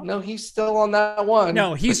 No, he's still on that one.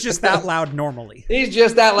 No, he's just that loud normally. He's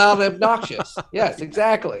just that loud and obnoxious. Yes,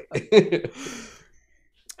 exactly.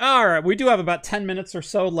 All right, we do have about 10 minutes or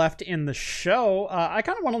so left in the show. I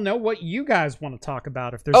kind of want to know what you guys want to talk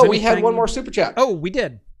about. If there's we had one more super chat. Oh, we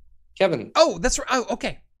did. Kevin. Oh, that's right. Oh,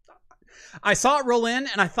 okay. I saw it roll in,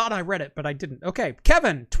 and I thought I read it, but I didn't. Okay,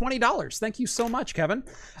 Kevin, $20. Thank you so much, Kevin.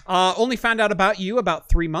 Only found out about you about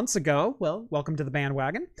 3 months ago. Well, welcome to the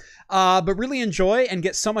bandwagon. But really enjoy and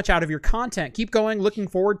get so much out of your content. Keep going. Looking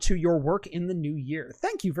forward to your work in the new year.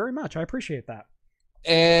 Thank you very much. I appreciate that.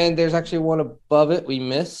 And there's actually one above it we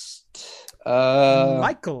missed.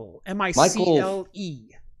 Michael, M-I-C-L-E.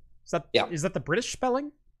 Is that the British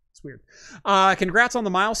spelling? It's weird. Congrats on the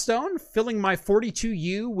milestone. Filling my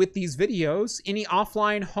 42U with these videos. Any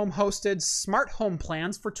offline home-hosted smart home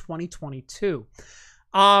plans for 2022?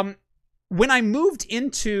 When I moved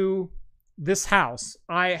into this house,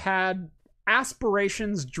 I had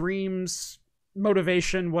aspirations, dreams,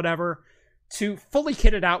 motivation, whatever, to fully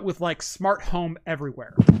kit it out with like smart home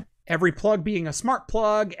everywhere. Every plug being a smart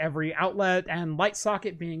plug, every outlet and light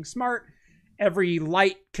socket being smart, every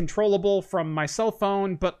light controllable from my cell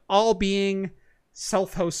phone, but all being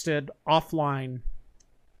self-hosted offline.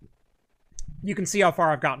 You can see how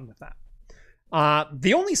far I've gotten with that.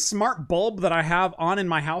 The only smart bulb that I have on in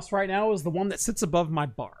my house right now is the one that sits above my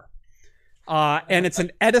bar. And it's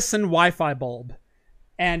an Edison Wi-Fi bulb.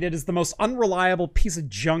 And it is the most unreliable piece of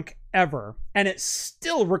junk ever. And it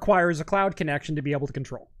still requires a cloud connection to be able to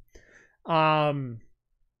control.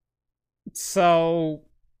 So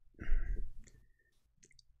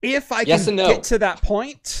if I can get to that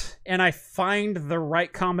point and I find the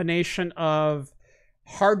right combination of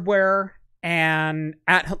hardware and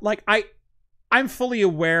I'm fully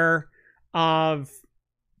aware of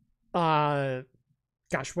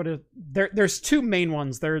there's two main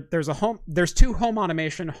ones. There's two home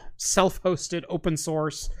automation, self-hosted, open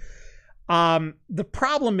source. The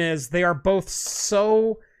problem is they are both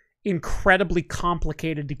so incredibly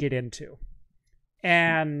complicated to get into.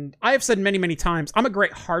 And I have said many, many times, I'm a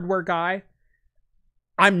great hardware guy.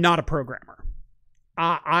 I'm not a programmer.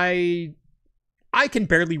 I can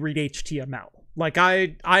barely read HTML. Like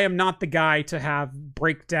I am not the guy to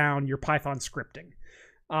break down your Python scripting.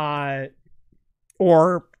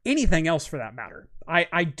 Or anything else for that matter.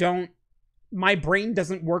 My brain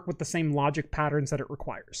doesn't work with the same logic patterns that it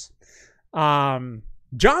requires.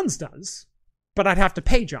 John's does, but I'd have to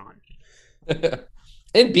pay John.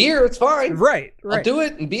 In beer, it's fine. Right. I'll do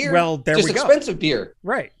it in beer. Well, there we go. Just expensive beer.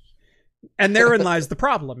 Right. And therein lies the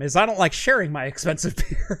problem, is I don't like sharing my expensive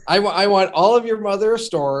beer. I want all of your Mother of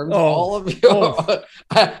Storms, all of your...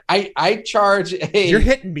 I charge a... You're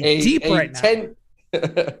hitting me deep right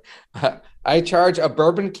now. I charge a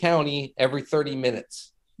Bourbon County every 30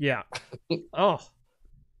 minutes. Yeah. Oh.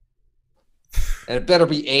 And it better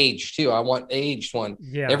be aged, too. I want aged one.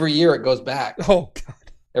 Yeah. Every year it goes back. Oh, God.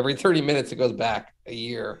 Every 30 minutes it goes back a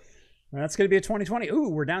year. That's going to be a 2020. Ooh,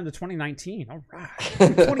 we're down to 2019. All right.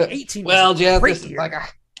 2018 well, Jeff, this is like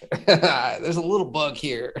there's a little bug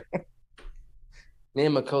here.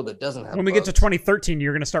 Name a code that doesn't have When we get to 2013,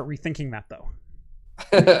 you're going to start rethinking that, though.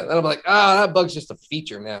 Then I'm like, that bug's just a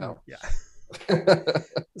feature now. Yeah.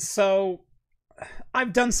 So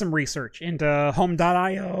I've done some research into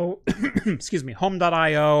home.io, excuse me,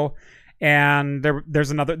 home.io, and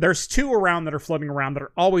there's two around that are floating around that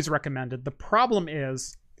are always recommended. The problem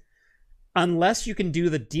is, unless you can do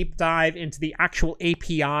the deep dive into the actual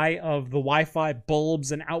API of the Wi-Fi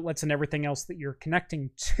bulbs and outlets and everything else that you're connecting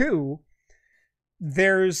to,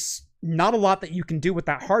 there's not a lot that you can do with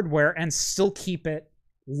that hardware and still keep it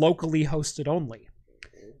locally hosted only.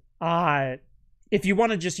 If you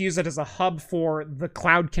want to just use it as a hub for the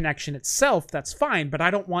cloud connection itself, that's fine, but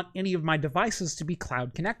I don't want any of my devices to be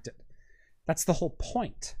cloud connected. That's the whole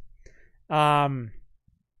point.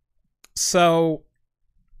 So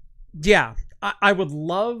yeah, I would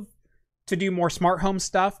love to do more smart home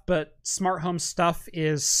stuff, but smart home stuff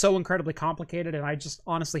is so incredibly complicated, and I just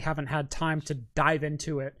honestly haven't had time to dive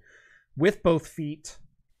into it with both feet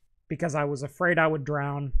because I was afraid I would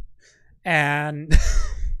drown. And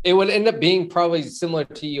it would end up being probably similar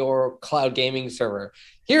to your cloud gaming server.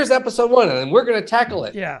 Here's episode 1, and we're going to tackle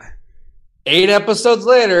it. Yeah. 8 episodes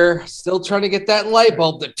later, still trying to get that light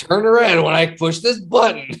bulb to turn around when I push this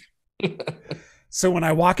button. So when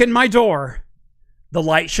I walk in my door, the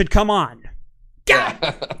light should come on.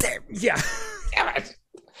 God damn. Yeah. Damn it.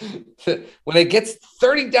 When it gets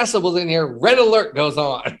 30 decibels in here, red alert goes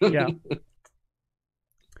on. Yeah.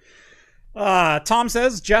 Tom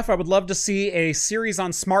says, Jeff, I would love to see a series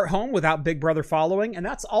on smart home without Big Brother following, and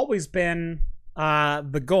that's always been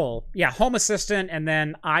the goal. Yeah, Home Assistant and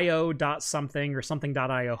then io.something or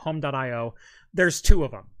something.io, home.io. There's 2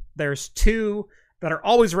 of them. There's 2 that are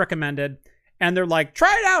always recommended, and they're like,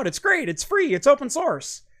 try it out, it's great, it's free, it's open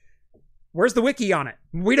source. Where's the wiki on it?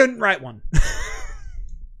 We didn't write one.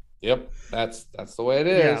 Yep, that's the way it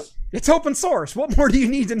is. Yeah. It's open source. What more do you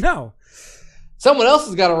need to know? Someone else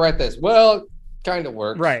has got to write this. Well, kind of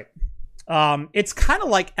works. Right. It's kind of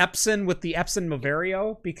like Epson with the Epson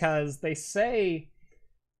Moverio, because they say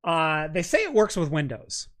it works with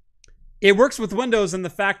Windows. It works with Windows in the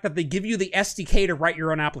fact that they give you the SDK to write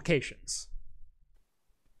your own applications.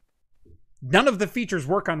 None of the features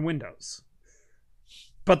work on Windows,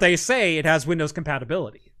 but they say it has Windows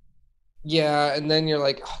compatibility. Yeah, and then you're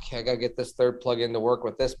like, okay, I gotta get this third plugin to work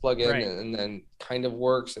with this plugin, right. and then kind of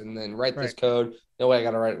works, and then write this code. No way, I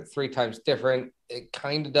gotta write it 3 times different. It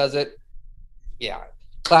kind of does it. Yeah,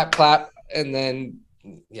 clap, and then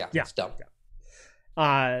it's done.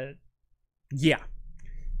 Yeah.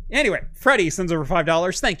 Anyway, Freddie sends over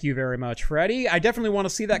 $5. Thank you very much, Freddie. I definitely want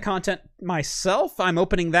to see that content myself. I'm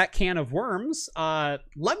opening that can of worms.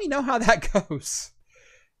 Let me know how that goes.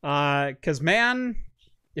 Because, man,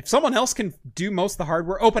 if someone else can do most of the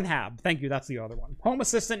hardware, OpenHab. Thank you, that's the other one. Home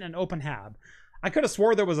Assistant and OpenHab. I could have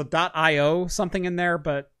swore there was a .io something in there,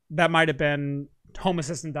 but that might have been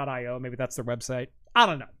homeassistant.io. Maybe that's their website. I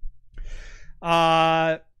don't know.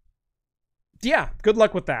 Yeah, good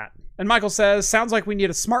luck with that. And Michael says, sounds like we need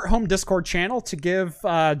a smart home Discord channel to give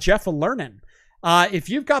Jeff a learning. If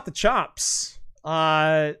you've got the chops,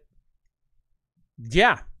 yeah.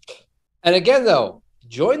 And again, though,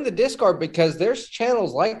 join the Discord, because there's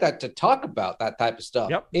channels like that to talk about that type of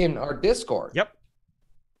stuff in our Discord. Yep.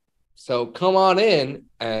 So come on in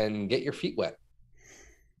and get your feet wet.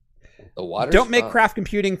 The water. Don't make craft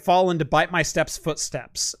computing fall into Bite My Steps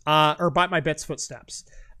footsteps, or Bite My Bits footsteps.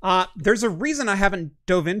 There's a reason I haven't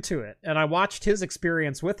dove into it, and I watched his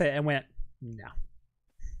experience with it and went, no.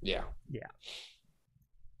 Yeah.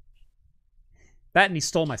 That, and he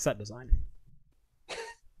stole my set design.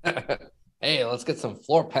 Hey, let's get some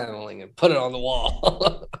floor paneling and put it on the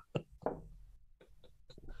wall.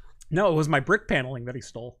 No, it was my brick paneling that he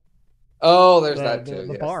stole. Oh, there's that too.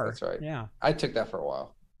 The yes, bar. That's right. Yeah. I took that for a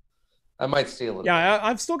while. I might steal it. Yeah,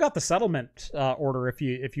 I've still got the settlement order if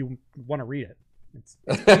you want to read it. It's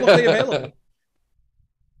publicly available.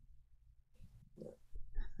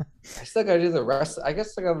 I still got to do the rest. I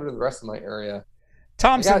guess I got to do the rest of my area.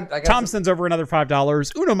 Tom sends over another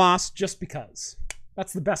 $5. Uno mas, just because.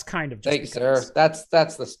 That's the best kind of just Thanks, because. sir.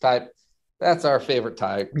 That's the type. That's our favorite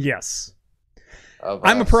type. Yes.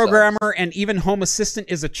 I'm a programmer, and even Home Assistant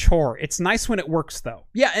is a chore. It's nice when it works, though.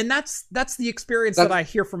 Yeah, and that's the experience that I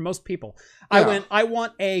hear from most people. Yeah. I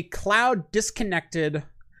want a cloud disconnected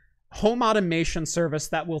home automation service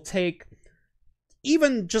that will take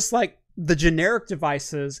even just like the generic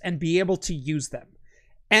devices and be able to use them.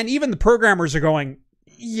 And even the programmers are going,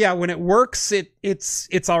 yeah, when it works,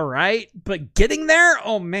 it's all right. But getting there,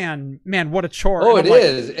 oh man, what a chore. Oh, it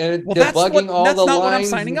is. And debugging all the lines. That's not what I'm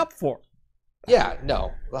signing up for. Yeah,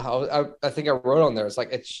 no. I think I wrote on there. It's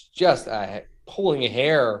like, it's just pulling a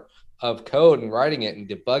hair of code and writing it and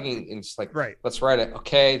debugging. And it's like, right, let's write it.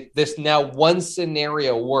 Okay, this now one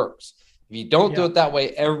scenario works. If you don't do it that way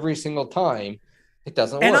every single time, it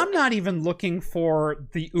doesn't work. And I'm not even looking for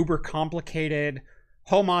the uber complicated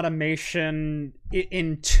home automation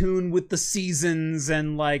in tune with the seasons,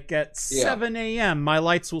 and like at 7 a.m. my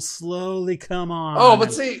lights will slowly come on. Oh,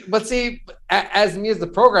 but see, as me as the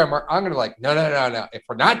programmer, I'm gonna like, no. If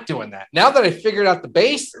we're not doing that, now that I figured out the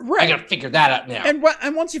base, I gotta figure that out now.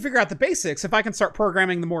 And once you figure out the basics, if I can start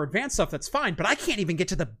programming the more advanced stuff, that's fine. But I can't even get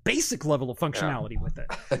to the basic level of functionality with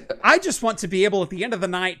it. I just want to be able at the end of the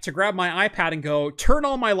night to grab my iPad and go, turn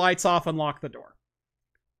all my lights off and lock the door.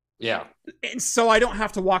 Yeah. And so I don't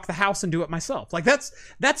have to walk the house and do it myself. Like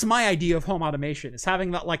that's my idea of home automation, is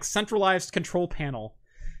having that like centralized control panel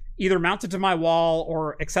either mounted to my wall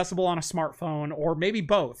or accessible on a smartphone, or maybe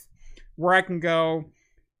both, where I can go,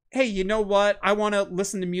 hey, you know what? I want to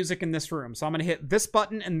listen to music in this room. So I'm going to hit this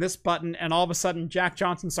button, and all of a sudden Jack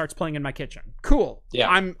Johnson starts playing in my kitchen. Cool. Yeah.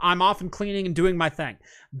 I'm off and cleaning and doing my thing.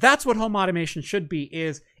 That's what home automation should be,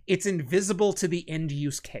 is it's invisible to the end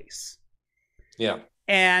use case. Yeah.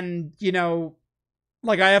 And, you know,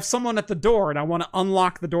 like I have someone at the door and I want to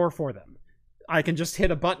unlock the door for them. I can just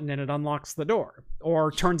hit a button and it unlocks the door,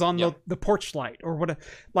 or turns on the porch light, or what.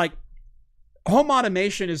 Like, home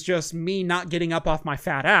automation is just me not getting up off my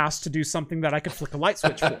fat ass to do something that I could flick a light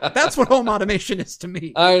switch for. That's what home automation is to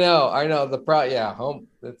me. I know. Home.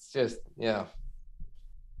 It's just,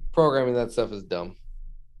 programming that stuff is dumb.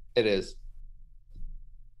 It is.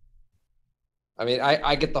 I mean,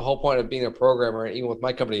 I get the whole point of being a programmer, and even with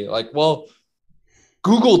my company, like, well,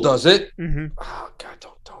 Google does it. Mm-hmm. Oh God,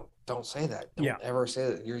 don't say that. Don't ever say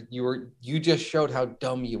that. You just showed how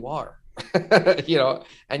dumb you are.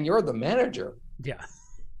 And you're the manager. Yeah.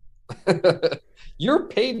 You're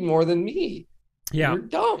paid more than me. Yeah. You're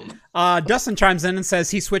dumb. Dustin chimes in and says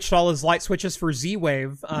he switched all his light switches for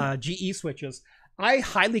Z-Wave, GE switches. I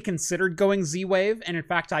highly considered going Z-Wave, and in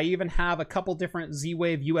fact, I even have a couple different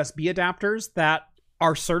Z-Wave USB adapters that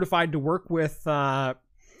are certified to work with, what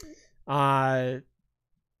is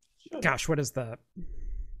the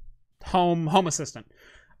Home Assistant?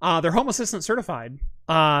 They're Home Assistant certified,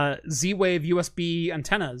 Z-Wave USB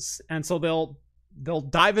antennas, and so they'll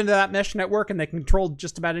dive into that mesh network and they control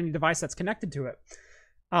just about any device that's connected to it.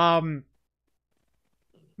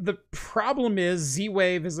 The problem is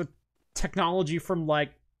Z-Wave is a technology from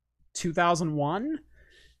like 2001,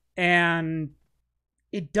 and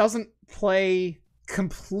it doesn't play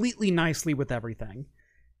completely nicely with everything.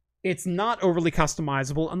 It's not overly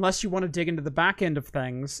customizable unless you want to dig into the back end of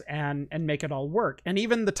things and make it all work. And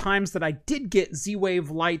even the times that I did get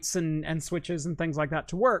Z-Wave lights and switches and things like that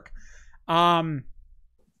to work,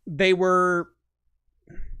 they were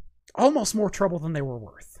almost more trouble than they were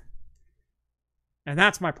worth. And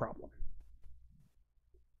that's my problem.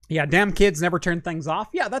 Yeah, damn kids never turn things off.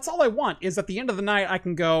 Yeah, that's all I want, is at the end of the night, I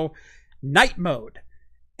can go night mode,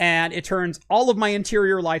 and it turns all of my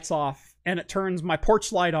interior lights off, and it turns my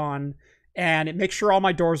porch light on, and it makes sure all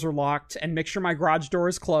my doors are locked, and makes sure my garage door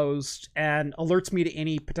is closed, and alerts me to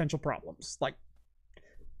any potential problems. Like,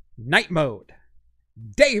 night mode,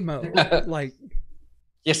 day mode, like...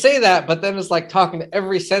 You say that, but then it's like talking to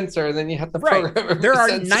every sensor, and then you have to program every There are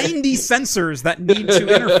sensor. 90 sensors that need to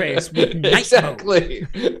interface with night mode.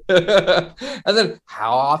 And then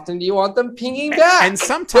how often do you want them pinging back? And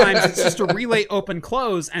sometimes it's just a relay open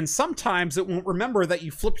close, and sometimes it won't remember that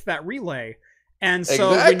you flipped that relay. And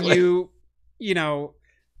so when you know...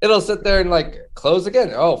 It'll sit there and like close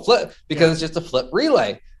again. Oh, flip, because it's just a flip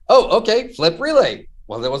relay. Oh, okay, flip relay.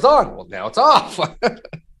 Well, it was on. Well, now it's off.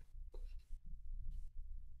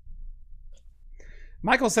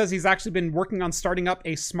 Michael says he's actually been working on starting up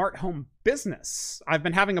a smart home business. I've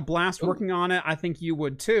been having a blast working on it. I think you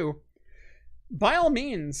would too. By all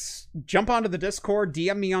means, jump onto the Discord,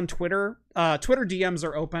 DM me on Twitter. Twitter DMs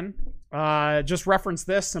are open. Just reference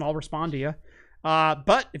this and I'll respond to you.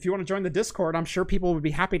 But if you want to join the Discord, I'm sure people would be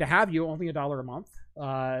happy to have you. Only $1 a month.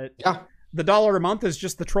 Yeah. The $1 a month is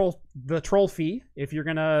just the troll fee. If you're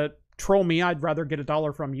gonna troll me, I'd rather get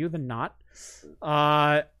 $1 from you than not.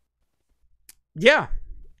 Yeah.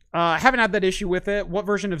 I haven't had that issue with it. What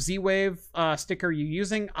version of Z-Wave stick are you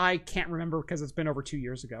using? I can't remember because it's been over 2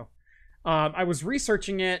 years ago. I was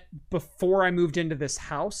researching it before I moved into this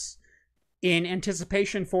house in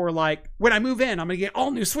anticipation for, like, when I move in, I'm going to get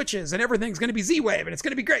all new switches and everything's going to be Z-Wave and it's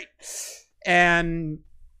going to be great. And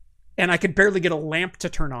I could barely get a lamp to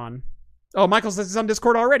turn on. Oh, Michael says he's on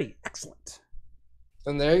Discord already. Excellent.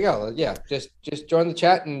 And there you go. Yeah, just join the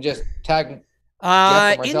chat and just tag...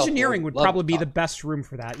 engineering would probably be the best room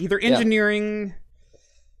for that. Either engineering,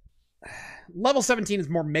 level 17 is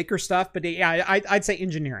more maker stuff, but yeah, I'd say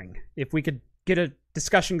engineering. If we could get a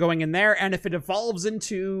discussion going in there, and if it evolves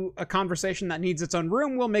into a conversation that needs its own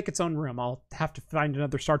room, we'll make its own room. I'll have to find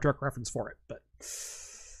another Star Trek reference for it, but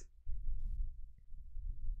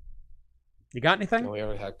you got anything? No, we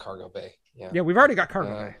already had cargo bay. Yeah, we've already got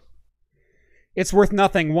cargo bay. It's worth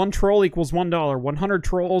nothing. 1 troll equals $1. 100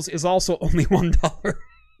 trolls is also only $1.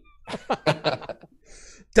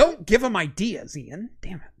 Don't give them ideas, Ian.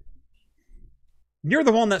 Damn it. You're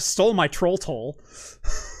the one that stole my troll toll.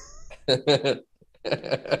 Yeah,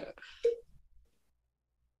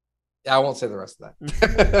 I won't say the rest of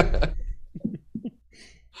that.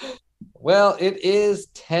 Well, it is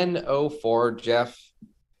 10:04, Jeff.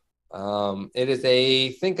 It is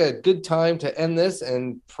I think a good time to end this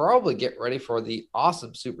and probably get ready for the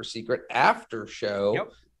awesome super secret after show.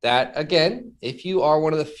 Yep. That again, if you are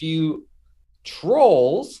one of the few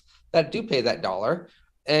trolls that do pay that $1,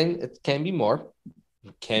 and it can be more,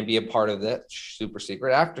 can be a part of that super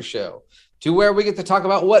secret after show, to where we get to talk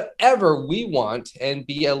about whatever we want and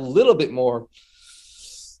be a little bit more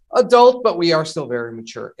adult, but we are still very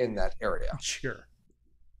mature in that area. Sure.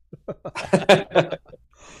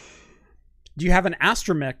 Do you have an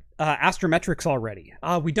Astrometrics already?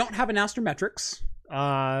 We don't have an Astrometrics.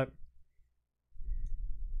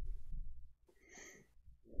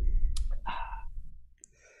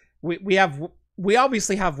 We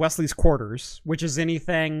obviously have Wesley's quarters, which is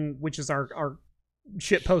our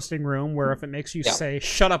shit posting room, where if it makes you say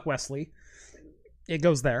 "shut up, Wesley," it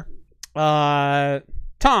goes there.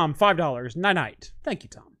 Tom, $5. Night. Thank you,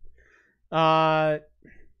 Tom. I'll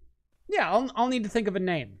need to think of a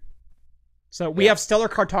name. So we have Stellar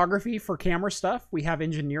Cartography for camera stuff. We have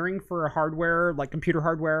engineering for hardware, like computer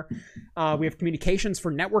hardware. We have communications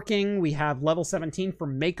for networking. We have Level 17 for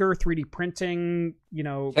maker, 3D printing,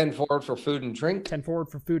 10 forward for food and drink. 10 forward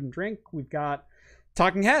for food and drink. We've got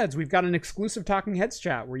Talking Heads. We've got an exclusive Talking Heads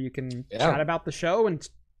chat where you can chat about the show and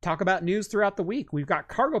talk about news throughout the week. We've got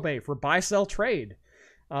Cargo Bay for buy, sell, trade.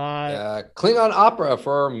 Klingon Opera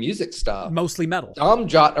for music stuff. Mostly metal.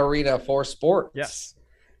 Domjot Arena for sports. Yes.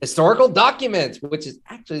 Historical Documents, which is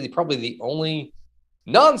actually probably the only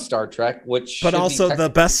non-Star Trek, but also the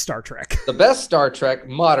best Star Trek. The best Star Trek,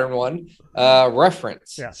 modern one,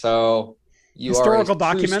 reference. Yes. So Historical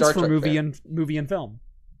Documents for movie and film.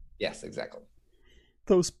 Yes, exactly.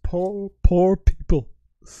 Those poor people.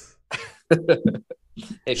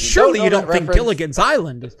 Surely you don't think reference, Gilligan's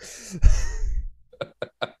Island is...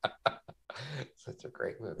 Such a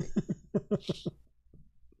great movie.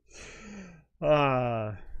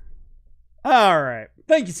 All right.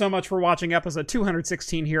 Thank you so much for watching episode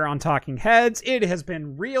 216 here on Talking Heads. It has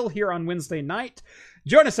been real here on Wednesday night.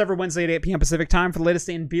 Join us every Wednesday at 8 p.m. Pacific time for the latest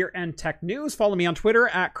in beer and tech news. Follow me on Twitter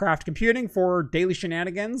at Craft Computing for daily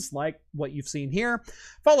shenanigans like what you've seen here.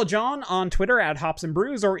 Follow John on Twitter at Hops and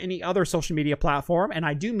Brews or any other social media platform. And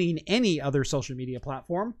I do mean any other social media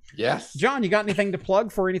platform. Yes. John, you got anything to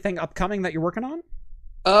plug for anything upcoming that you're working on?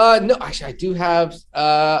 No, actually, I do have.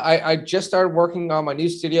 I just started working on my new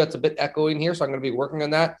studio. It's a bit echoing here, so I'm going to be working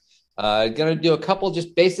on that. Going to do a couple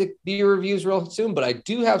just basic beer reviews real soon, but I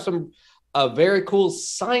do have some very cool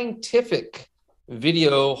scientific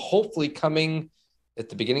video, hopefully coming at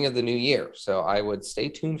the beginning of the new year. So I would stay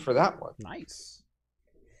tuned for that one. Nice.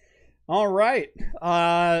 All right.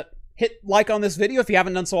 Hit like on this video if you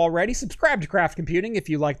haven't done so already. Subscribe to Craft Computing if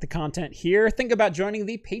you like the content here. Think about joining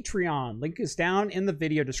the Patreon. Link is down in the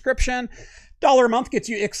video description. $1 a month gets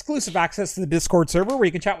you exclusive access to the Discord server where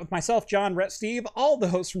you can chat with myself, John, Rhett, Steve, all the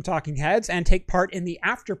hosts from Talking Heads, and take part in the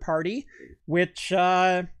after party, which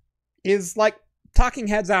is like Talking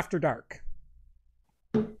Heads After Dark.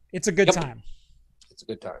 It's a good time. It's a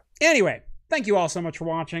good time. Anyway, thank you all so much for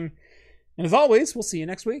watching. And as always, we'll see you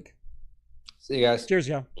next week. See you guys. Cheers,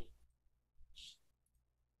 y'all.